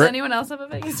Vegas. Does anyone else have a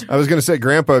Vegas story? I was going to say,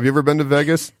 Grandpa, have you ever been to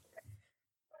Vegas?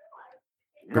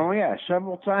 Oh yeah,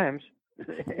 several times.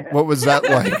 What was that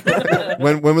like?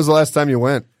 When was the last time you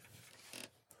went?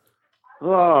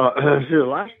 Well, the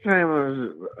last time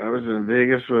I was in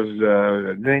Vegas was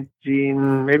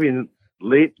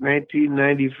late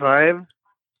 1995,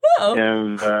 Oh.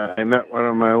 and I met one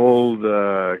of my old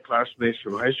classmates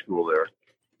from high school there.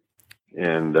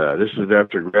 And this was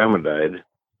after Grandma died,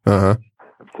 Uh-huh.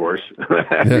 of course.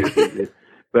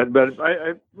 But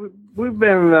we've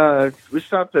been we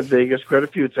stopped at Vegas quite a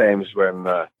few times when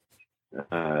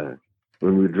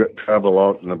we travel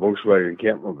out in the Volkswagen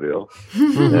Campmobile.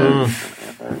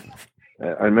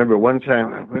 I remember one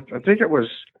time, I think it was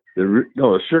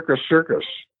the Circus.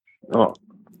 Oh,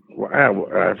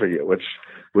 I forget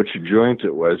which joint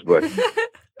it was, but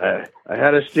I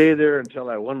had to stay there until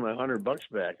I won my $100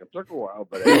 back. It took a while,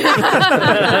 but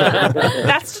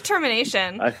That's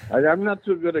determination. I'm not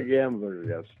too good a gambler,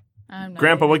 yes.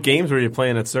 Grandpa, what games were you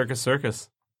playing at Circus?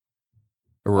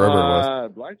 Or wherever it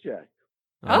was. Blackjack.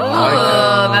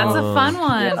 Oh, that's a fun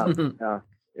one. Yeah.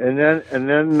 And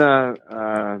then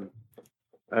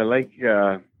I like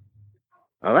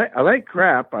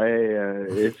crap.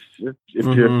 If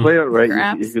you play it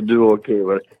right, you can do okay.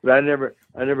 But I never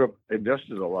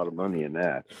invested a lot of money in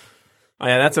that. Oh,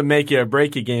 yeah, that's a make you or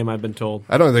break you game, I've been told.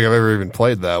 I don't think I've ever even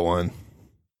played that one.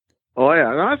 Oh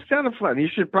yeah, no, it's kind of fun. You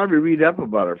should probably read up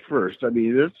about it first. I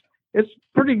mean, it's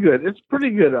pretty good. It's pretty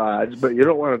good odds, but you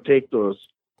don't want to take those.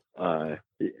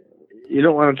 You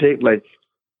don't want to take like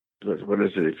what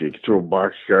is it? If you throw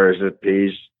boxcars, it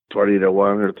pays 20 to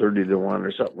 1 or 30 to 1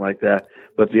 or something like that.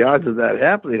 But the odds of that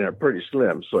happening are pretty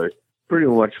slim. So I pretty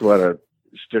much want to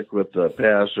stick with the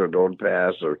pass or don't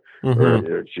pass, or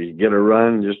if you get a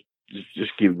run,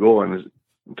 just keep going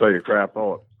until you crap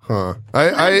out. Huh.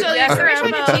 Somebody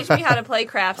tried to teach me how to play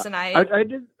craps, and I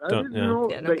didn't know.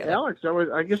 Yeah, no like, kidding. Alex,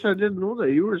 I guess I didn't know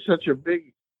that you were such a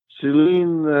big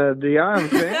Celine Dion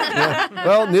fan. Yeah.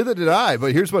 Well, neither did I,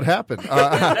 but here's what happened.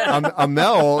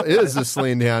 Amel is a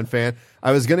Celine Dion fan.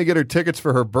 I was going to get her tickets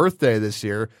for her birthday this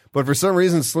year, but for some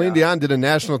reason, Celine Dion did a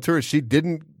national tour. She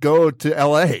didn't go to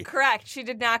L.A. Correct. She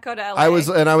did not go to LA. I was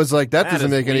like, that doesn't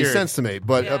is make any weird. sense to me.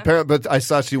 But Yeah. apparently, but I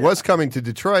saw she was coming to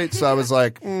Detroit, so I was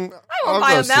like, I won't I'll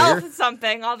buy go a see her. Mel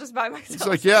something. I'll just buy myself. She's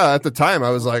like, yeah. At the time,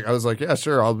 I was like, yeah,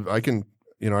 sure. I can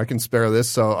spare this.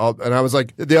 So and I was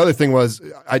like, the other thing was,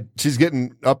 she's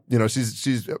getting up.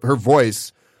 She's her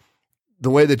voice, the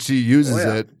way that she uses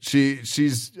it.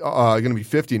 She's going to be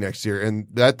 50 next year, and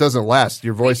that doesn't last.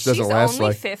 Your voice doesn't last. She's only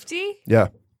like 50. Yeah.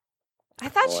 I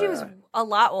thought she was a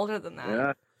lot older than that.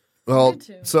 Yeah. Well,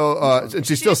 so and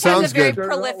she still just has sounds a very good.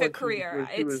 prolific career.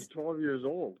 She was 12 years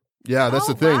old. Yeah, that's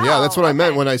Oh, the thing. Yeah, that's what I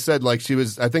meant wow. when I said like she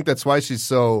was. I think that's why she's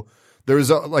so. There was,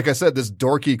 like I said, this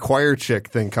dorky choir chick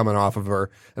thing coming off of her,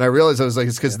 and I realized I was like,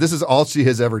 it's because this is all she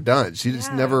has ever done. She's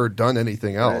just never done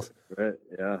anything else. Right.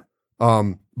 Yeah.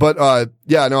 So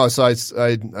I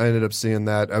ended up seeing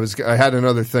that. I had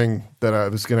another thing that I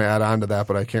was going to add on to that,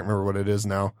 but I can't remember what it is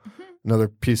now. Another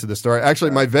piece of the story. Actually,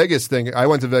 my Vegas thing. I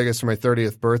went to Vegas for my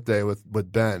 30th birthday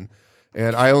with Ben,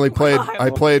 and I only played. I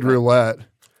played roulette.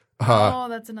 Oh,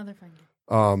 that's another fun game.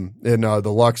 In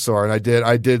the Luxor, and I did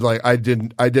like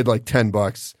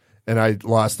 $10, and I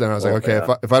lost. And I was like,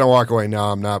 okay, if I don't walk away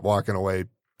now, I'm not walking away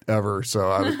ever. So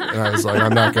I was like,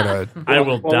 I'm not gonna. I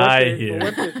will die here.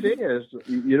 What they say is,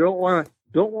 you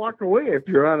don't walk away if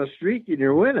you're on a streak and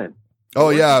you're winning. Oh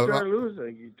Once yeah. you start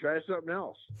losing, you try something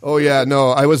else. Oh yeah. No,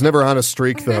 I was never on a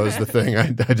streak though. Is the thing.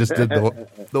 I just did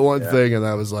the one thing, and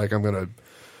I was like, I'm gonna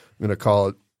call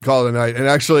it a night. And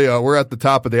actually, we're at the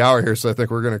top of the hour here, so I think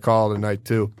we're gonna call it a night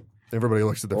too. Everybody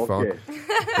looks at their phone.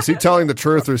 Is he telling the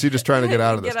truth, or is he just trying to get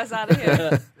out of this? Get us out of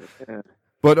here.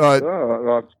 But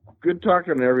Well, good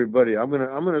talking to everybody. I'm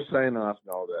gonna sign off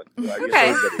now. Then I guess Okay.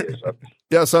 everybody is up.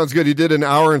 yeah, sounds good. You did an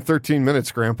hour and 13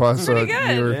 minutes, Grandpa. So Pretty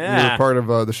good. you were Yeah. part of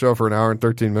the show for an hour and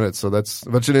 13 minutes. So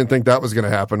but you didn't think that was going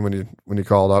to happen when you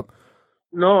called up.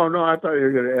 No, I thought you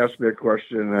were going to ask me a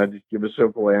question, and I'd give a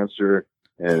simple answer,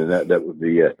 and that would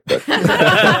be it. But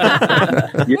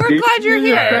We're glad you're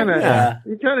here.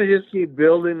 You kind of just keep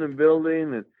building and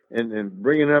building, and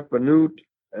bringing up a new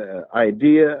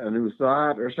idea, a new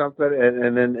thought, or something,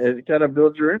 and then it kind of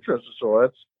builds your interest. So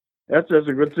that's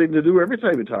a good thing to do every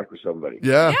time you talk with somebody.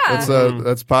 Yeah,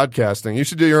 that's podcasting. You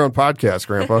should do your own podcast,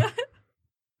 Grandpa.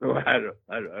 Oh, I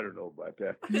don't know about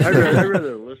that. I'd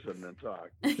rather listen than talk.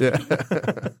 Yeah.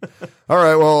 All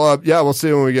right. Well, we'll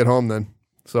see when we get home then.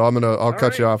 So I'll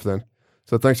cut you off then.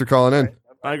 So thanks for calling in.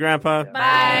 Bye, Grandpa.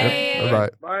 Bye. Yep. Bye.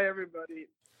 Bye, everybody.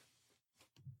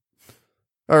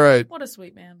 All right. What a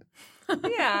sweet man.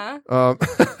 Yeah.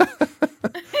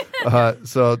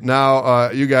 So now,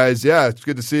 you guys, it's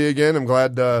good to see you again. I'm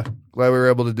glad we were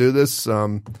able to do this.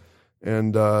 What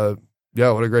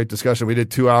a great discussion. We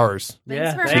did 2 hours.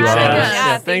 Thanks for thanks. having us.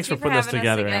 Yeah, thanks for you putting this having us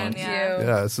together, again, Alan. Thank yeah. you.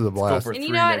 Yeah, this is a blast. for And you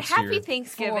 3 know what? next Happy year.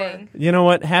 Thanksgiving. You know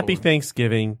what? Happy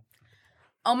Thanksgiving.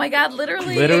 Oh my God,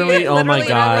 literally. Literally, oh my Literally,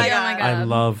 God. oh my God. I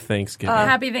love Thanksgiving.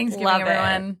 Happy Thanksgiving, Love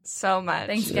everyone. it so much.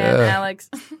 Thanks again, Yeah. Alex.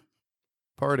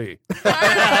 Party. To the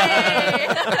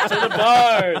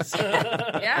bars.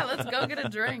 Yeah, let's go get a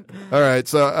drink. All right.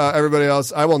 So everybody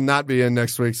else, I will not be in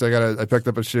next week. So I picked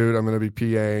up a shoot. I'm going to be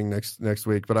PAing next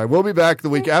week, but I will be back the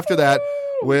week after that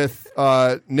with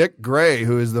Nick Gray,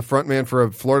 who is the frontman for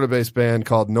a Florida-based band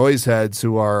called Noiseheads,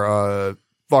 who are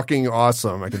fucking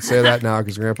awesome. I can say that now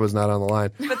because Grandpa's not on the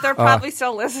line. But they're probably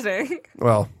still listening.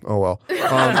 Well, oh well.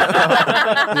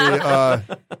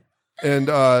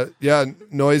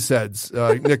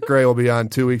 Noiseheads. Nick Gray will be on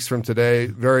 2 weeks from today.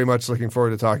 Very much looking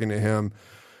forward to talking to him.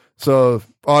 So,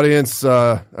 audience,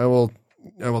 I will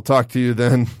talk to you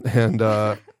then.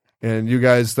 And you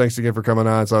guys, thanks again for coming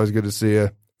on. It's always good to see you.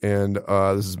 And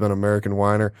this has been American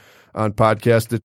Whiner on podcast.